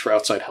prestige for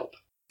outside help.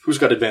 Who's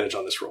got advantage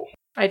on this roll?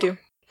 I do.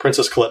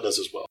 Princess Colette does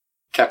as well.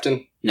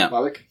 Captain? No.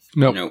 Mavic?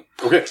 Nope. Nope.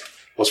 Okay,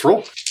 let's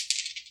roll.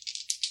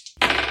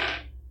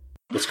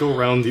 Let's go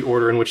around the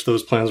order in which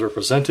those plans were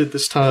presented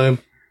this time.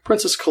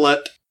 Princess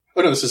Colette.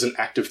 Oh no, this is an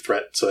active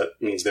threat, so that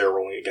means they're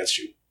rolling against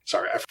you.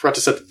 Sorry, I forgot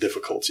to set the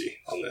difficulty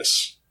on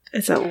this.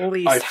 It's at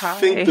least high. I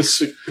think the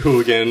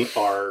Sahuagin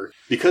are,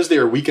 because they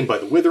are weakened by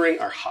the Withering,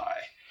 are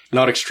high.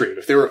 Not extreme.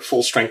 If they were at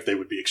full strength, they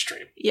would be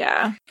extreme.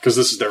 Yeah. Because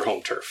this is their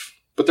home turf.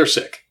 But they're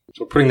sick.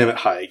 So we're putting them at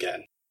high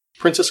again.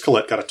 Princess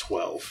Colette got a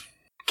 12.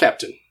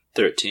 Captain.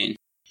 13.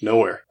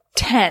 Nowhere.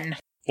 10.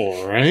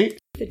 Alright.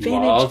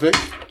 Advantage.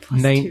 Mavic.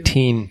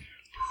 19.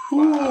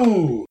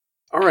 Ooh.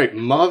 Alright,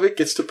 Mavic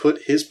gets to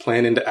put his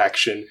plan into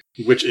action,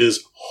 which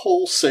is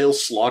wholesale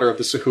slaughter of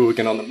the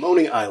Sahuagin on the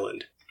Moaning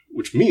Island.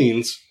 Which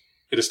means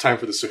it is time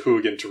for the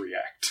Sahuagin to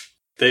react.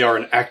 They are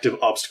an active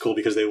obstacle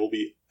because they will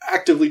be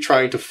actively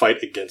trying to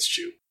fight against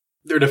you.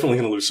 They're definitely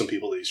going to lose some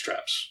people to these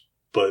traps.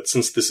 But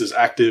since this is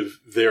active,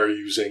 they are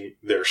using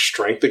their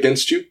strength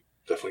against you.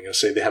 Definitely going to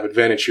say they have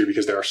advantage here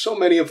because there are so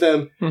many of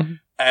them. Mm-hmm.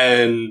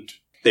 And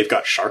they've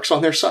got sharks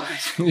on their side.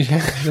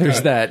 Yeah,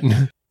 there's that.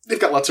 They've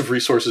got lots of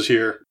resources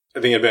here. I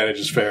think advantage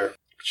is fair.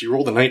 But you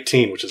rolled a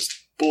 19, which is,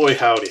 boy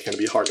howdy, going to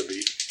be hard to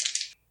beat.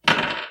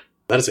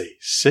 That is a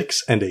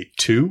 6 and a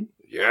 2.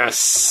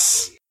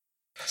 Yes.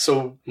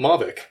 So,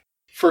 Mavic,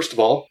 first of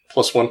all,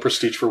 +1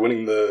 prestige for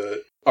winning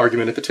the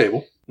argument at the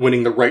table,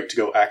 winning the right to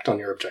go act on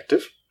your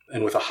objective,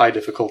 and with a high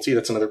difficulty,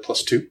 that's another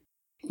 +2.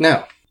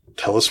 Now,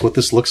 tell us what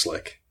this looks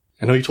like.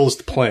 I know you told us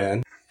the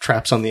plan,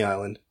 traps on the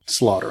island,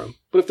 slaughter them,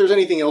 but if there's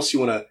anything else you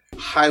want to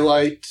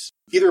highlight,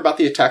 either about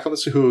the attack on the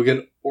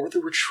Sahuagin or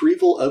the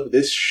retrieval of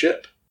this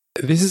ship.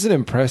 This is an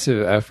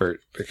impressive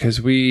effort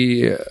because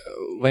we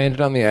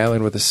landed on the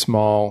island with a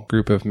small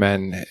group of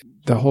men.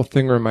 The whole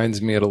thing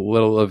reminds me a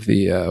little of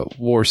the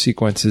war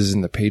sequences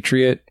in The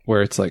Patriot,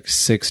 where it's like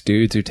 6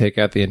 dudes who take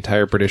out the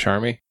entire British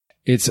army.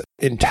 It's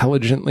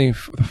intelligently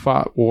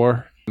fought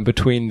war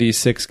between these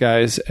 6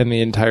 guys and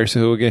the entire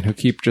Sahuagin who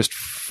keep just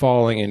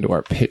falling into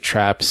our pit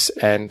traps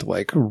and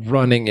like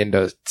running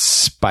into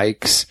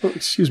spikes. Oh,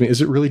 excuse me,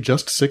 is it really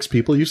just 6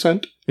 people you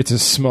sent? It's a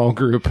small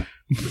group.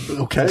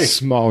 Okay. A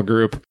small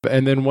group.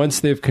 And then once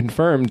they've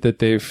confirmed that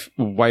they've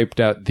wiped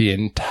out the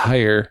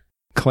entire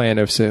clan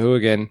of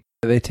Sahuagin,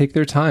 they take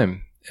their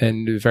time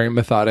and very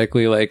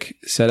methodically like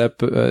set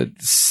up a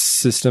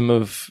system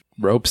of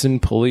ropes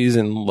and pulleys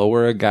and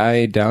lower a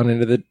guy down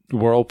into the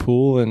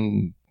whirlpool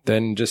and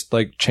then just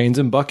like chains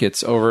and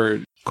buckets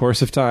over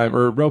course of time,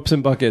 or ropes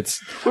and buckets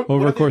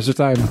over a course of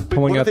time,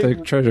 pulling out the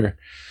treasure.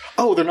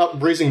 Oh, they're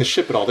not raising the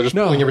ship at all. They're just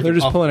pulling everything they're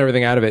just off. Pulling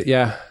everything out of it,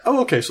 yeah.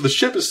 Oh, okay. So the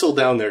ship is still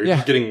down there. You're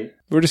just getting...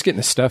 We're just getting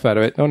the stuff out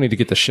of it. Don't need to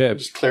get the ship.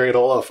 Just clearing it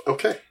all off.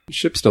 Okay. The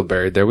ship's still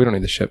buried there. We don't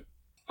need the ship.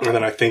 And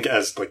then I think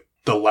as like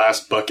the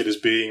last bucket is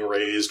being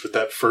raised with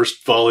that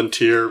first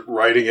volunteer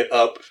riding it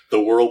up,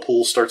 the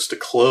whirlpool starts to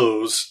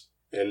close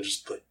and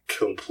just like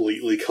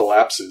completely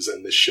collapses,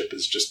 and the ship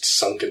is just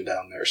sunken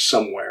down there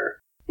somewhere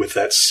with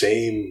that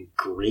same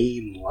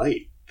green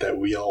light that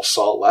we all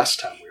saw last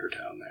time we were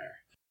down there.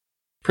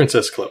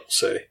 Princess Colette will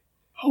say,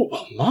 "Oh,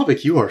 well,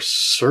 Mavic, you are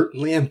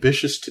certainly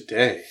ambitious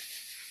today.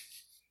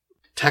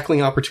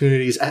 Tackling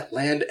opportunities at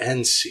land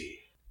and sea.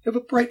 You have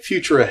a bright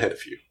future ahead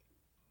of you."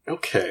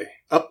 Okay,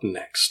 up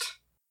next.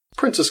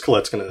 Princess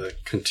Colette's going to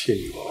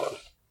continue on.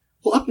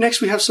 Well, up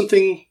next we have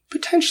something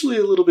potentially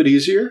a little bit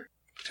easier,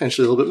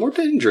 potentially a little bit more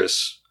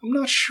dangerous. I'm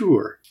not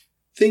sure.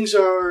 Things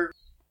are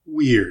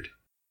weird.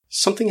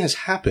 Something has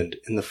happened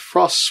in the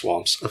frost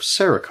swamps of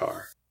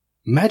Sarikar.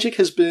 Magic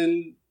has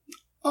been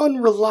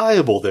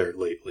unreliable there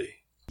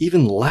lately,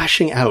 even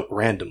lashing out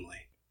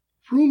randomly.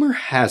 Rumor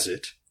has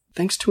it,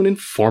 thanks to an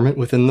informant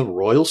within the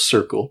royal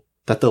circle,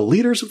 that the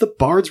leaders of the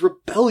Bard's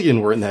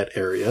Rebellion were in that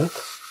area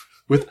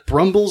with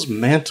Brumble's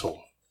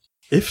mantle.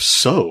 If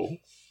so,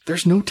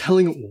 there's no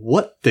telling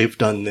what they've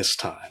done this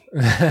time.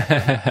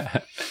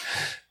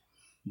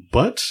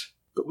 But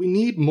we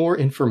need more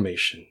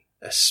information,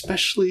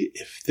 especially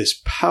if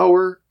this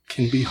power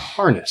can be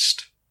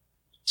harnessed.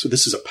 So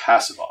this is a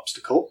passive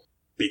obstacle,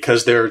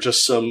 because there are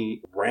just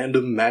some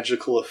random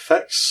magical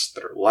effects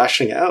that are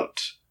lashing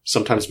out.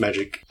 Sometimes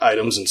magic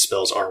items and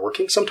spells are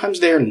working, sometimes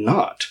they are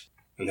not.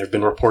 And there have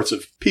been reports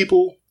of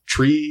people,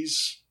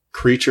 trees,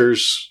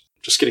 creatures,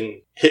 just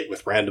getting hit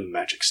with random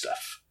magic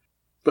stuff.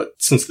 But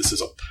since this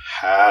is a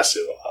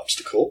passive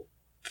obstacle,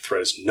 the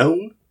threat is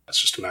known,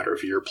 it's just a matter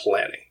of your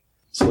planning.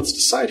 So let's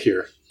decide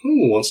here,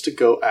 who wants to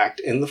go act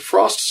in the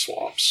frost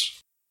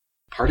swamps?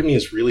 Part of me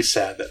is really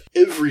sad that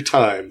every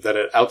time that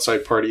an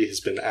outside party has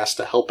been asked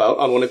to help out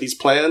on one of these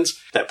plans,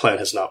 that plan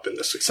has not been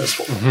this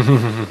successful.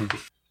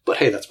 But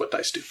hey, that's what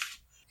dice do.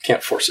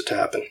 Can't force it to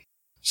happen.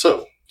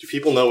 So, do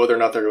people know whether or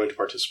not they're going to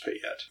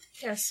participate yet?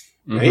 Yes.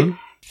 Right?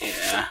 Mm-hmm.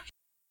 Yeah.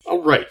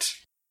 All right.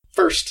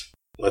 First,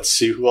 let's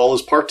see who all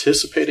is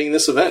participating in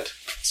this event.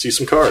 Let's see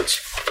some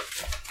cards.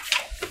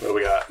 What do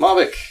we got?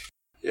 Mavic.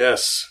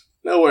 Yes.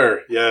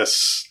 Nowhere.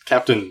 Yes.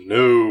 Captain.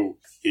 No.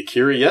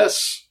 Ikiri.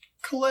 Yes.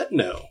 Colette.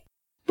 No.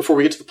 Before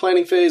we get to the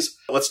planning phase,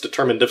 let's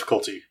determine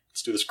difficulty.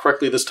 Let's do this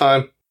correctly this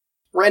time.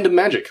 Random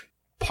magic.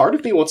 Part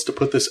of me wants to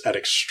put this at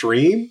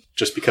extreme,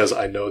 just because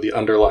I know the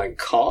underlying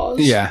cause.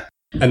 Yeah.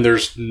 And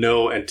there's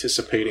no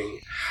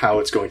anticipating how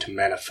it's going to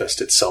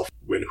manifest itself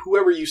when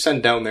whoever you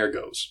send down there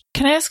goes.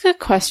 Can I ask a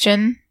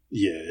question?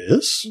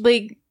 Yes?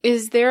 Like,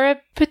 is there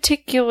a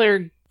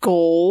particular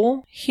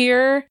goal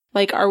here?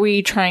 Like, are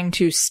we trying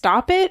to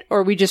stop it? Or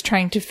are we just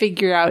trying to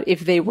figure out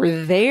if they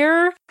were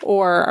there?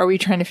 Or are we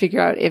trying to figure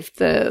out if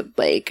the,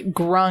 like,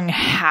 Grung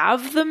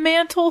have the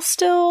mantle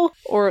still?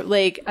 Or,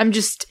 like, I'm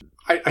just...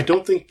 I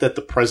don't think that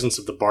the presence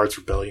of the Bard's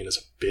Rebellion is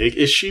a big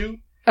issue.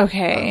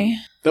 Okay.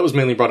 That was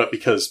mainly brought up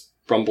because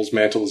Brumble's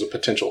mantle is a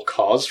potential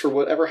cause for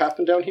whatever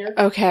happened down here.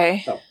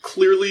 Okay. Now,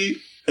 clearly,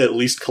 at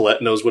least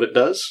Colette knows what it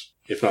does,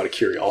 if not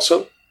Akiri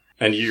also.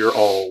 And you're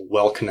all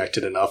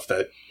well-connected enough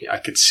that I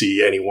could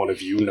see any one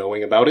of you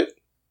knowing about it.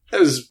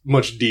 As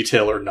much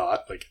detail or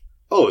not, like,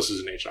 oh, this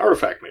is an ancient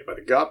artifact made by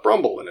the god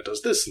Brumble, and it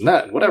does this and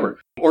that and whatever.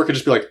 Or it could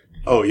just be like,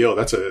 oh, yo,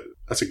 that's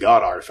a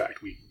god artifact.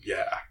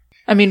 Yeah.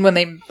 I mean, when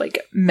they, like,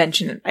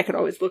 mention it, I could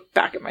always look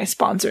back at my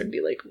sponsor and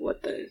be like,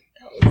 what the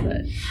hell is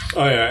that?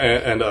 Oh,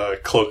 yeah,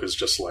 and Cloak is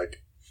just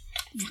like,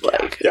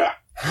 yeah.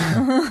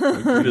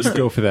 Just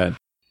go for that.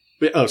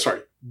 Oh,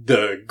 sorry.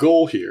 The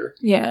goal here,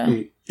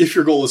 Yeah. if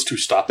your goal is to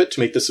stop it, to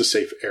make this a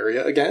safe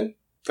area again,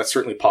 that's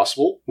certainly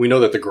possible. We know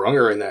that the Grung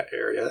are in that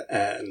area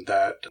and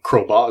that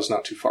Crowbar is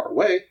not too far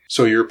away,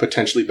 so you're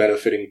potentially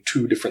benefiting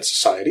two different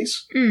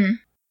societies. Mm.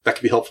 That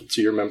could be helpful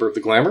to your member of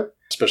the Glamour,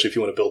 especially if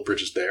you want to build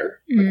bridges there.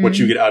 Like, what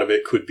you get out of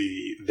it could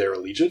be their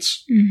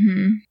allegiance.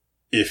 Mm-hmm.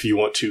 If you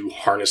want to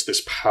harness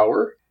this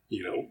power,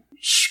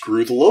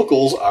 screw the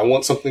locals, I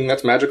want something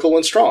that's magical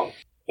and strong.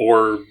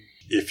 Or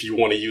if you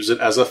want to use it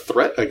as a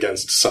threat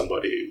against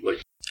somebody,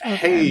 like,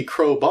 hey,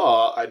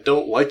 Crowbar, I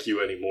don't like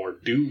you anymore.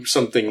 Do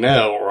something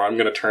now, or I'm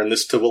going to turn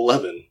this to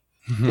 11.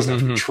 Doesn't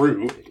have to be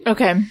true.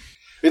 Okay.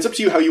 It's up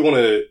to you how you want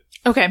to...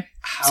 Okay.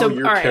 How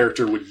your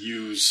character would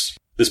use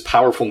this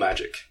powerful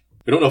magic.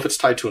 We don't know if it's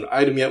tied to an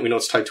item yet. We know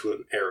it's tied to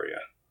an area.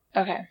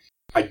 Okay.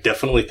 I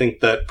definitely think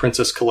that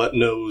Princess Colette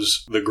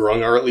knows the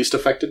Grung are at least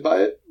affected by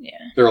it. Yeah.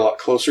 They're a lot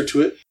closer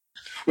to it.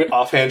 I mean,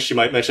 offhand, she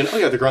might mention, oh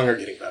yeah, the Grung are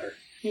getting better.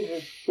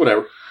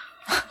 Whatever.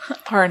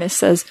 Harness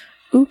says,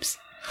 oops.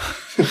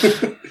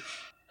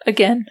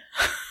 Again.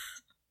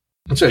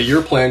 So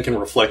your plan can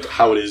reflect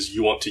how it is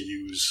you want to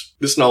use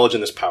this knowledge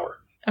and this power.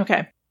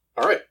 Okay.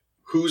 All right.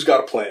 Who's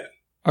got a plan?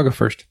 I'll go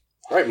first.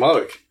 All right,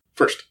 Malik.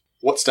 First,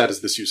 what stat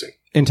is this using?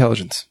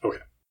 Intelligence. Okay.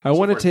 I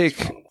want to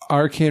take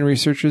arcane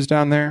researchers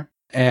down there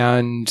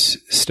and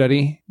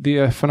study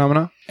the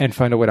phenomena and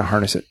find a way to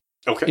harness it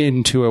Okay.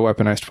 into a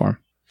weaponized form.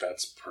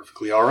 That's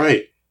perfectly all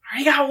right.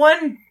 I got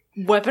one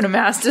weapon of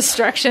mass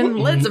destruction.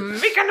 Let's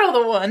make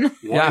another one.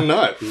 Why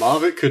not?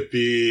 Mavic could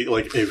be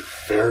like a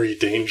very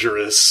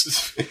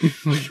dangerous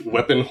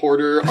weapon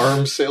hoarder,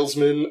 arms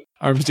salesman.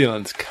 Arms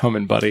dealing's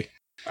coming, buddy.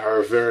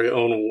 Our very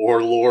own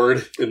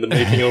warlord in the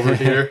making over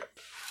here.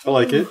 I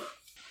like it.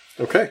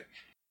 Okay.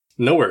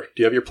 Nowhere.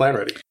 Do you have your plan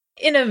ready?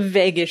 In a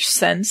vaguish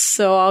sense,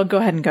 so I'll go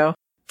ahead and go.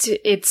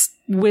 It's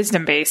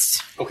wisdom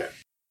based. Okay.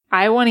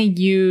 I want to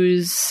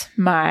use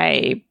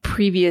my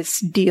previous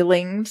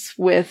dealings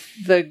with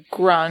the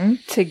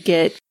Grung to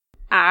get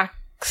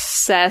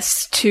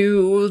access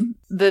to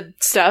the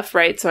stuff,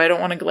 right? So I don't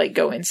want to like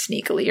go in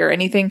sneakily or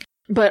anything.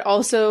 But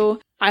also,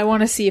 I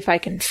want to see if I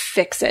can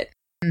fix it.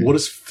 What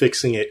does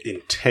fixing it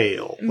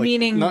entail?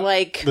 Meaning, not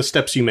like... the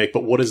steps you make,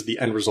 but what does the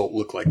end result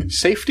look like?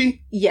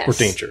 Safety? Yes. Or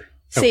danger?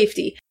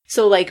 Safety.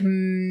 So, like,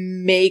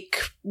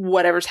 make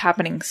whatever's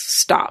happening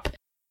stop.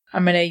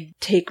 I'm gonna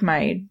take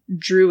my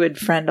druid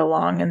friend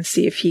along and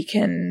see if he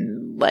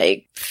can,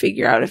 like,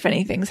 figure out if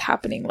anything's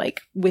happening,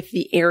 like, with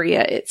the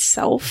area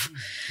itself.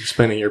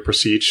 Spending your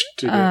prestige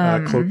to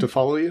get Cloak to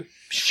follow you?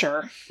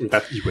 Sure.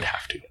 That you would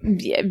have to.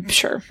 Yeah,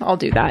 sure. I'll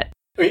do that.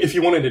 I mean, if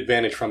you want an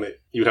advantage from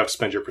it, you'd have to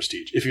spend your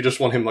prestige. If you just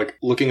want him, like,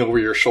 looking over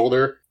your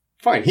shoulder,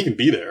 fine, he can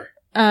be there.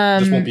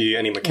 Just won't be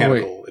any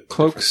mechanical. Wait,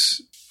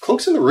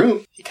 Cloak's in the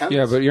room. He counts.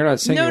 Yeah, but you're not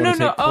saying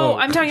No. Oh,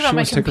 I'm talking about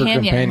my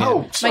companion.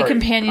 Oh, sorry. My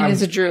companion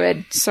is a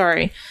druid.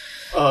 Sorry.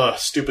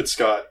 Stupid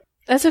Scott.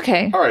 That's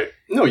okay. All right.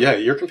 No, yeah,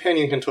 your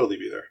companion can totally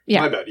be there.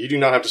 Yeah. My bad. You do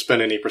not have to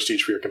spend any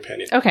prestige for your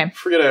companion. Okay.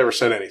 Forget I ever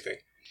said anything.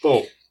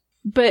 Boom.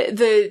 But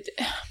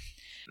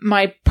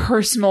my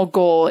personal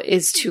goal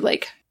is to,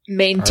 like,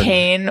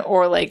 maintain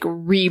or, like,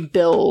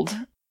 rebuild.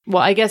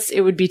 Well, I guess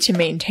it would be to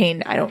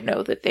maintain. I don't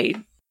know that they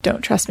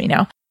don't trust me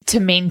now. To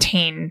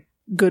maintain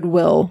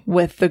goodwill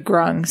with the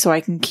Grung so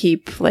I can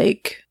keep,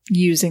 like,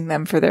 using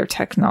them for their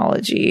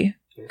technology.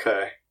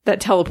 Okay.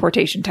 That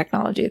teleportation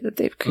technology that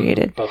they've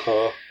created.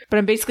 Uh-huh. But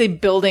I'm basically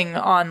building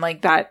on,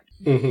 like, that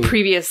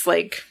previous,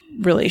 like,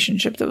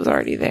 relationship that was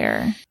already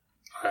there.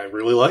 I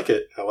really like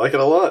it. I like it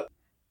a lot.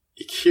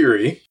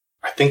 Akiri,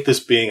 I think this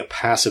being a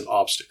passive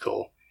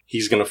obstacle,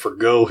 he's going to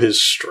forgo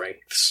his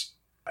strengths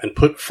and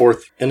put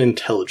forth an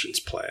intelligence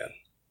plan.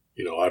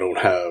 I don't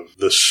have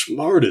the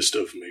smartest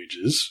of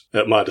mages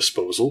at my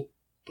disposal,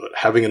 but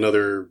having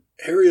another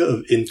area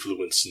of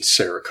influence in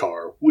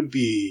Sarikar would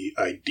be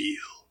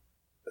ideal.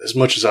 As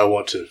much as I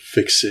want to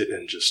fix it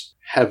and just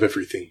have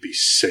everything be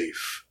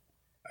safe,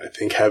 I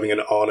think having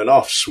an on and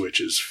off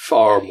switch is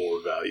far more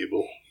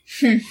valuable.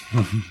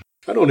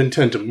 I don't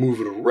intend to move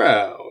it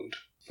around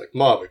like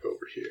Mavic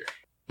over here.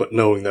 But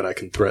knowing that I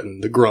can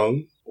threaten the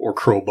Grung or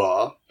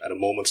Crowbar at a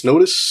moment's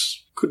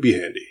notice could be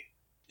handy.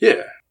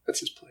 Yeah,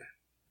 that's his plan.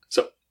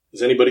 So,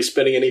 is anybody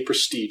spending any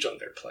prestige on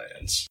their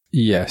plans?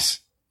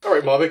 Yes. All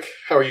right, Mavic,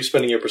 how are you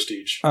spending your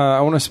prestige?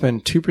 I want to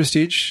spend 2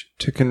 prestige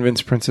to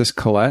convince Princess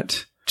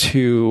Colette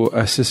to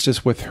assist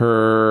us with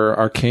her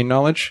arcane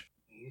knowledge.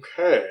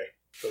 Okay.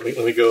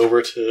 Let me go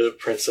over to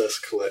Princess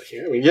Colette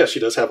here. I mean, yes, she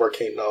does have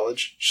arcane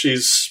knowledge.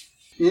 She's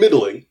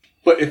middling,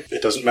 but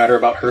it doesn't matter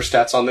about her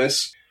stats on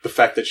this. The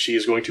fact that she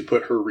is going to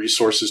put her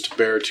resources to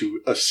bear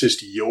to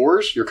assist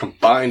yours, your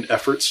combined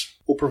efforts,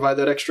 will provide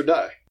that extra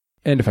die.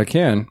 And if I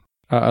can,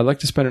 I'd like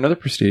to spend another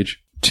prestige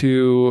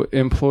to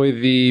employ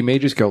the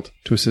Mages Guild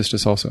to assist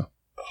us also.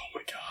 Oh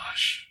my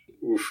gosh.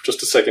 Oof,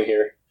 just a second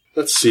here.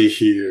 Let's see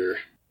here.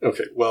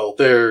 Okay, well,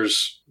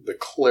 there's the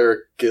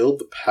Cleric Guild,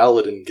 the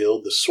Paladin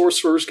Guild, the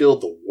Sorcerer's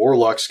Guild, the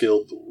Warlocks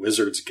Guild, the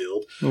Wizards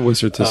Guild.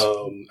 Wizards is...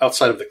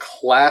 Outside of the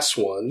class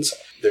ones,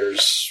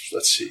 there's,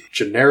 let's see,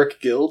 generic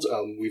guilds.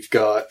 We've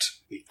got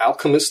the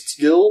Alchemists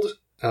Guild.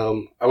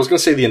 I was going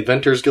to say the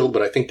Inventors Guild,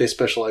 but I think they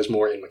specialize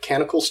more in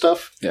mechanical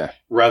stuff. Yeah.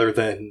 Rather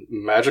than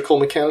magical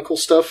mechanical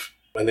stuff.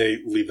 And they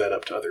leave that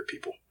up to other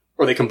people.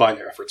 Or they combine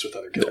their efforts with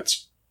other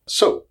guilds. Yeah.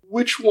 So,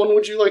 which one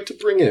would you like to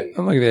bring in?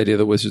 I like the idea of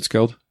the Wizards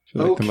Guild. I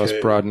feel like the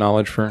most broad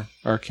knowledge for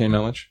arcane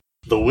knowledge.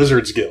 The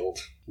Wizards Guild,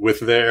 with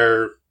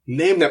their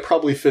name that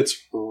probably fits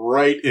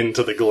right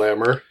into the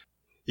glamour.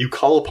 You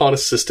call upon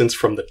assistance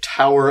from the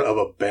Tower of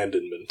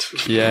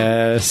Abandonment.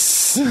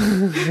 Yes.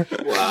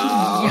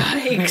 Wow.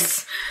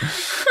 Yikes.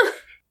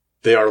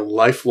 They are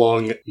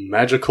lifelong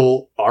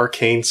magical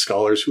arcane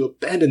scholars who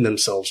abandon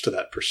themselves to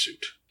that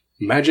pursuit.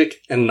 Magic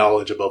and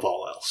knowledge above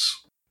all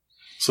else.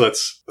 So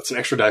that's an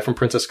extra die from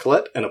Princess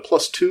Colette and a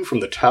 +2 from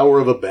the Tower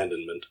of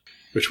Abandonment,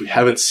 which we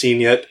haven't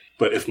seen yet,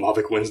 but if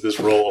Mavic wins this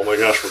roll, oh my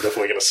gosh, we're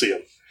definitely going to see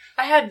him.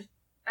 I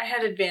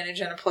had advantage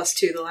and a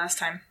 +2 the last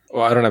time.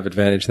 Well, I don't have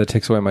advantage. That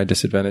takes away my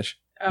disadvantage.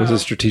 It was a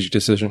strategic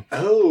decision.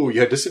 Oh, you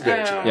had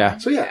disadvantage. Yeah.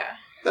 So yeah,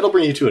 that'll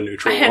bring you to a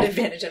neutral I had roll.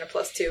 advantage and a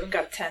 +2 and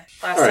got a 10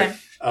 last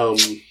time.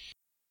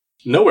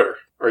 Nowhere.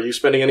 Are you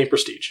spending any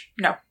prestige?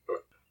 No.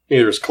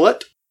 Neither is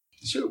Colette.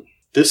 So,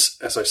 this,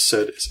 as I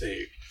said, is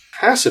a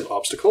passive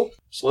obstacle.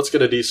 So let's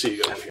get a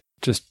DC going here.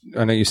 Just,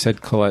 I know you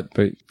said Colette,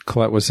 but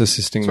Colette was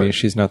assisting me.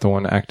 She's not the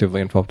one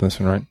actively involved in this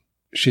one, right?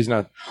 She's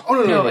not.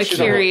 Oh, no,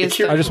 Akiri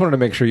is. I just wanted to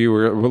make sure you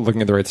were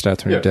looking at the right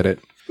stats when you did it.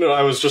 No,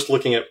 I was just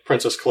looking at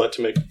Princess Colette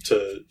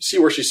to see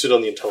where she stood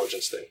on the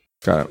intelligence thing.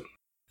 Got it.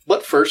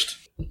 But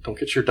first, don't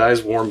get your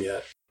dice warm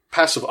yet.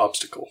 Passive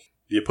obstacle.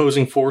 The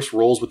opposing force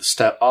rolls with the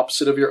stat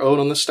opposite of your own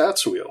on the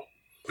stats wheel,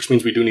 which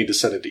means we do need to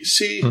set a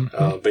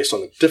DC based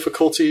on the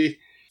difficulty.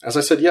 As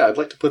I said, I'd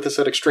like to put this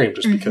at extreme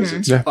just because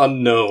it's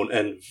unknown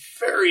and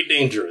very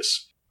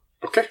dangerous.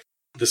 Okay.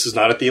 This is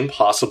not at the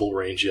impossible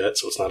range yet,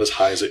 so it's not as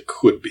high as it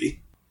could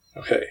be.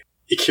 Okay.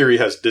 Akiri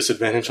has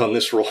disadvantage on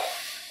this roll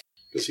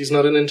because he's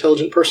not an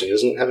intelligent person. He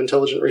doesn't have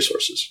intelligent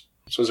resources.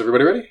 So is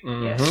everybody ready?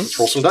 Yes. Let's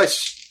roll some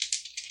dice.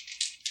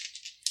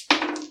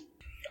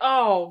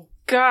 Oh,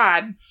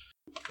 God.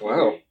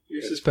 Wow.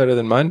 Yours is better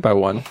than mine by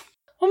 1.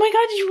 Oh my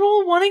God, did you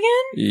roll a 1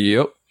 again?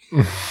 Yep.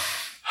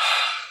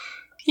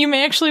 You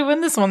may actually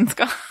win this one,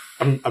 Scott.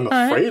 I'm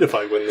afraid if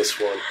I win this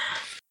one.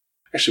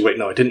 Actually, wait,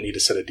 no, I didn't need to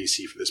set a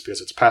DC for this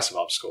because it's a passive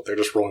obstacle. They're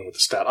just rolling with the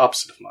stat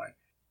opposite of mine.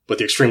 But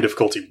the extreme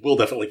difficulty will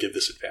definitely give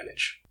this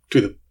advantage to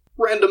the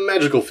random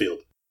magical field.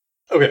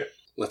 Okay,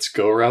 let's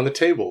go around the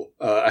table.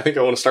 I think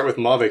I want to start with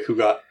Mavic, who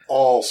got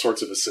all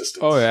sorts of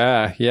assistance. Oh,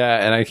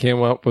 yeah, and I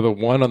came up with a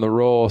 1 on the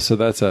roll, so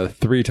that's a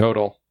 3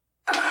 total.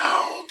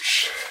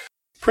 Ouch.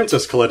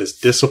 Princess Colette is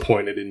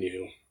disappointed in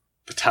you.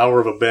 The Tower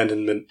of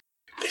Abandonment,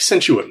 they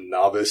sent you a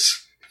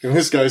novice. And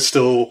this guy's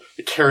still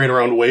carrying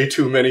around way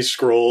too many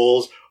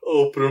scrolls.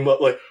 Open them up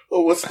like,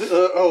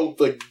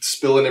 like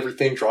spilling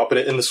everything, dropping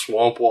it in the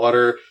swamp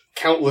water.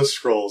 Countless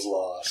scrolls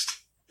lost.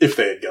 If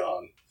they had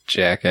gone.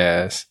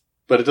 Jackass.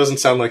 But it doesn't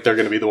sound like they're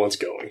going to be the ones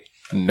going.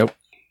 Nope.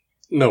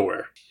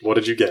 Nowhere. What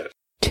did you get?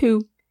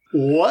 2.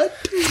 What?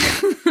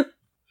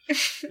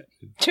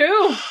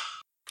 2.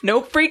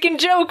 No freaking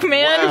joke,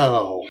 man.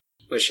 Wow.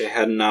 Wish I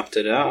hadn't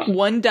opted out.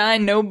 1 die,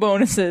 no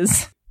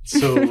bonuses.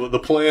 So the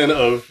plan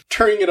of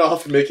turning it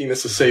off and making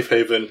this a safe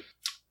haven,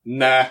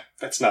 nah,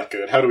 that's not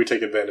good. How do we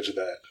take advantage of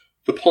that?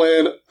 The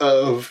plan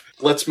of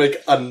let's make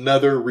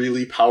another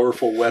really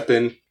powerful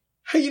weapon.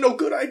 Hey,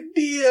 good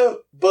idea,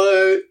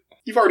 but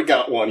you've already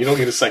got one. You don't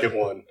need a second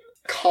one.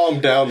 Calm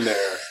down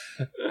there,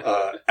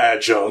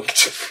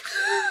 adjunct.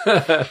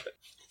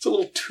 It's a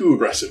little too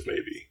aggressive,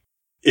 maybe.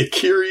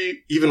 Akiri,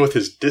 even with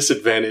his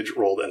disadvantage,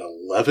 rolled an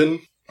 11.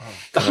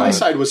 The high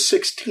side was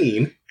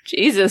 16.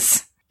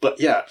 Jesus. But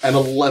yeah, an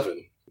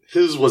 11.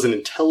 His was an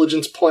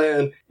intelligence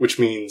plan, which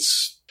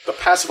means the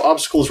passive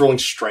obstacle is rolling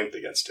strength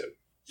against him.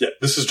 Yeah,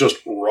 this is just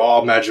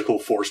raw magical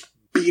force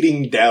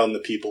beating down the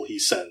people he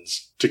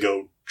sends to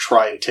go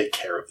try and take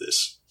care of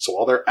this. So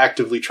while they're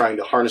actively trying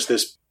to harness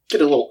this, get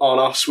a little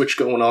on-off switch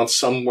going on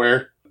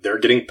somewhere, they're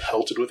getting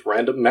pelted with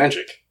random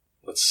magic.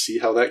 Let's see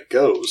how that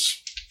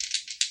goes.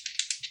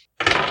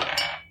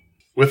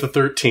 With a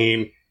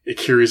 13,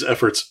 Ikiri's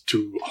efforts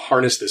to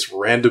harness this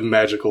random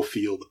magical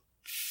field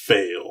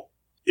fail.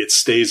 It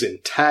stays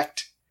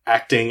intact,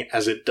 acting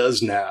as it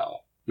does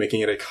now,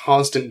 making it a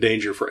constant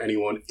danger for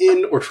anyone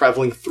in or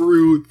traveling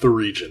through the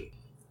region.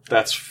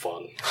 That's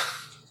fun.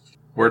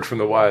 Word from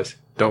the wise.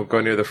 Don't go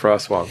near the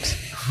frost swamps.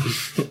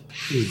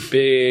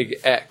 Big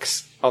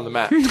X on the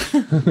map.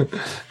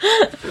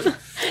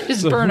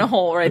 Just burn a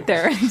hole right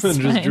there. And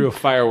just drew a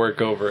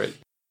firework over it.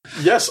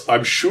 Yes,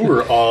 I'm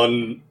sure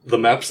on the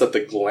maps that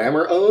the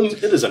Glamour owns,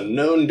 it is a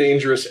known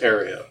dangerous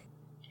area.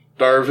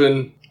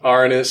 Darwin,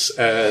 Arnis,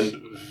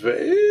 and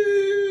Vale.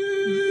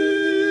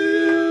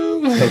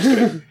 No, just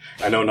kidding.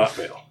 I know not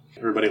Vale.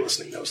 Everybody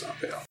listening knows not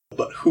Vale.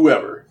 But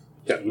whoever,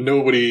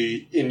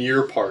 nobody in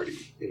your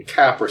party in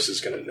Capris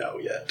is going to know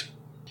yet.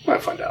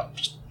 Might find out.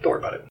 Just don't worry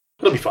about it.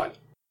 It'll be fine.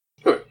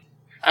 Okay.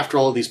 After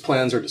all of these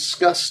plans are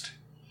discussed,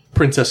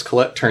 Princess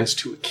Colette turns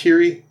to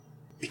Ikiri.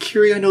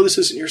 Ikiri, I know this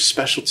isn't your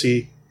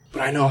specialty,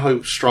 but I know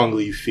how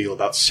strongly you feel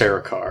about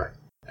Sarikar,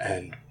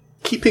 and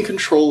keeping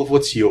control of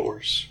what's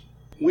yours.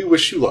 We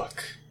wish you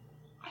luck.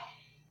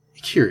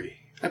 Ikiri,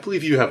 I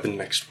believe you have the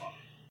next one.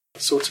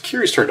 So it's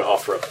Ikiri's turn to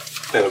offer up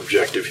an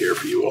objective here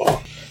for you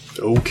all.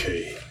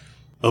 Okay.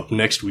 Up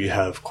next we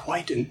have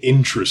quite an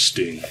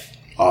interesting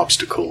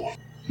obstacle.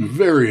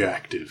 Very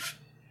active.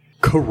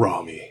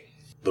 Karami,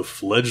 the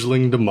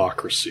fledgling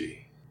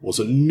democracy, was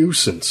a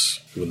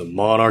nuisance when the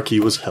monarchy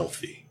was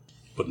healthy.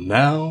 But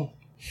now,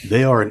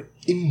 they are an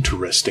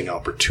interesting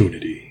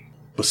opportunity.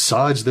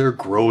 Besides their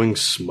growing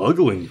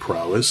smuggling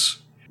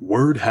prowess,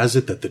 word has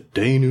it that the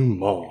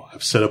denouement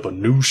have set up a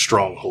new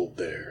stronghold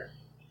there.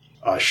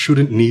 I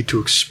shouldn't need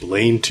to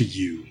explain to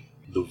you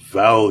the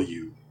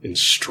value in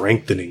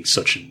strengthening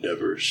such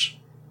endeavors.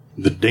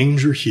 The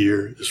danger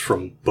here is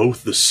from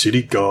both the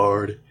city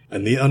guard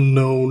and the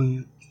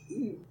unknown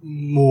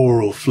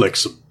moral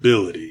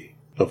flexibility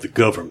of the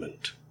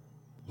government.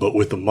 But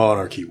with the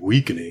monarchy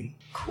weakening,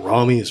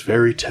 Karami is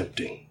very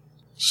tempting.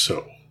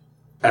 So,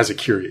 as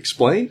Ikiri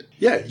explained,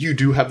 you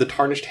do have the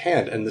Tarnished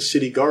Hand and the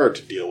city guard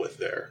to deal with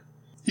there.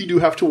 You do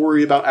have to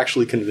worry about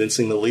actually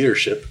convincing the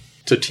leadership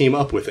to team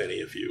up with any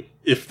of you,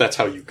 if that's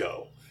how you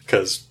go.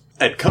 Because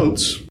Ed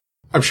Coates,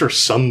 I'm sure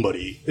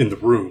somebody in the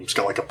room's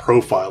got like a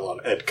profile on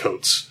Ed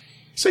Coates.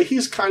 Say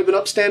he's kind of an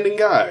upstanding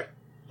guy.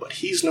 But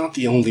he's not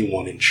the only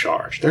one in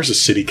charge. There's a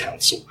city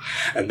council,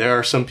 and there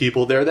are some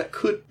people there that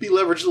could be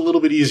leveraged a little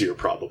bit easier,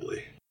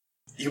 probably.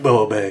 You will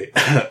obey.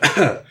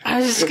 I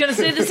was just going to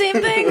say the same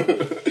thing.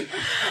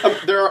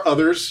 There are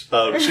others.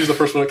 She's the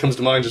first one that comes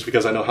to mind just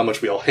because I know how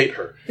much we all hate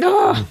her.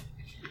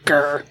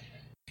 Grr.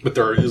 But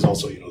there is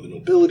also, the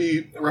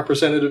nobility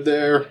representative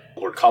there,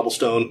 Lord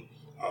Cobblestone.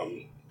 I don't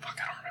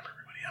remember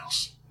everybody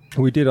else.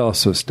 We did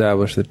also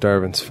establish that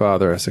Darwin's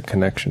father has a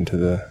connection to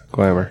the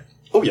Glamour.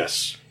 Oh,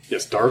 yes.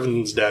 Yes,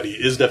 Darwin's daddy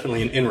is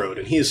definitely an inroad,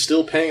 and he is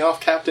still paying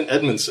off Captain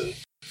Edmondson.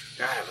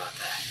 Forgot about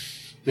that.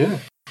 Yeah.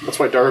 That's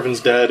why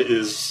Darwin's dad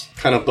is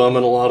kind of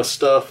bumming a lot of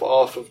stuff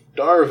off of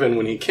Darwin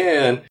when he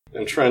can,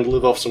 and trying to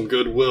live off some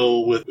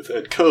goodwill with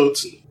Ed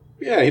Coates. And,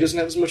 he doesn't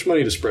have as much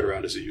money to spread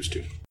around as he used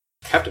to.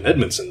 Captain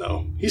Edmondson,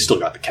 though, he's still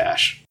got the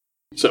cash.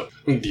 So,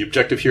 the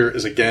objective here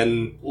is,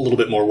 again, a little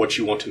bit more what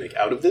you want to make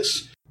out of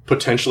this.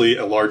 Potentially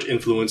a large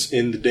influence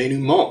in the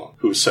denouement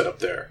who is set up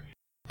there.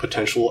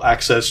 Potential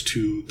access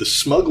to the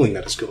smuggling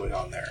that is going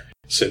on there,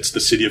 since the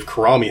city of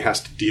Karami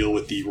has to deal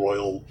with the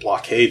royal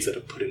blockades that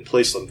have put in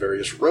place on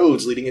various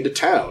roads leading into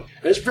town.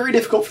 And it's very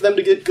difficult for them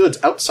to get goods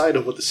outside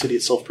of what the city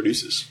itself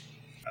produces.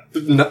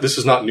 This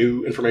is not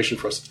new information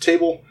for us at the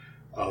table.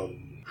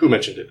 Who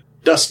mentioned it?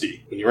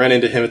 Dusty, when you ran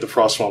into him at the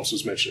Frost Swamps,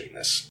 was mentioning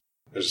this.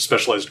 There's a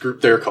specialized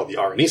group there called the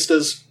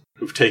Aranistas,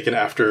 who've taken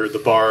after the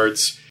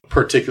bards,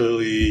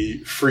 particularly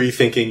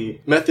free-thinking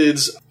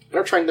methods, and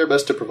are trying their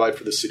best to provide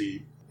for the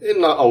city in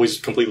not always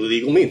completely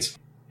legal means.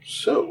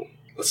 So,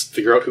 let's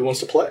figure out who wants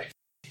to play.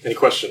 Any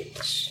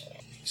questions?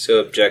 So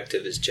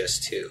objective is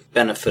just to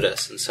benefit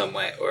us in some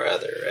way or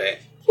other, right?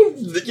 Well,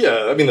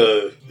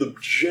 the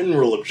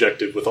general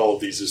objective with all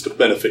of these is to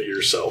benefit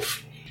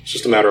yourself. It's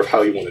just a matter of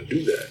how you want to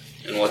do that.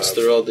 And what's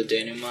the role of the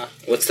denouement?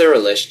 What's their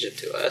relationship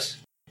to us?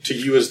 To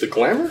you as the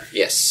Glamour?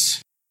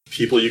 Yes.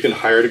 People you can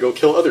hire to go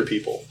kill other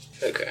people.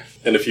 Okay.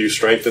 And if you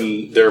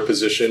strengthen their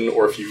position,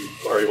 or if you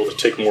are able to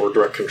take more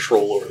direct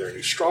control over their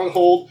new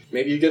stronghold,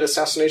 maybe you get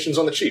assassinations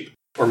on the cheap.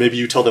 Or maybe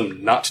you tell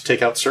them not to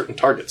take out certain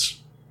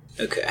targets.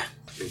 Okay.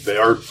 They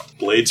are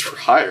blades for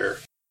hire,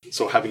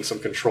 so having some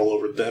control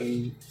over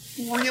them,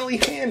 really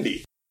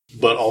handy.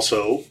 But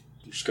also,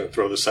 I'm just going to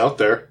throw this out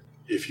there,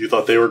 if you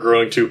thought they were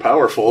growing too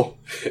powerful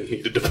and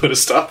needed to put a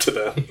stop to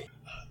them,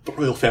 the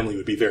royal family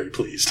would be very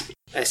pleased.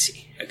 I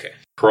see. Okay.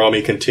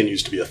 Karami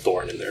continues to be a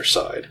thorn in their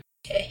side.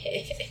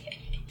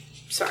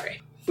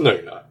 Sorry. No,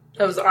 you're not.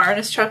 That was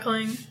Arnis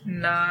chuckling,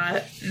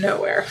 not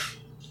nowhere.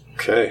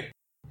 Okay.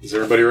 Is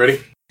everybody ready?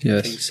 I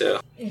Yes. think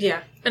so.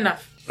 Yeah,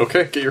 enough.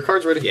 Okay, get your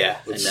cards ready. Yeah,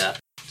 Let's- enough.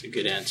 It's a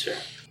good answer.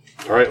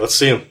 All right, let's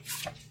see them.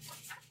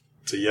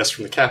 It's a yes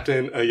from the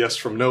captain, a yes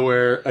from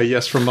nowhere, a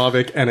yes from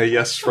Mavic, and a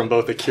yes from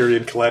both Ikiri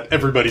and Colette.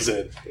 Everybody's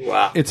in.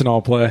 Wow. It's an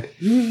all play.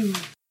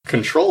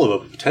 control of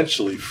a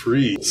potentially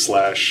free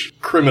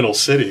 / criminal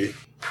city.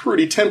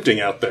 Pretty tempting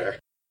out there.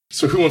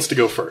 So who wants to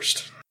go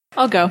first?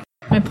 I'll go.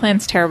 My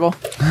plan's terrible.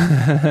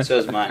 So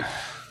is mine.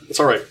 It's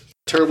alright.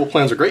 Terrible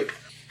plans are great.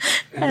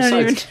 And I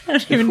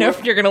don't even know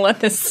if you're going to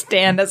let this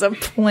stand as a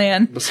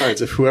plan.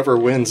 Besides, if whoever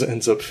wins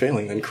ends up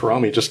failing, then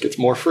Karami just gets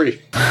more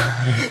free.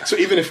 So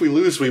even if we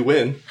lose, we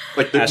win.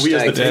 Like we as the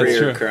Hashtag team.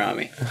 freer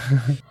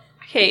Karami.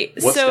 Okay,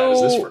 What stat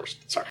is this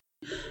first? Sorry.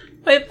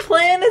 my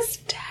plan is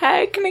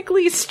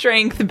technically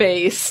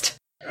strength-based.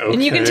 Okay.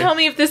 And you can tell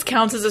me if this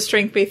counts as a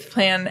strength-based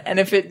plan, and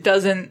if it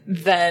doesn't,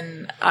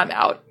 then I'm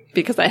out,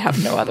 because I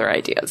have no other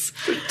ideas.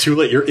 Too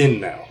late, you're in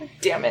now.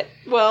 Damn it.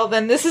 Well,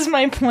 then this is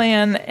my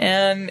plan,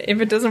 and if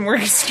it doesn't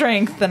work as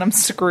strength, then I'm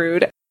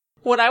screwed.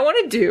 What I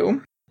want to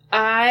do,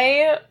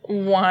 I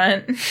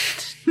want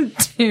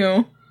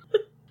to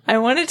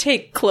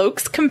take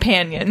Cloak's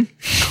companion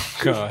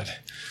God.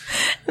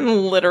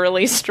 and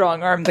literally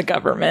strong-arm the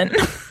government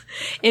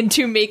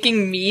into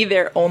making me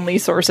their only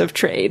source of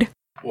trade.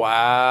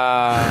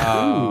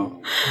 Wow.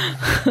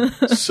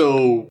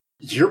 So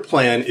your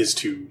plan is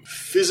to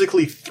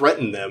physically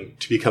threaten them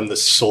to become the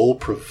sole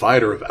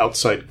provider of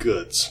outside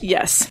goods.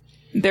 Yes.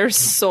 Their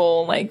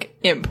sole,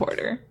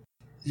 importer.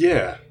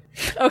 Yeah.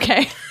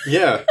 Okay.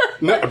 Yeah.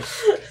 No,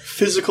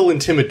 physical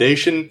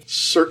intimidation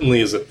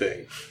certainly is a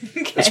thing.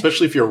 Okay.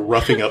 Especially if you're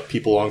roughing up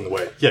people along the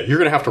way. Yeah, you're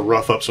going to have to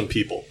rough up some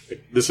people.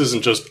 This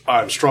isn't just,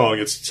 I'm strong,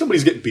 it's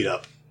somebody's getting beat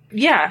up.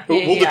 Yeah.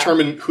 We'll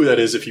determine who that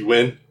is if you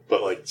win,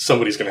 but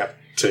somebody's going to have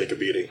to take a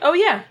beating. Oh,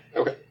 yeah.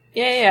 Okay.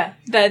 Yeah.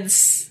 That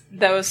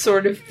was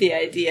sort of the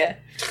idea.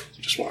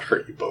 You just want to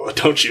hurt you, Boa,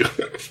 don't you?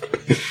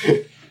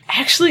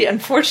 Actually,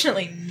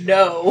 unfortunately,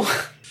 no.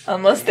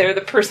 Unless they're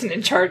the person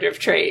in charge of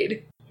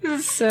trade.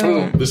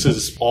 So, This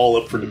is all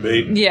up for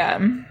debate. yeah.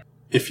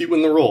 If you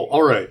win the roll,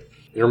 all right,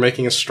 you're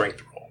making a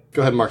strength roll.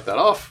 Go ahead and mark that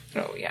off.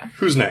 Oh, yeah.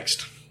 Who's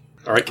next?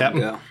 All right,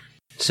 Captain. Go.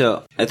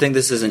 So, I think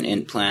this is an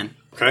int plan,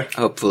 Okay.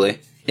 hopefully.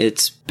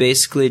 It's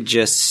basically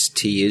just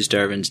to use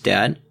Darwin's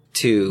dad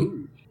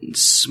to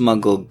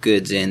smuggle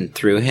goods in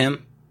through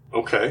him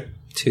Okay.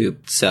 to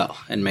sell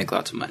and make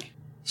lots of money.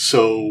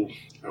 So,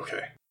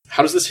 okay.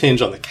 How does this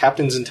hinge on the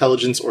captain's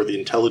intelligence or the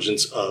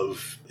intelligence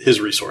of his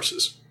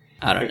resources?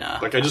 I don't know.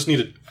 I just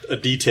need a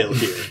detail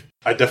here.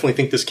 I definitely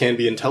think this can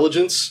be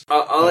intelligence.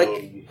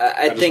 I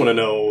I just think want to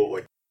know,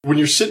 when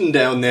you're sitting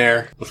down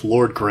there with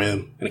Lord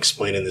Grimm and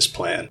explaining this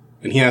plan,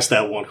 and he asks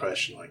that one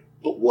question,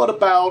 but what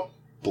about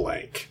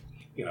blank?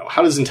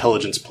 How does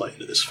intelligence play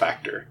into this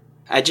factor?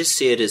 I just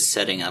see it as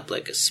setting up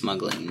a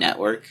smuggling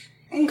network.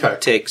 Okay.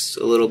 Takes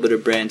a little bit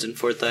of brains and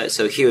forethought,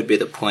 so he would be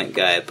the point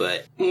guy,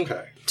 but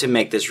Okay. to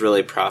make this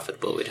really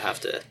profitable, we'd have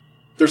to...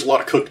 There's a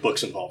lot of cooked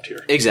books involved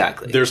here.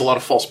 Exactly. There's a lot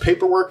of false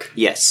paperwork.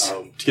 Yes.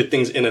 To get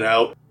things in and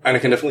out, and I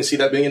can definitely see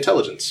that being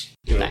intelligence.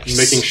 Nice.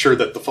 Making sure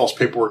that the false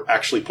paperwork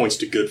actually points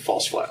to good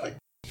false flag.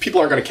 People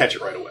aren't going to catch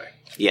it right away.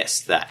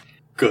 Yes, that.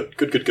 Good.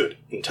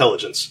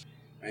 Intelligence.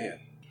 Man,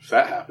 if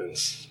that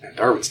happens,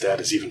 Darwin's dad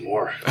is even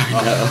more.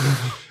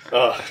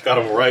 Got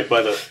him right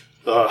by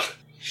the...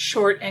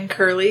 Short and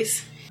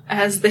curlies,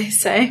 as they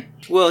say.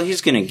 Well,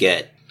 he's gonna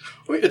get...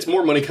 It's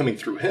more money coming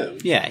through him.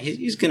 Yeah,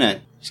 he's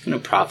gonna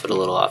profit a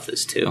little off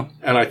this, too.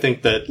 And I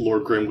think that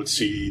Lord Grimm would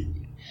see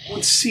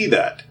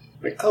that.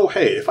 Oh,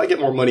 hey, if I get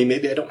more money,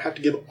 maybe I don't have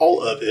to give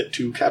all of it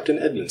to Captain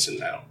Edmondson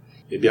now.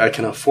 Maybe I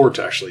can afford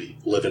to actually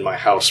live in my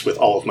house with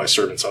all of my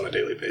servants on a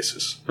daily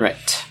basis.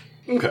 Right.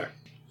 Okay.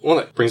 Well,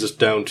 that brings us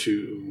down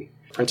to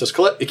Princess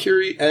Colette,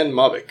 Ikiri, and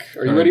Mavic.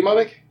 Are you ready,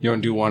 Mavic? You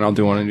want to do one, I'll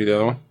do one and do the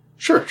other one?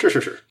 Sure.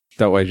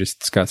 That way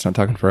just Scott's not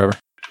talking forever.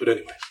 But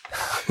anyway.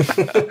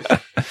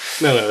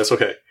 No, that's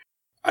okay.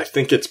 I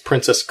think it's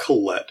Princess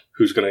Colette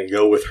who's going to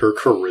go with her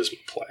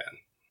charisma plan.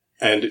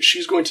 And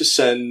she's going to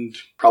send,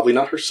 probably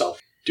not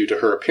herself, due to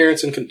her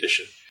appearance and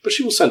condition, but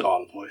she will send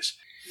envoys,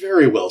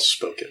 very well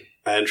spoken,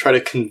 and try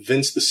to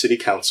convince the city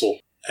council,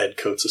 Ed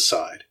Coates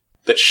aside,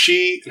 that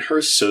she and her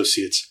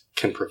associates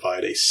can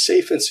provide a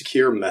safe and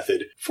secure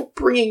method for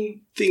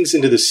bringing things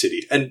into the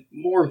city, and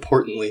more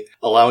importantly,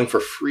 allowing for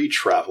free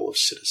travel of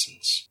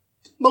citizens.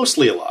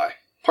 Mostly a lie,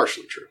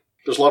 partially true.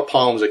 There's a lot of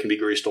palms that can be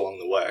greased along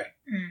the way.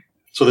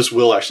 So this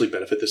will actually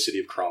benefit the city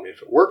of Karami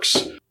if it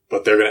works,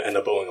 but they're going to end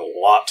up owing a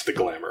lot to the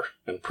glamour,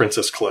 and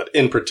Princess Colette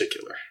in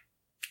particular.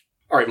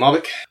 All right,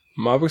 Mavic.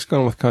 Mavic's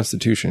going with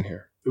Constitution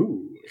here.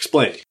 Ooh,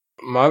 explain.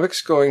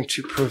 Mavic's going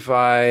to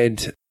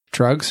provide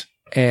drugs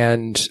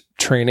and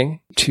training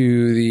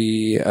to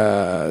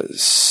the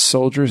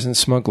soldiers and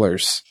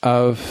smugglers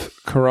of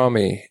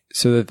Karami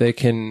so that they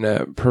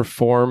can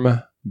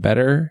perform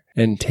better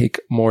and take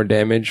more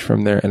damage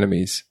from their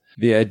enemies.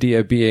 The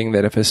idea being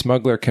that if a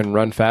smuggler can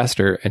run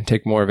faster and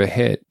take more of a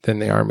hit than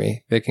the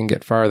army, they can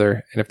get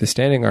farther. And if the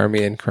standing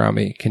army in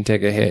Karami can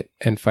take a hit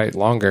and fight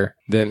longer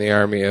than the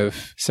army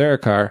of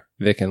Sarikar,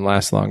 they can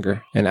last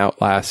longer and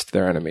outlast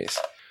their enemies.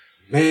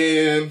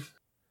 Man,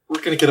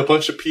 we're going to get a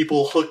bunch of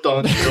people hooked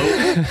on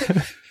Joe.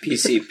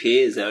 PCP,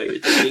 is that what you're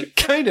thinking?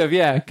 Kind of,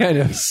 yeah, kind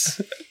of.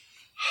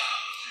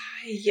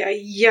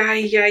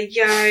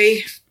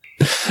 Yay.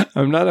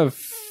 I'm not a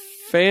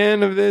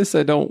fan of this.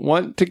 I don't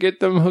want to get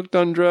them hooked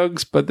on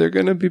drugs, but they're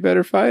going to be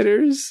better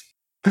fighters.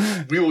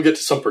 We will get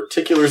to some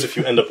particulars if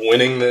you end up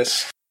winning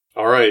this.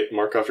 All right,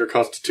 mark off your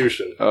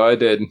constitution. Oh, I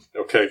did.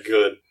 Okay,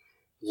 good.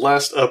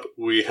 Last up,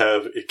 we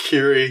have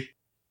Ikiri.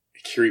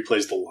 Ikiri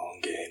plays the long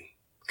game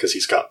because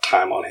he's got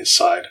time on his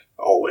side,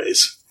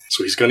 always.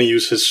 So he's going to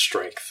use his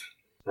strength.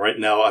 Right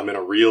now, I'm in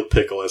a real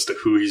pickle as to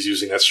who he's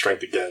using that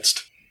strength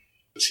against.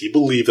 Does he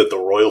believe that the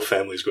royal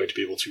family is going to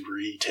be able to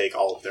retake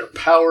all of their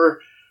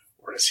power,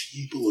 or does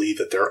he believe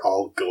that they're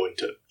all going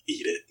to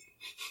eat it?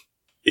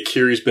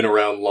 Ikiri's been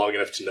around long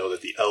enough to know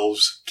that the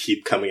elves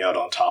keep coming out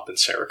on top in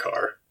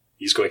Sarikar.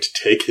 He's going to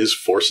take his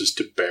forces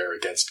to bear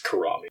against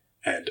Karami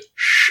and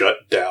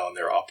shut down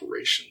their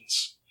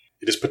operations.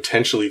 It is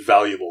potentially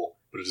valuable,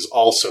 but it is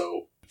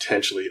also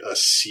potentially a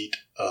seat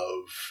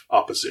of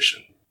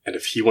opposition. And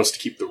if he wants to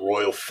keep the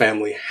royal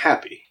family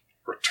happy,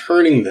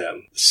 returning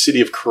them, the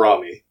city of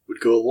Karami, would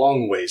go a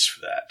long ways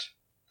for that.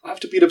 I'll have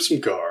to beat up some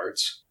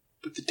guards,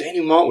 but the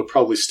denouement would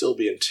probably still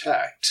be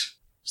intact,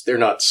 because they're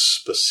not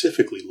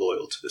specifically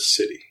loyal to the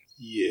city.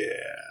 Yeah.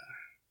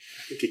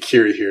 I think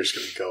Ikiri here is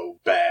going to go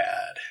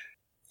bad.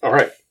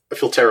 Alright, I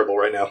feel terrible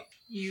right now.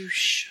 You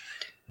should.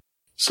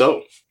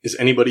 So, is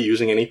anybody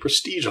using any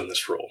prestige on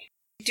this roll?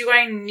 Do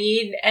I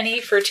need any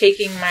for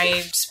taking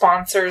my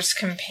sponsor's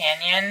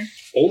companion?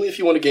 Only if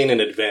you want to gain an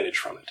advantage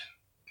from it.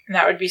 And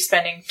that would be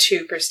spending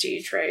 2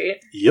 prestige, right?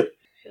 Yep,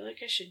 I feel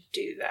like I should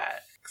do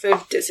that. Because I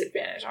have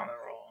disadvantage on the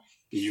roll.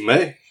 you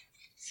may.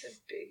 It's a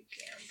big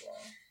gamble.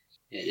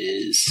 It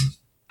is.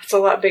 It's a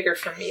lot bigger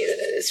for me than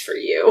it is for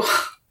you.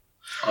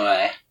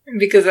 Why?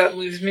 Because that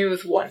leaves me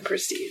with 1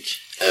 prestige.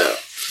 Oh.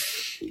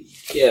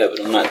 Yeah,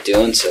 but I'm not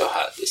doing so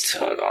hot this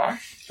time. Total.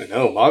 I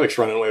know, Mavik's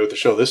running away with the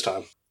show this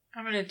time.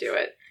 I'm gonna do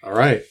it.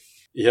 Alright.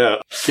 Yeah,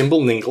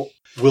 Gimbal Ningle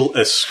will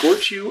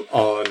escort you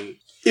on,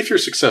 if you're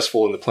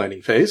successful in the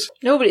planning phase.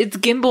 No, but it's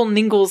Gimbal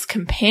Ningle's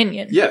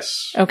companion.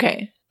 Yes.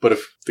 Okay. But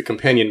if the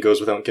companion goes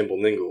without Gimbal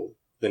Ningle,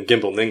 then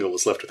Gimbal Ningle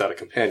is left without a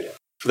companion,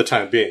 for the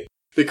time being.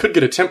 They could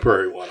get a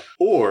temporary one,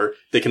 or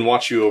they can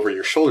watch you over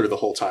your shoulder the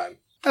whole time.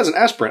 As an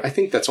aspirant, I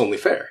think that's only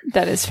fair.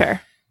 That is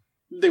fair.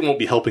 They won't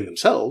be helping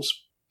themselves.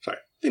 Sorry,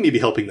 they may be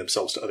helping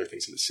themselves to other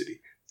things in the city.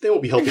 They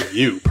won't be helping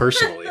you,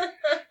 personally.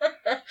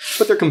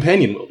 But their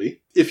companion will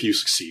be, if you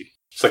succeed.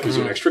 So that gives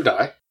you an extra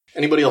die.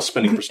 Anybody else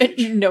spending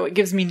prestige? No, it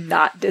gives me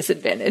not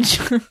disadvantage.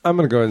 I'm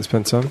going to go ahead and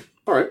spend some.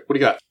 Alright, what do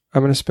you got?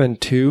 I'm going to spend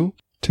 2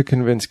 to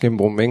convince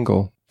Gimbal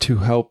Mingle to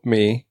help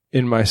me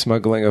in my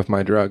smuggling of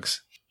my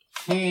drugs.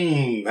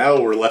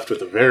 Now we're left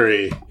with a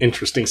very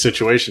interesting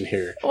situation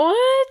here.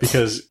 What?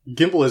 Because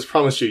Gimbal has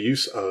promised you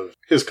use of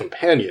his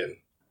companion,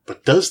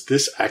 but does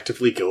this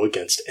actively go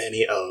against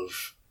any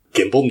of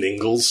Gimbal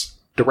Ningle's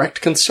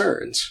direct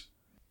concerns?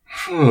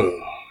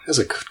 That's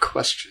a good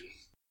question.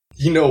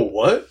 You know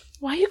what?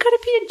 Why you gotta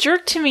be a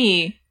jerk to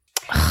me?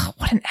 Ugh,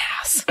 what an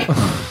ass.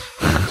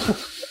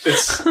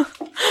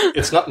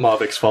 It's not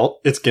Mavik's fault.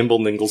 It's Gimbal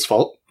Ningle's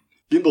fault.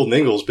 Gimbal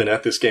Ningle's been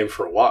at this game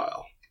for a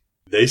while.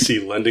 They see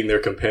lending their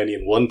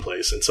companion one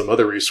place and some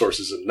other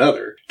resources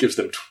another gives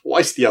them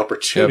twice the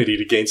opportunity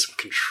to gain some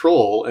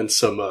control and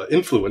some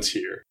influence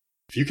here.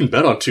 If you can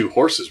bet on 2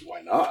 horses,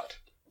 why not?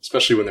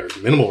 Especially when there's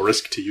minimal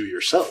risk to you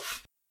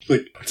yourself.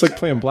 It's like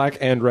playing black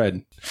and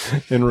red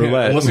in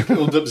roulette. Yeah, unless it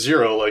builds up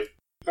 0,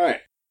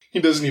 alright. He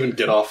doesn't even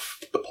get off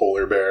the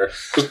polar bear.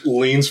 Just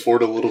leans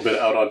forward a little bit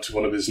out onto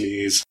one of his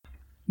knees.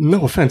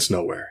 No offense,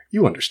 Nowhere.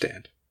 You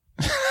understand.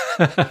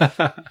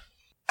 I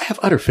have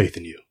utter faith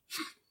in you.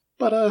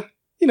 But,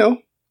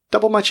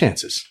 double my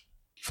chances.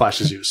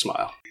 Flashes you a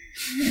smile.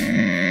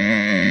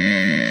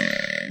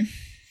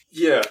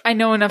 Yeah. I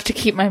know enough to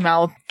keep my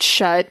mouth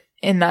shut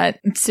in that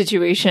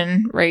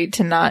situation, right?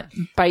 To not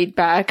bite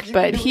back,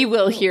 but he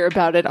will hear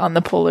about it on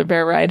the polar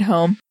bear ride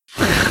home.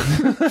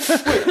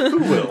 Wait, who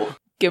will?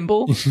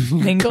 Gimbal?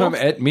 Ningle? Come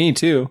at me,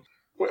 too.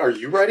 Wait, are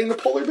you riding the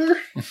polar bear?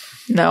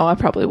 No, I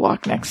probably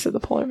walk next to the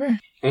polar bear.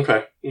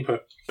 Okay.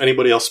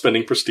 Anybody else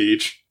spending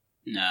prestige?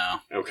 No.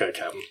 Okay,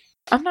 Captain.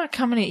 I'm not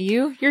coming at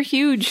you. You're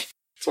huge.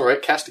 It's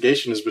alright,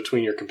 castigation is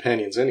between your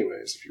companions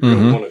anyways, if you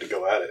really wanted to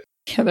go at it.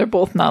 Yeah, they're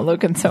both not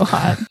looking so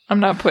hot. I'm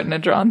not putting a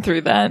drawn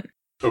through that.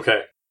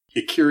 Okay.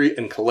 Ikiri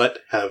and Colette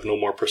have no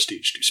more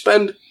prestige to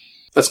spend.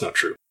 That's not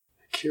true.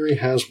 Ikiri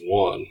has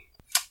 1.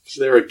 Is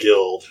there a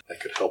guild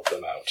that could help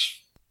them out?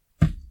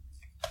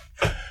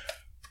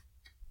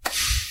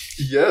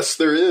 Yes,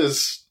 there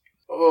is.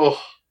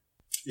 Oh.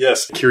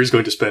 Yes, Ikiri's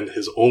going to spend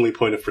his only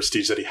point of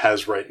prestige that he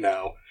has right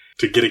now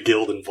to get a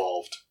guild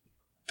involved.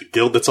 The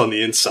guild that's on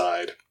the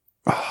inside.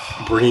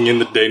 Bringing in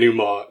the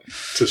denouement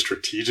to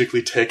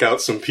strategically take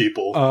out some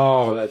people.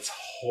 Oh, that's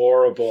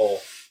horrible.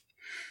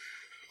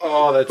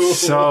 Oh, that's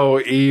so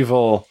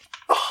evil.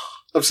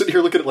 I'm sitting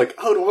here looking at do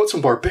I want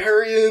some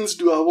barbarians?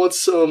 Do I want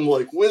some,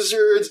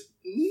 wizards?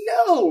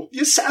 No!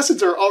 The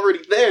assassins are already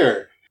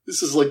there.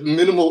 This is,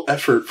 minimal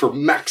effort for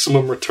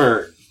maximum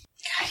return.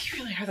 God,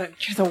 you really are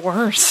you're the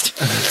worst.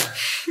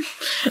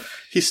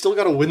 He's still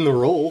got to win the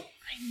roll.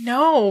 I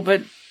know,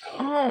 but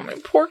oh, my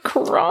poor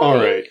Karami.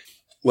 Alright,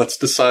 let's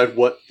decide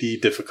what the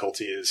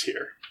difficulty is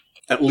here.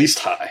 at least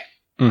high.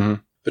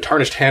 Mm-hmm. The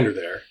Tarnished Hand are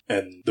there,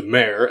 and the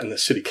mayor and the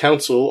city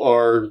council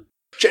are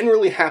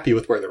generally happy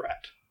with where they're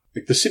at.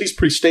 Like, the city's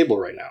pretty stable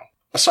right now.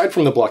 Aside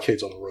from the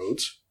blockades on the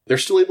roads, they're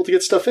still able to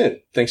get stuff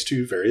in, thanks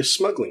to various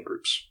smuggling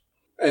groups.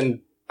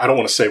 And I don't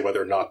want to say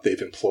whether or not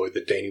they've employed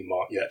the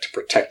denouement yet to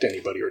protect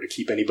anybody or to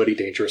keep anybody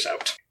dangerous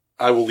out.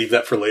 I will leave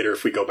that for later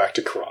if we go back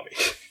to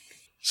Karami.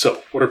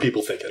 So, what are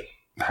people thinking?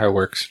 How it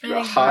works. I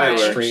think High, high.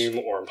 extreme,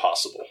 or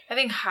impossible? I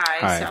think high,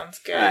 High. sounds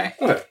good. High.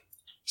 Okay.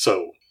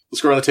 So,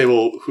 let's go around the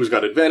table. Who's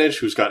got advantage?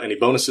 Who's got any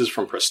bonuses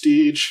from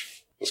prestige?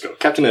 Let's go.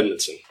 Captain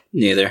Edmondson.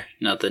 Neither.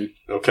 Nothing.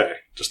 Okay.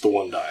 Just the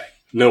one die.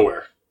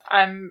 Nowhere.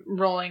 I'm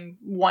rolling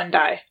 1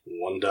 die.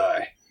 One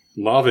die.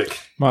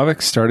 Mavic.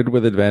 Mavic started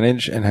with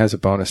advantage and has a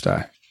bonus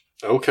die.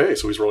 Okay,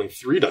 so he's rolling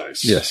 3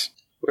 dice. Yes.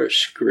 We're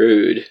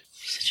screwed.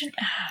 Such an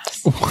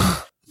ass.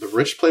 The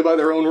rich play by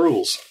their own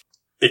rules.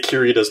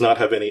 Ikiri does not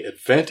have any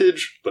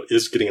advantage, but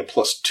is getting a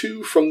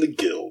 +2 from the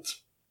guild.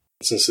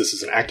 Since this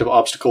is an active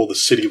obstacle, the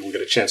city will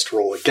get a chance to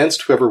roll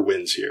against whoever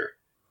wins here.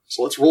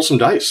 So let's roll some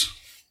dice.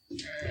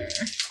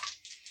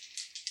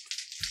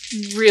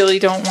 Really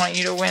don't want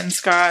you to win,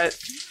 Scott.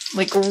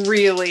 Like,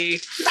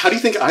 really. How do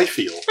you think I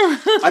feel?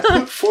 I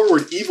put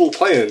forward evil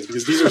plans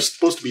because these are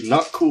supposed to be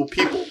not cool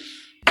people.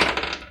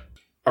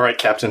 Alright,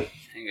 Captain.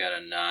 I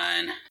got a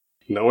 9.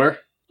 Nowhere?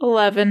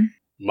 11.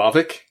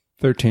 Mavic?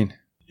 13.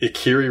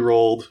 Ikiri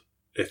rolled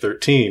a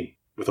 13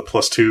 with a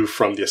 +2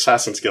 from the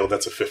Assassin's Guild.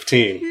 That's a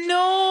 15.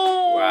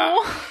 No!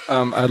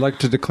 Wow. I'd like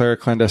to declare a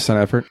clandestine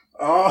effort.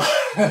 Oh.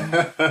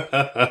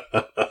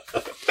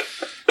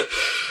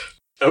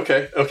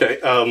 Okay.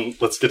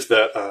 Let's get to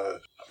that.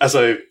 As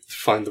I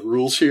find the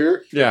rules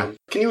here, Yeah.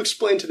 can you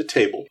explain to the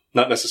table,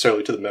 not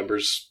necessarily to the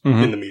members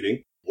Mhm. in the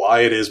meeting,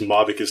 why it is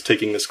Mavic is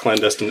taking this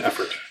clandestine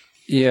effort?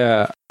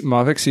 Yeah,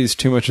 Mavic sees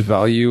too much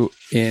value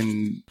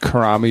in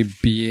Karami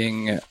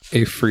being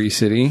a free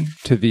city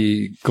to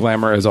the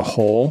glamour as a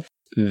whole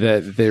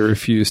that they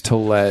refuse to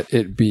let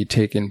it be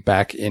taken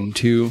back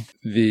into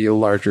the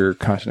larger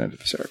continent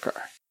of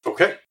Sarkar.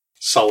 Okay.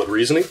 Solid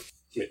reasoning.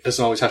 I mean, it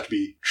doesn't always have to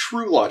be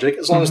true logic,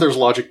 as long as there's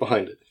logic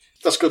behind it.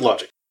 That's good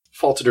logic.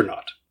 Faulted or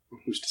not.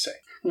 Who's to say?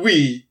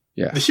 We,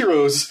 Yeah. the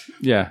heroes,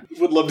 Yeah.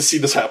 would love to see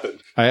this happen.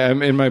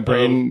 I'm in my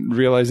brain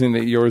realizing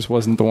that yours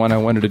wasn't the one I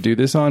wanted to do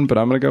this on, but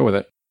I'm going to go with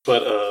it.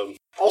 But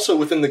also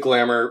within the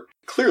glamour,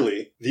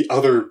 clearly, the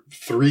other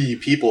 3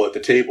 people at the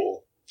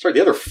table,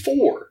 the other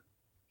 4.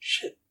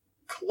 Shit.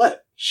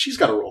 Colette. She's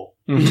got a roll.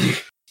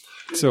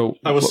 So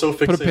I was so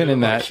put a fixated pin in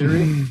on that.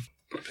 Ikiri.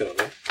 Put a pin on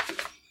that.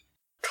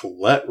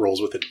 Colette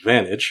rolls with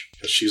advantage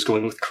because she's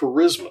going with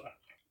charisma.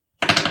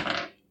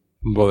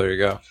 Well, there you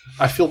go.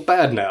 I feel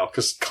bad now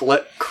because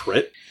Colette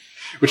crit,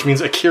 which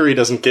means Ikiri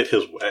doesn't get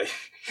his way,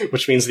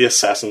 which means the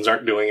assassins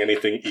aren't doing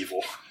anything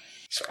evil.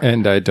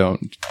 And I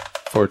don't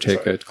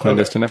foretake a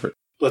clandestine effort.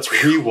 Let's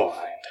rewind.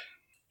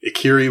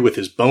 Ikiri with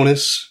his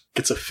bonus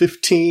gets a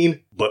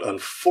 15, but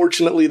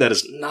unfortunately that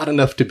is not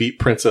enough to beat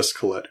Princess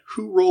Colette,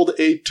 who rolled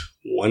a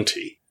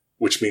 20,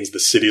 which means the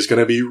city's going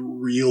to be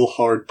real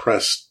hard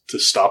pressed to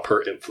stop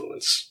her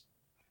influence.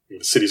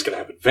 The city's going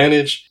to have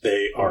advantage.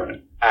 They are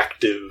an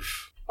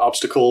active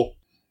obstacle.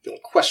 The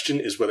only question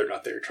is whether or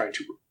not they're trying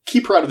to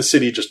keep her out of the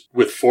city just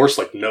with force,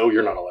 like, no,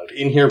 you're not allowed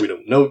in here, we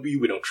don't know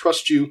you, we don't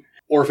trust you,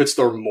 or if it's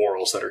their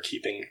morals that are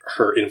keeping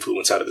her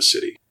influence out of the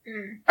city.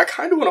 I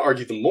kind of want to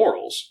argue the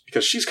morals,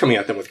 because she's coming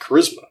at them with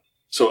charisma.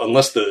 So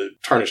unless the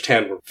Tarnished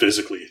Hand were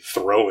physically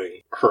throwing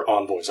her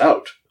envoys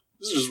out,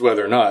 this is just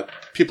whether or not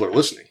people are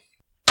listening.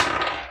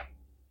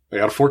 They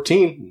got a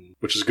 14,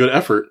 which is a good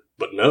effort,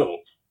 but no.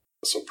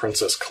 So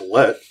Princess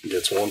Colette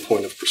gets 1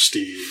 point of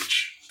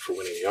prestige for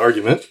winning the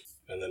argument,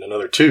 and then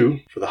another 2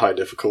 for the high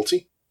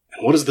difficulty.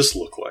 And what does this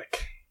look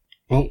like?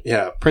 Well,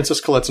 yeah, Princess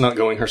Colette's not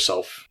going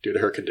herself due to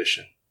her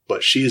condition,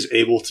 but she is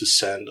able to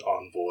send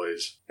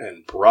envoys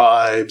and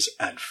bribes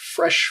and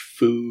fresh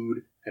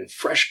food and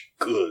fresh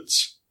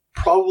goods,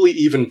 probably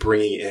even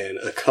bringing in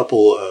a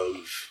couple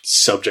of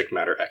subject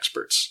matter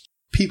experts.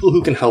 People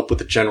who can help with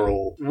the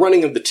general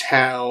running of the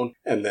town,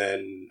 and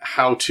then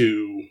how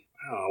to,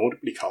 what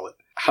do you call it?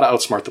 How to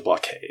outsmart the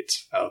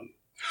blockades.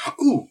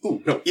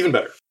 No, even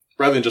better.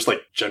 Rather than just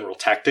like general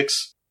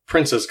tactics,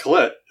 Princess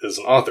Colette is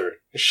an author.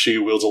 She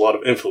wields a lot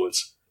of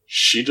influence.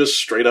 She just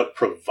straight up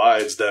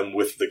provides them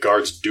with the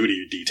guards'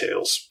 duty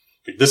details.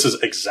 Like, this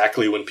is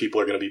exactly when people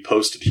are going to be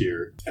posted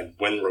here and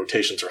when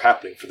rotations are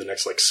happening for the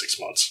next 6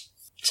 months.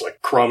 It's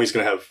like Karami's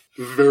going to have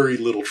very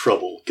little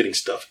trouble getting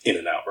stuff in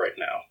and out right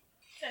now.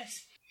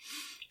 Nice.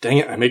 Dang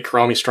it, I made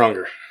Karami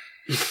stronger.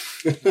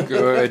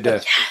 Good.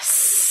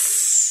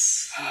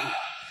 Yes.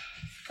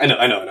 I know.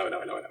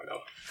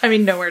 I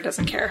mean, Nowhere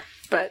doesn't care,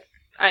 but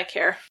I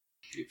care.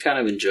 We kind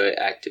of enjoy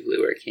actively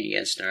working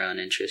against our own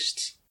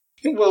interests.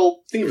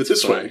 Well, think of it It's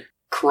this fun. way.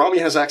 Karami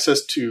has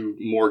access to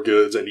more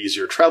goods and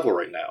easier travel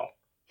right now,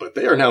 but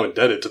they are now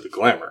indebted to the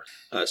glamour.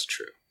 That's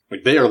true.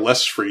 Like, they are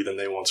less free than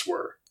they once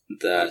were.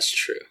 That's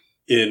true.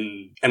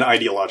 In an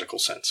ideological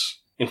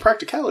sense. In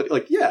practicality,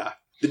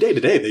 the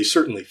day-to-day, they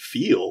certainly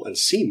feel and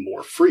seem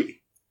more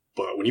free.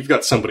 But when you've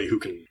got somebody who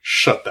can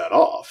shut that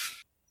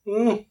off,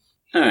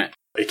 Alright.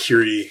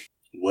 Akiri,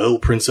 well,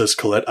 Princess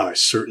Colette, I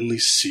certainly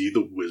see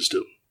the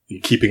wisdom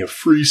in keeping a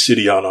free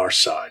city on our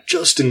side,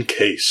 just in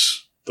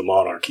case the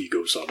monarchy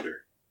goes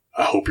under.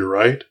 I hope you're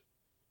right.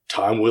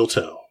 Time will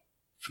tell.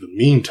 For the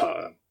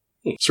meantime,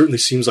 it certainly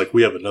seems like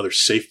we have another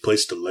safe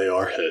place to lay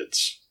our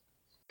heads.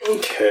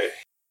 Okay,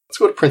 let's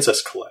go to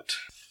Princess Colette.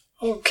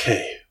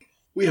 Okay,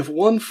 we have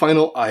one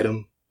final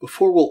item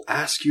before we'll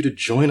ask you to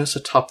join us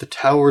atop the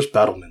tower's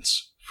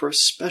battlements for a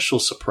special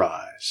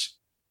surprise.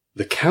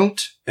 The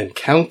Count and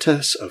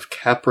Countess of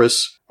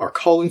Capris are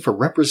calling for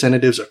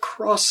representatives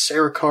across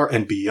Sarikar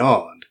and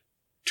beyond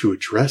to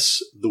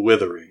address the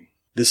Withering.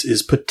 This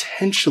is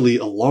potentially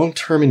a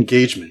long-term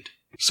engagement,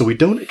 so we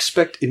don't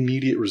expect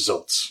immediate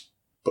results,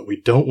 but we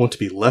don't want to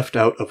be left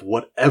out of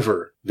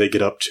whatever they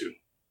get up to.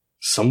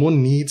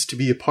 Someone needs to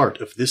be a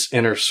part of this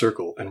inner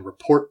circle and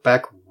report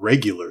back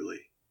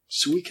regularly,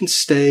 so we can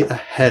stay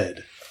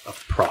ahead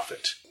of the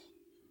Prophet.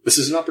 This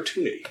is an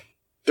opportunity.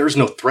 There is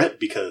no threat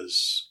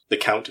because the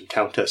Count and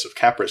Countess of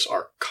Capris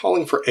are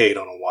calling for aid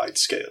on a wide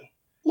scale,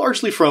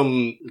 largely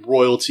from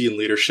royalty and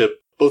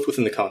leadership, both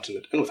within the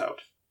continent and without.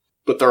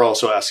 But they're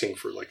also asking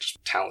for,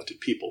 just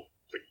talented people.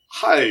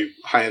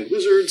 High-end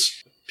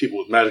wizards, people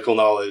with magical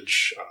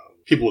knowledge,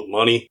 people with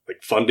money,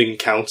 funding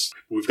counts.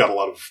 We've got a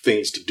lot of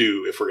things to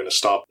do if we're going to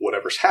stop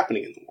whatever's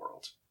happening in the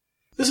world.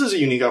 This is a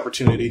unique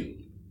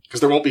opportunity,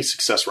 because there won't be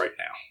success right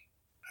now.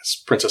 As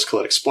Princess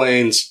Colette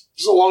explains,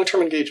 this is a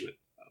long-term engagement.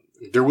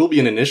 There will be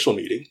an initial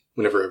meeting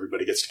whenever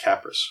everybody gets to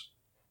Capris,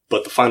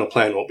 but the final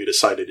plan won't be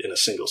decided in a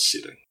single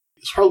sitting.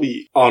 It's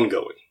probably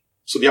ongoing.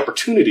 So the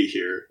opportunity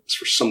here is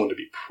for someone to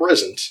be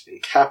present in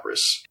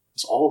Capris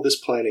as all of this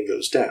planning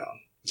goes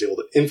down, is able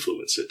to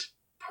influence it,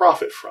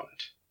 profit from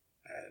it,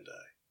 and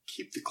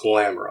keep the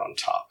glamour on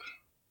top.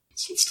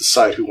 So let's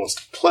decide who wants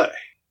to play.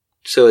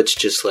 So it's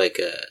just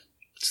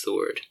what's the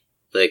word?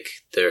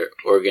 They're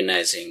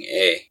organizing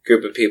a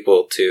group of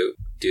people to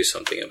do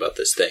something about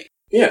this thing.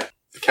 Yeah,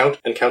 the Count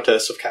and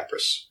Countess of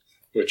Capris,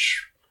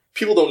 which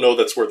people don't know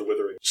that's where the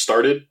Withering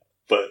started,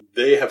 but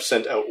they have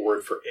sent out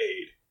word for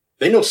aid.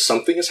 They know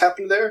something has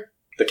happened there.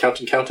 The Count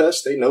and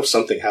Countess, they know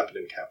something happened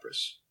in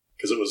Capris.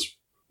 Because it was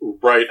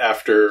right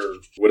after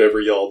whatever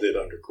y'all did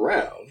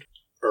underground.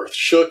 Earth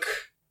shook,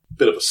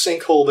 bit of a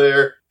sinkhole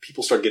there.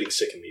 People start getting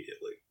sick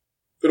immediately.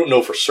 They don't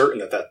know for certain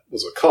that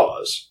was a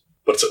cause,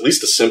 but it's at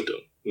least a symptom.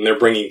 And they're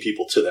bringing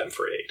people to them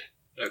for aid.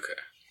 Okay.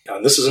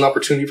 And this is an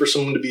opportunity for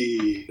someone to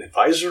be an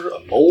advisor, a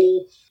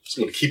mole,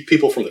 someone to keep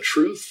people from the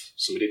truth,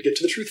 somebody to get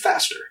to the truth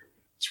faster.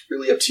 It's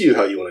really up to you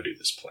how you want to do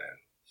this plan.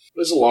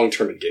 But it's a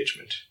long-term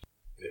engagement,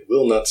 and it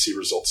will not see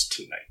results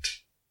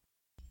tonight.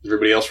 Is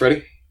everybody else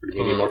ready? Or do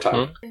we need more time?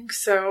 I think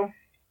so.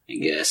 I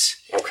guess.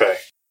 Okay.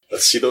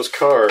 Let's see those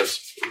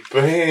cards.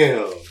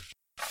 Bam!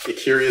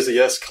 Akiri is a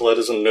yes, Colette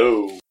is a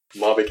no.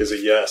 Mavic is a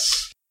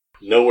yes.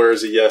 Nowhere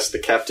is a yes. The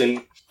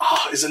captain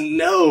is a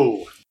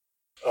no.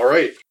 All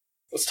right.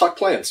 Let's talk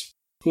plans.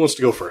 Who wants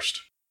to go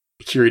first?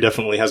 Akiri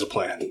definitely has a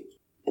plan.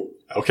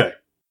 Okay.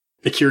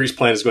 Akiri's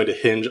plan is going to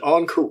hinge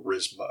on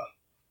charisma.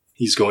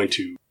 He's going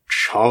to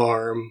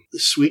charm the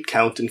sweet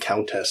Count and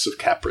Countess of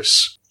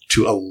Capris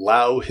to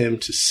allow him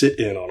to sit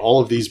in on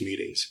all of these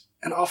meetings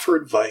and offer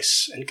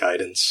advice and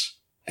guidance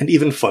and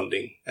even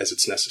funding as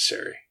it's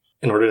necessary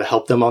in order to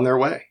help them on their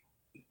way.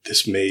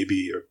 This may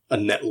be a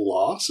net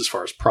loss as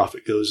far as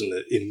profit goes in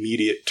the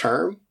immediate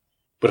term,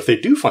 but if they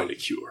do find a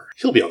cure,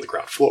 he'll be on the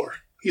ground floor.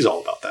 He's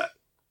all about that.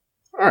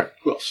 All right,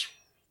 who else?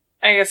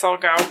 I guess I'll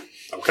go.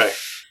 Okay,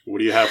 what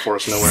do you have for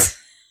us, Nowhere?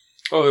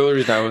 Oh, the only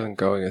reason I wasn't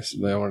going is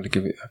that I wanted to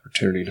give you the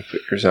opportunity to put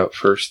yours out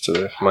first, so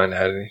that if mine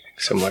had anything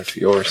similar to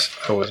yours,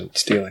 I wasn't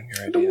stealing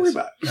your ideas. Don't worry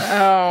about it.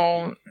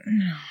 Oh,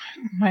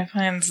 my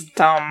plan's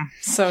dumb.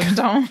 So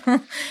dumb.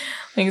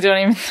 Don't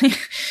even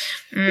think.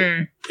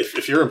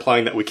 If you're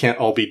implying that we can't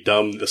all be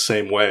dumb the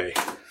same way,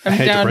 I'm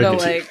down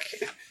to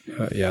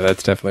yeah,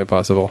 that's definitely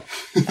possible.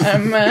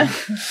 I'm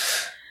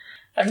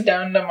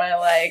down to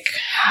my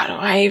how do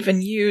I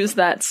even use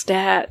that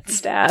stats?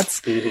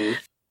 Mm-hmm.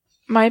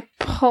 My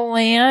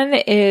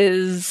plan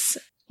is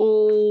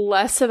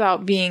less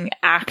about being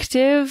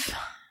active,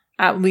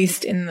 at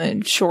least in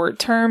the short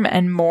term,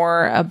 and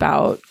more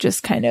about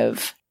just kind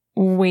of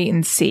wait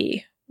and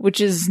see,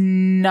 which is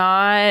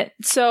not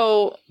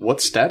so.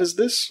 What stat is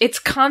this? It's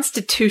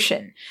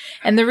Constitution.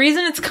 And the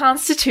reason it's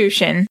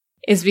Constitution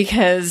is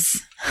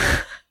because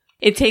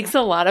it takes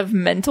a lot of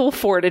mental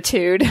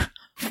fortitude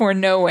for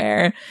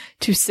Nowhere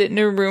to sit in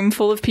a room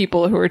full of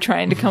people who are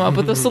trying to come up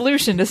with a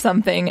solution to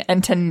something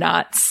and to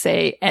not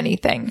say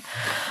anything.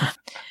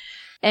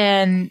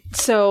 And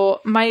so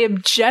my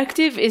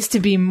objective is to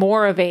be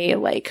more of a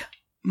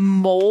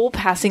mole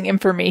passing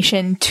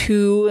information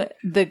to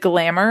the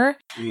glamour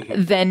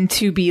than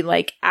to be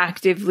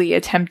actively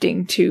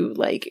attempting to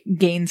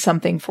gain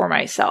something for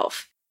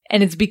myself.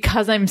 And it's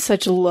because I'm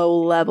such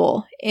low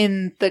level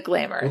in the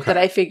glamour that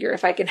I figure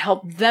if I can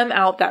help them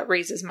out, that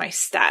raises my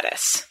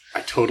status.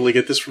 I totally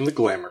get this from the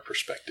glamour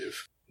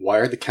perspective. Why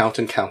are the Count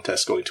and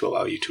Countess going to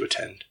allow you to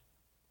attend?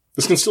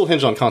 This can still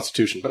hinge on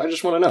Constitution, but I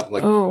just want to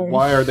know,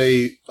 why are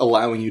they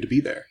allowing you to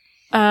be there?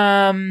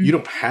 You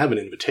don't have an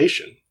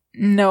invitation.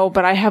 No,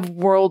 but I have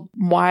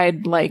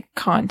worldwide,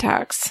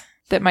 contacts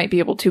that might be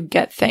able to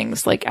get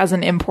things, as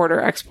an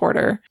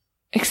importer-exporter.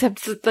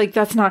 Except,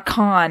 that's not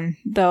con,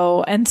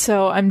 though. And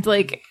so I'm,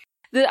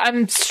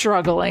 I'm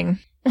struggling.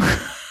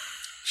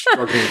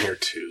 Struggling here,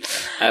 too.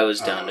 I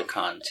was down to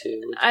con,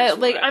 too. I've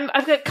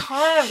got con,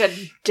 I've got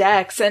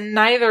dex, and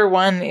neither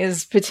one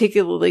is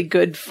particularly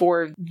good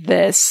for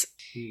this.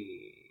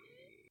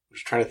 I'm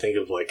just trying to think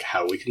of,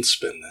 how we can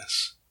spin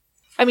this.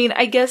 I mean,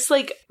 I guess,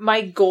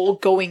 my goal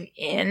going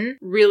in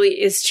really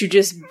is to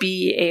just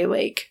be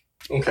a,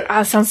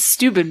 Okay. Sounds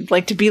stupid,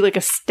 to be,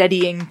 a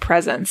steadying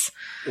presence.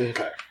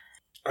 Okay.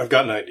 I've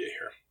got an idea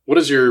here. What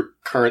is your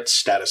current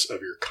status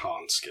of your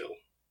con skill?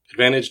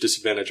 Advantage,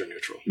 disadvantage, or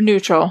neutral?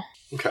 Neutral.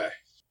 Okay.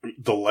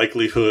 The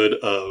likelihood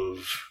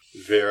of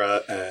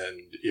Vera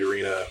and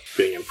Irina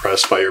being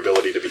impressed by your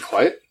ability to be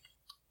quiet?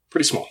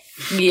 Pretty small.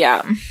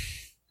 Yeah.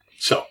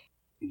 So,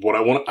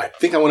 I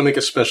think I want to make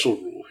a special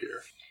rule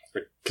here.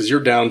 Because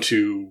you're down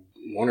to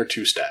 1 or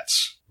 2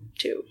 stats.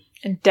 2.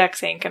 And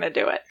dex ain't gonna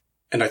do it.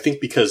 And I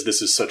think because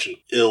this is such an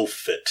ill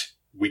fit,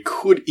 we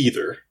could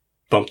either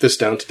bump this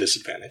down to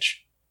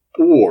disadvantage,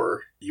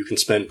 or you can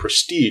spend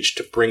prestige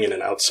to bring in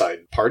an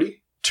outside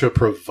party to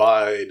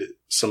provide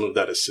some of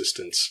that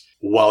assistance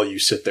while you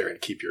sit there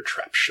and keep your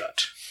trap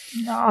shut.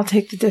 No, I'll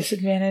take the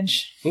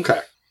disadvantage. Okay.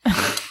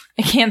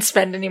 I can't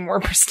spend any more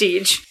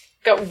prestige.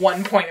 Got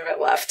 1 point of it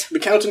left. The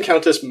Count and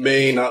Countess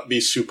may not be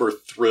super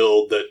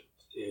thrilled that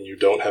you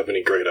don't have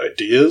any great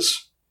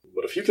ideas,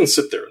 but if you can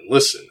sit there and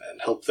listen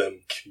and help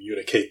them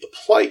communicate the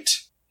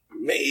plight,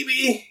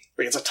 maybe.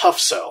 It's a tough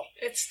sell.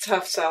 It's a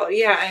tough sell.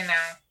 Yeah, I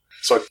know.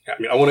 So,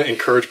 I want to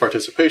encourage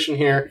participation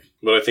here,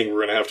 but I think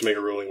we're going to have to make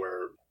a ruling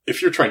where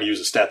if you're trying to use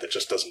a stat that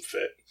just doesn't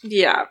fit,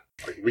 yeah,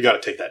 we got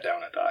to take that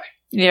down a die.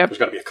 Yep. There's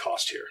got to be a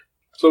cost here.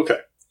 So, okay,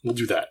 we'll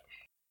do that.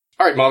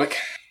 All right, Mavic.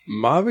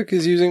 Mavic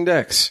is using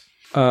Dex.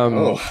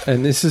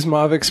 And this is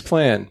Mavic's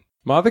plan.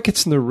 Mavic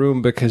gets in the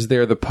room because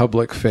they're the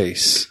public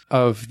face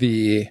of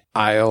the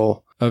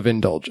Isle of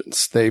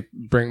Indulgence. They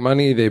bring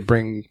money, they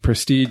bring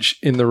prestige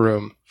in the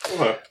room.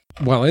 Okay.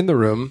 While in the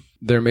room,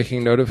 they're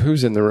making note of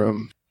who's in the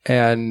room.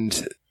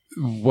 And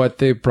what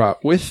they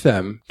brought with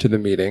them to the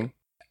meeting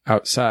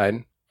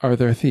outside are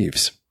their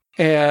thieves.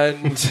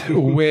 And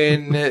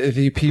when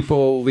the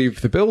people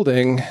leave the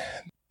building,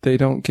 they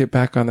don't get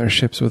back on their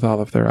ships with all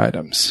of their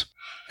items.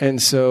 And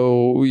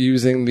so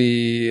using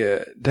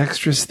the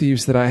dexterous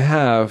thieves that I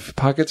have,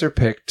 pockets are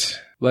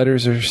picked,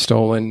 letters are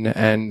stolen,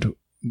 and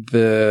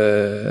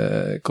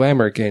the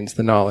glamour gains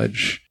the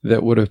knowledge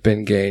that would have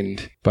been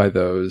gained by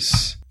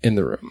those in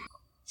the room.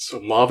 So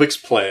Mavic's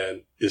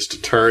plan is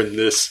to turn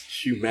this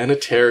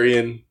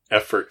humanitarian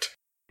effort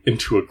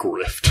into a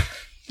grift.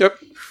 Yep.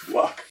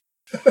 Fuck.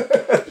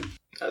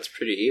 That's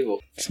pretty evil.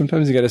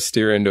 Sometimes you gotta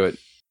steer into it.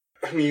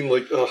 I mean,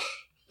 I'm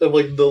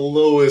the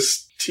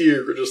lowest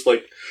tier. We're just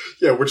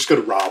yeah, we're just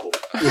gonna rob them.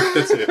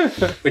 That's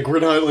it. We're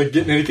not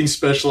getting anything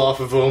special off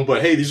of them,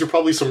 but hey, these are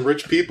probably some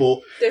rich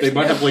people. They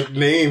might have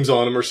names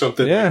on them or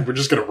something. Yeah. We're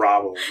just gonna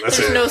rob them. That's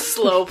There's it. no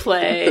slow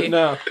play.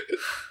 No.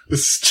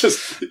 This is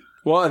just...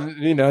 Well,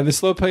 the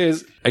slow play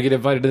is I get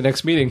invited to the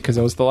next meeting because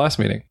that was the last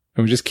meeting.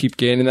 And we just keep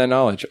gaining that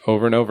knowledge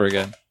over and over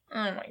again.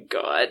 Oh my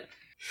god.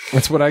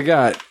 That's what I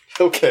got.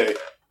 Okay.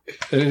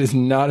 And it is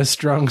not a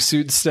strong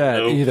suit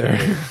stat either.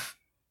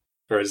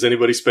 All right, is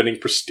anybody spending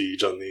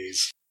prestige on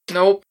these?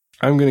 Nope.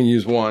 I'm going to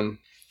use 1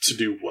 To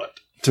do what?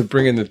 to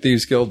bring in the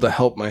Thieves Guild to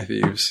help my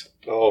thieves.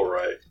 All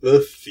right, the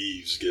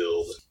Thieves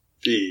Guild.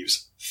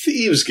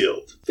 Thieves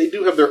Guild. They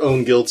do have their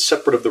own guild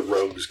separate of the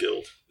Rogues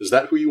Guild. Is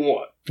that who you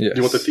want? Yes.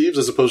 You want the Thieves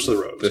as opposed to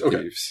the Rogues? The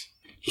Okay. Thieves.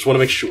 Just want to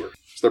make sure.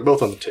 So they're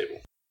both on the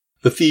table.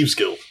 The Thieves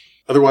Guild,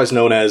 otherwise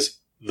known as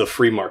the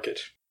Free Market.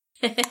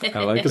 I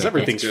like Because that.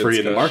 everything's That's free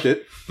good in the stuff.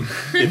 market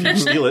if you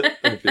steal it.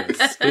 If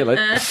you steal it.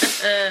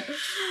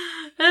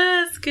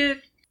 That's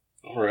good.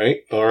 All right.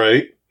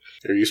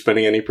 Are you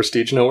spending any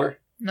prestige nowhere?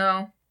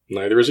 No.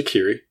 Neither is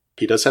Akiri.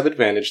 He does have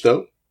advantage,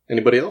 though.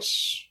 Anybody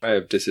else? I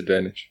have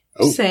disadvantage.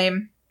 Oh.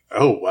 Same.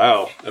 Oh,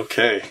 wow.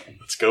 Okay.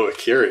 Let's go,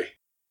 Akiri.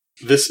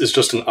 This is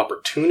just an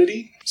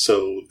opportunity,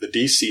 so the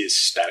DC is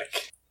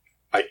static.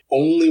 I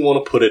only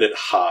want to put it at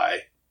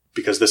high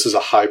because this is a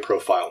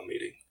high-profile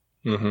meeting.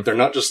 Mm-hmm. They're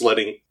not just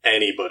letting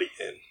anybody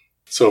in.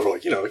 So if we're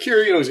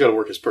Akiri, he's got to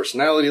work his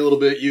personality a little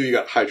bit. You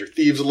got to hide your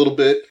thieves a little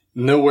bit.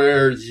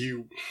 Nowhere,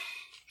 you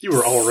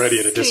were already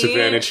at a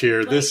disadvantage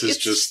here. This is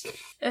just...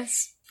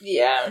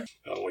 Yeah.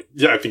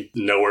 I think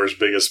Nowhere's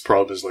biggest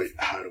problem is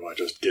how do I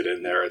just get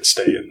in there and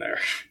stay in there?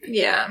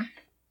 Yeah.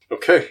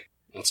 Okay,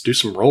 let's do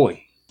some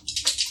rolling.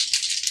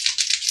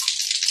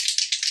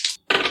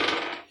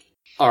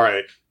 All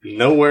right,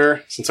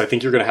 Nowhere, since I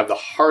think you're going to have the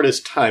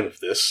hardest time of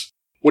this,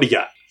 what do you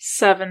got?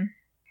 7.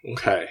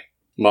 Okay,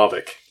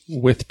 Mavic.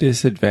 With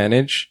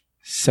disadvantage,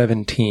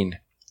 17.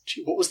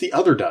 Gee, what was the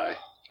other die?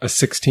 A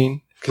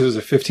 16? Because it was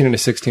a 15 and a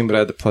 16, but I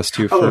had the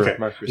 +2 for okay.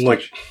 my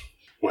prestige.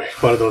 Wait,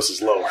 one of those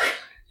is lower.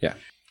 Yeah.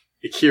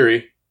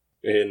 Ikiri,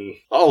 in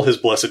all his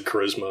blessed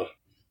charisma,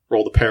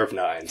 rolled a pair of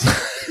 9s.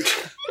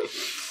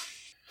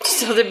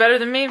 Still did better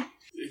than me.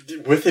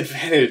 With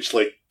advantage,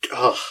 like,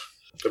 ugh.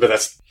 But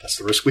that's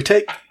the risk we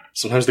take.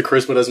 Sometimes the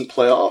charisma doesn't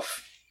play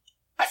off.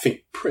 I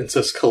think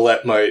Princess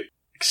Colette might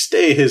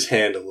stay his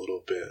hand a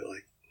little bit.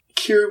 Like,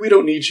 Kira, we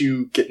don't need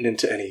you getting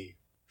into any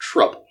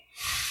trouble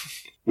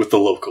with the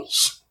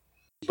locals.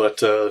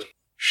 But,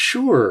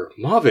 sure,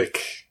 Mavic.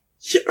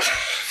 Yeah.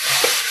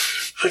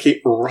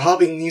 Okay,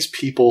 robbing these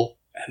people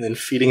and then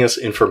feeding us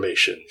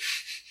information.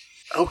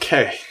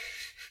 Okay.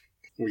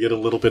 We get a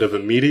little bit of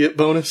immediate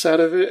bonus out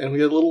of it, and we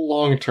get a little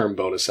long-term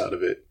bonus out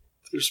of it.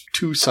 There's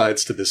two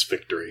sides to this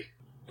victory.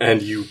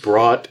 And you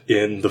brought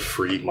in the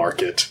free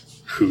market,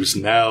 who's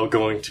now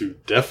going to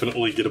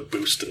definitely get a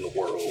boost in the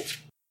world.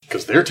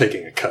 Because they're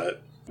taking a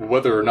cut.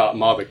 Whether or not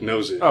Mavic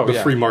knows it,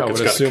 the free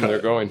market's got a cut. I would assume they're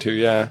going to,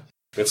 yeah.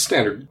 It's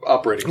standard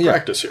operating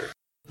practice here.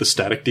 The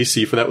static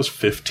DC for that was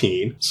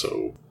 15,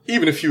 so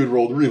even if you had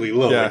rolled really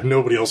low, like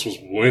nobody else was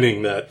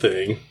winning that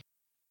thing.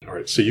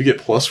 Alright, so you get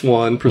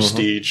 +1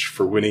 prestige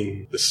for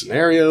winning the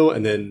scenario,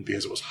 and then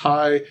because it was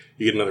high,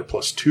 you get another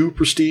 +2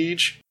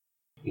 prestige.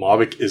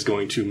 Mavic is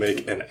going to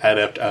make an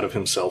adept out of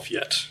himself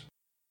yet.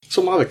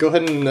 So Mavic, go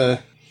ahead and...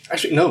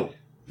 actually, no.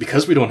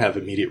 Because we don't have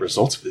immediate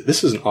results of it,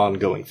 this is an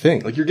ongoing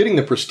thing. Like, you're getting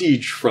the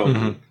prestige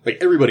from... Like,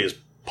 everybody is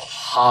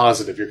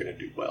positive you're going to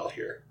do well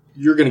here.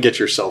 You're going to get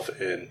yourself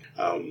in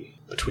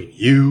between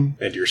you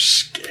and your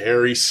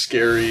scary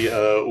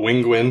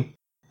Wingwin.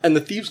 And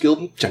the Thieves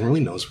Guild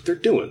generally knows what they're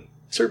doing.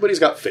 So everybody's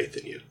got faith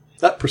in you.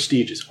 That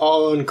prestige is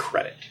on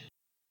credit.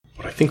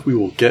 But I think we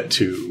will get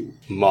to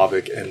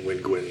Mavic and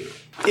Wingwin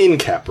in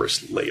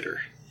Capris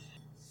later.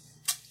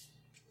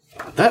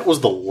 That was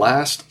the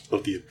last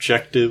of the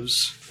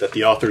objectives that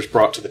the authors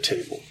brought to the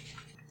table.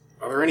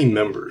 Are there any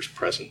members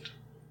present?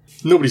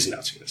 Nobody's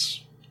announcing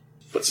this.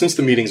 But since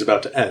the meeting's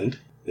about to end,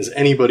 is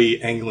anybody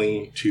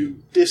angling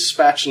to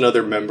dispatch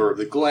another member of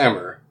the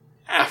Glamour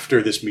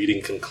after this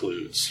meeting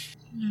concludes?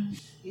 No.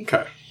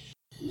 Okay.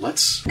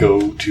 Let's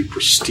go to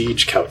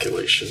prestige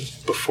calculation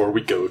before we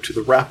go to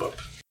the wrap-up.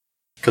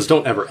 Because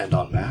don't ever end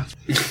on math.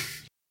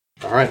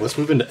 Alright, let's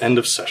move into end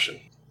of session.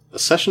 The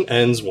session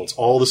ends once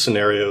all the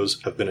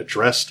scenarios have been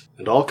addressed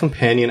and all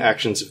companion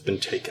actions have been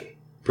taken.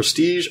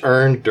 Prestige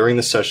earned during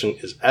the session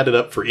is added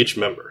up for each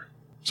member.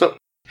 So,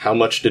 how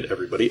much did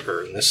everybody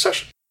earn this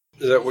session?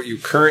 Is that what you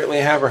currently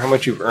have, or how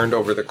much you've earned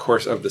over the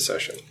course of the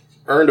session?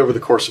 Earned over the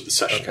course of the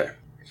session. Okay,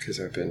 because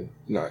I've been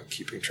not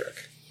keeping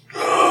track.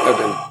 I've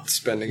been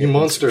spending it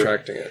and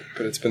subtracting it,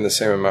 but it's been the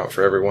same amount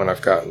for every one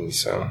I've gotten,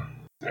 so...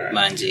 Right.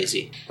 Mine's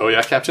easy. Oh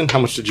yeah, Captain? How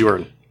much did you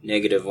earn?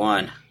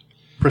 -1.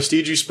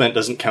 Prestige you spent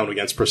doesn't count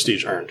against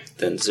prestige earned.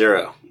 Then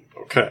 0.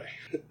 Okay.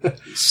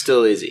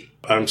 Still easy.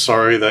 I'm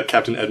sorry that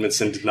Captain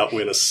Edmondson did not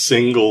win a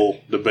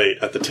single debate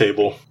at the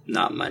table.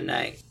 Not my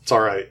night. It's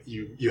alright.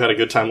 You had a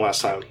good time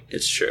last time.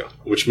 It's true.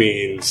 Which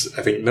means,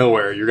 I think,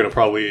 Nowhere, you're going to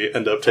probably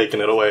end up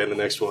taking it away in the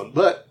next one.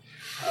 But,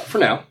 for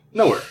now,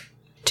 Nowhere.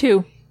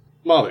 2.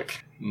 Mavic.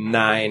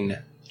 9.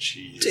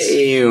 Jeez.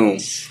 Damn.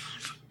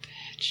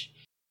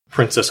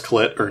 Princess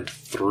Colette earned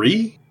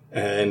 3,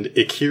 and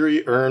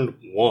Ikiri earned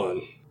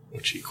 1,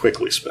 which he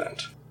quickly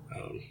spent.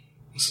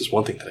 This is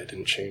one thing that I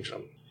didn't change.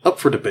 I'm up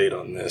for debate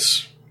on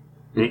this.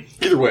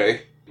 Either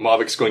way,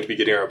 Mavic's going to be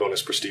getting our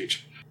bonus prestige.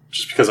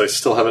 Just because I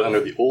still have it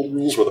under the old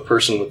rules where the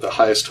person with the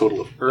highest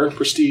total of earned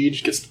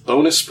prestige gets the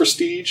bonus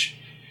prestige.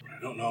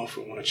 I don't know if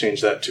we want to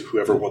change that to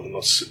whoever won the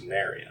most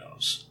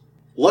scenarios.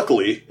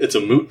 Luckily, it's a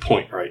moot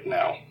point right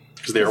now,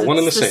 because they are one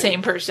and the same. It's the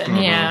same person,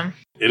 yeah.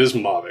 It is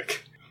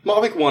Mavic.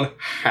 Mavic won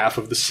half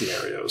of the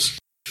scenarios,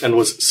 and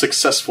was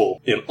successful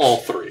in all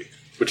 3,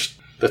 which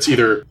that's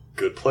either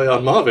good play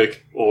on Mavic,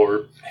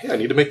 or, hey, I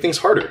need to make things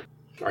harder.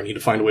 Or I need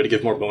to find a way to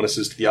give more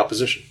bonuses to the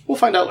opposition. We'll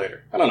find out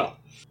later. I don't know.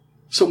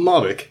 So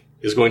Mavic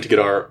is going to get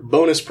our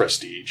bonus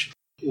prestige,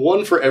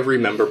 1 for every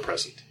member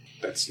present.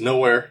 That's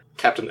Nowhere,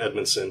 Captain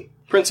Edmondson,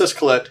 Princess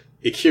Colette,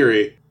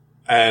 Ikiri,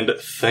 and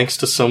thanks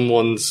to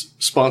someone's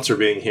sponsor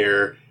being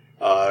here,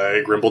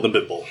 Grimble and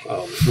Bimble.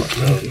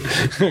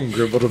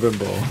 Grimble and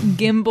Bimble.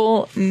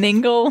 Gimble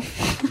Ningle.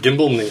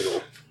 Gimble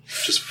Ningle.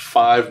 Just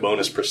 5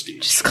 bonus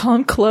prestige. Just call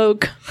him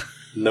Cloak.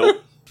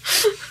 Nope.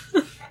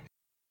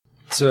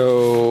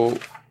 So,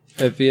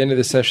 at the end of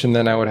the session,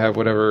 then we would have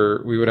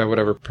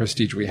whatever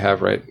prestige we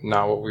have, right?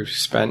 Not what we've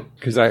spent.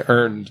 Because I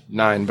earned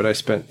 9, but I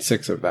spent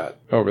 6 of that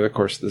over the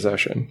course of the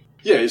session.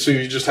 Yeah, so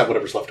you just have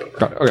whatever's left over.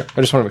 Got it. Okay,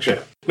 I just want to make sure.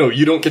 Yeah. No,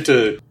 you don't get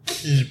to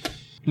keep...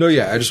 No,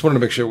 yeah, I just wanted to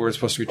make sure we're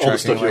supposed to be all the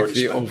tracking stuff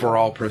the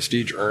overall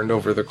prestige earned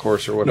over the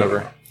course or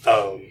whatever.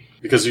 No.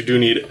 Because you do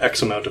need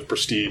X amount of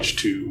prestige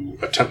to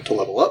attempt to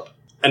level up.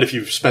 And if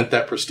you've spent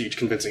that prestige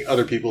convincing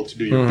other people to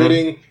do your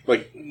bidding,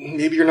 like,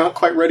 maybe you're not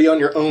quite ready on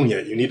your own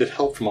yet. You needed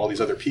help from all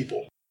these other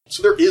people.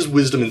 So there is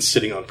wisdom in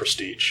sitting on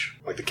prestige,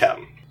 like the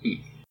captain.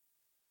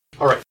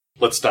 Alright,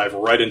 let's dive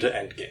right into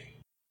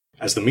Endgame.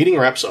 As the meeting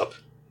wraps up,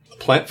 the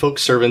plant folk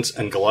servants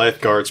and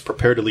Goliath guards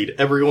prepare to lead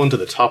everyone to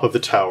the top of the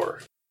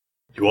tower.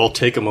 You all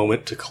take a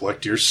moment to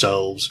collect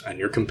yourselves and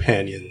your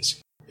companions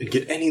and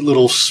get any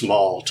little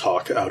small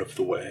talk out of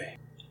the way.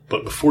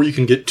 But before you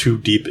can get too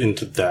deep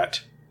into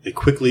that, They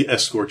quickly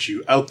escort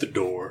you out the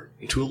door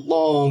into a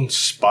long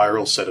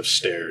spiral set of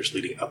stairs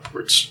leading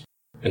upwards.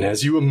 And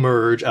as you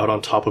emerge out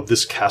on top of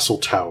this castle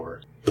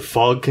tower, the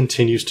fog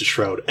continues to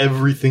shroud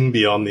everything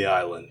beyond the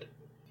island.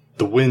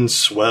 The wind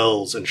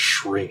swells and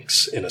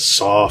shrinks in a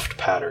soft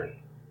pattern.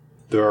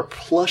 There are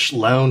plush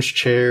lounge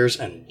chairs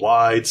and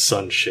wide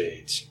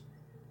sunshades.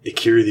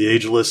 Ikiri the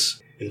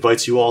Ageless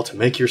invites you all to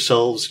make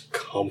yourselves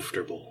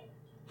comfortable.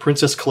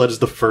 Princess Colette is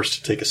the first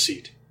to take a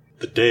seat,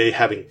 the day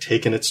having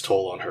taken its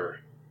toll on her.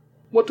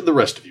 What did the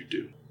rest of you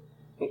do?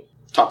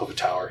 Top of a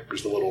tower,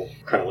 there's the little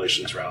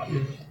crenellations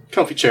around.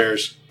 Comfy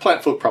chairs.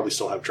 Plant folk probably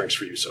still have drinks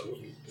for you, so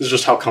this is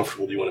just how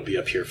comfortable do you want to be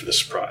up here for this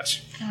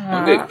surprise.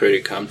 I'll get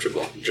pretty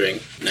comfortable.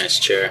 Drink, nice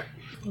chair.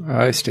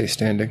 I stay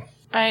standing.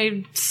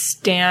 I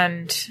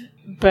stand,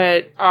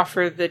 but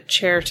offer the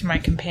chair to my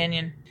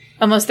companion.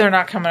 Unless they're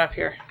not coming up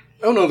here.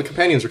 Oh no, the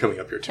companions are coming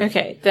up here too.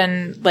 Okay,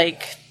 then,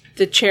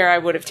 the chair I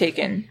would have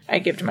taken, I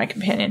give to my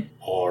companion.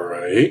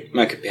 Alright.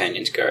 My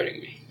companion's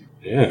guarding me.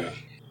 Yeah.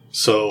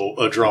 So,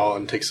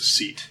 Adron takes a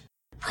seat.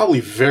 Probably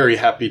very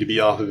happy to be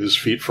off of his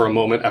feet for a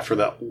moment after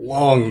that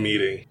long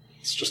meeting.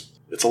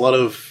 It's a lot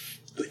of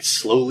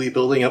slowly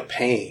building up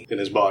pain in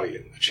his body,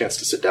 and a chance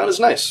to sit down is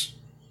nice.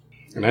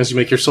 And as you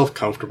make yourself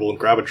comfortable and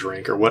grab a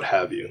drink or what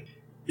have you,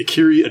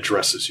 Ikiri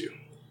addresses you.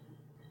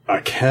 I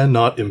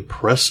cannot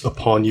impress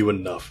upon you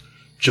enough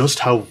just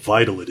how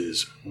vital it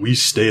is we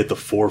stay at the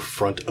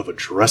forefront of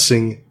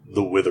addressing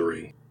the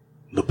withering.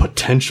 The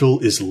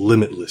potential is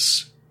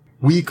limitless.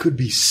 We could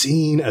be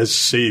seen as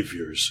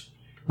saviors.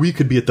 We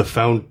could be at the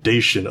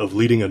foundation of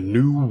leading a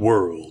new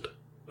world,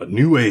 a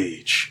new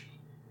age.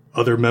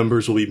 Other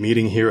members will be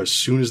meeting here as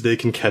soon as they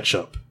can catch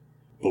up.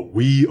 But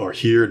we are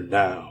here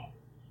now.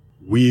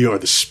 We are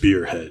the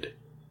spearhead.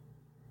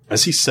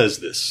 As he says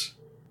this,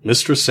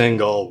 Mistress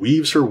Sangal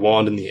weaves her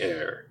wand in the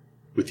air.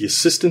 With the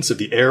assistance of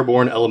the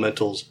airborne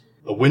elementals,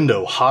 a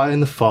window high in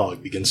the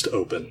fog begins to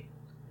open.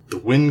 The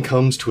wind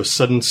comes to a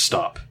sudden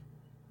stop,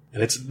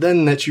 and it's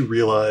then that you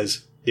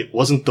realize it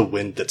wasn't the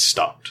wind that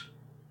stopped,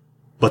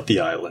 but the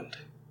island.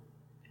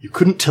 You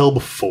couldn't tell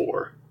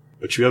before,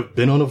 but you have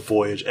been on a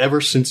voyage ever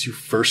since you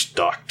first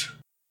docked.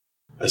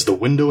 As the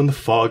window in the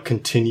fog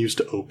continues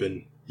to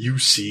open, you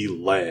see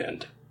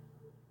land.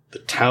 The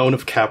town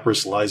of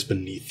Capris lies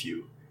beneath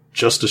you,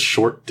 just a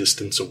short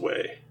distance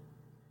away.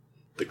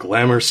 The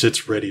Glamour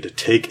sits ready to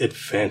take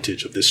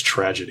advantage of this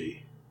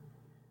tragedy.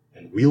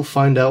 And we'll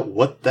find out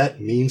what that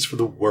means for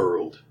the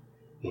world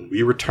when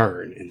we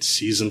return in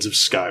Seasons of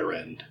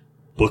Skyrend,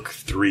 Book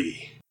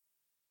 3.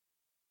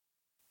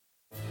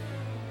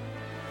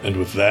 And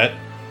with that,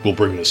 we'll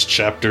bring this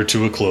chapter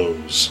to a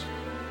close.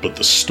 But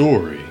the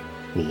story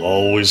will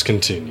always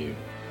continue.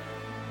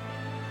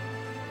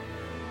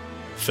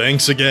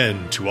 Thanks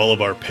again to all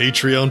of our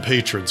Patreon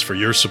patrons for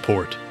your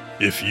support.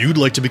 If you'd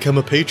like to become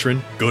a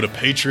patron, go to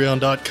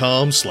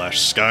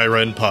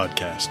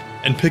patreon.com/SkyrenPodcast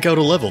and pick out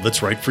a level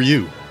that's right for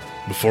you.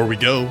 Before we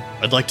go,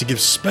 I'd like to give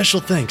special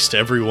thanks to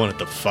everyone at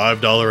the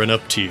 $5 and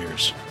up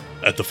tiers.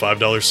 At the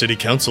 $5 City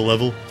Council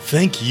level,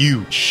 thank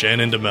you,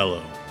 Shannon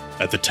DeMello.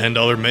 At the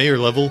 $10 Mayor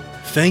level,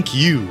 thank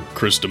you,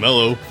 Chris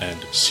DeMello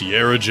and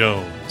Sierra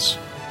Jones.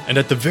 And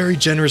at the very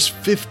generous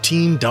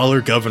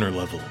 $15 Governor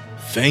level,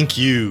 thank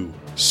you,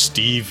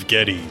 Steve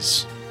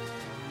Geddes.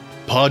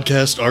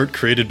 Podcast art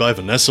created by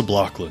Vanessa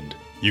Blockland.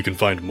 You can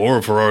find more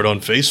of her art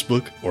on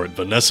Facebook or at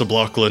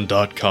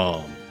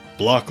vanessablockland.com.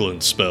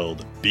 Blockland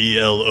spelled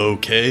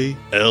Blokland.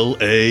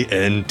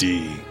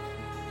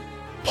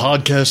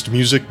 Podcast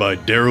music by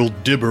Daryl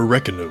Dibber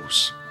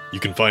Rekinos. You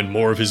can find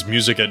more of his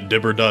music at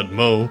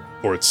dibber.mo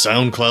or at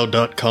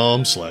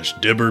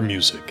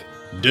soundcloud.com/dibbermusic.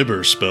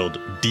 Dibber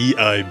spelled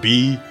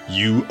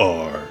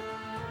Dibur.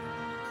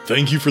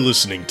 Thank you for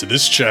listening to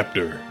this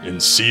chapter in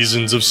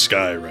Seasons of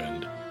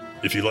Skyrend.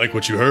 If you like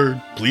what you heard,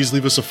 please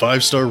leave us a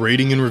 5-star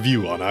rating and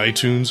review on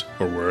iTunes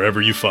or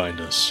wherever you find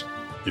us.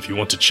 If you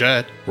want to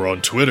chat, we're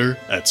on Twitter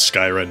at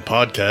Skyrend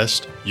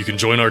Podcast. You can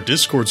join our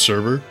Discord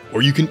server,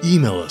 or you can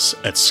email us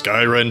at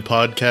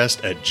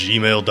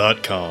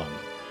skyrendpodcast@gmail.com.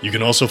 You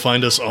can also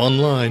find us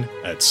online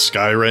at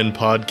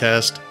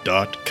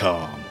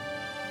skyrendpodcast.com.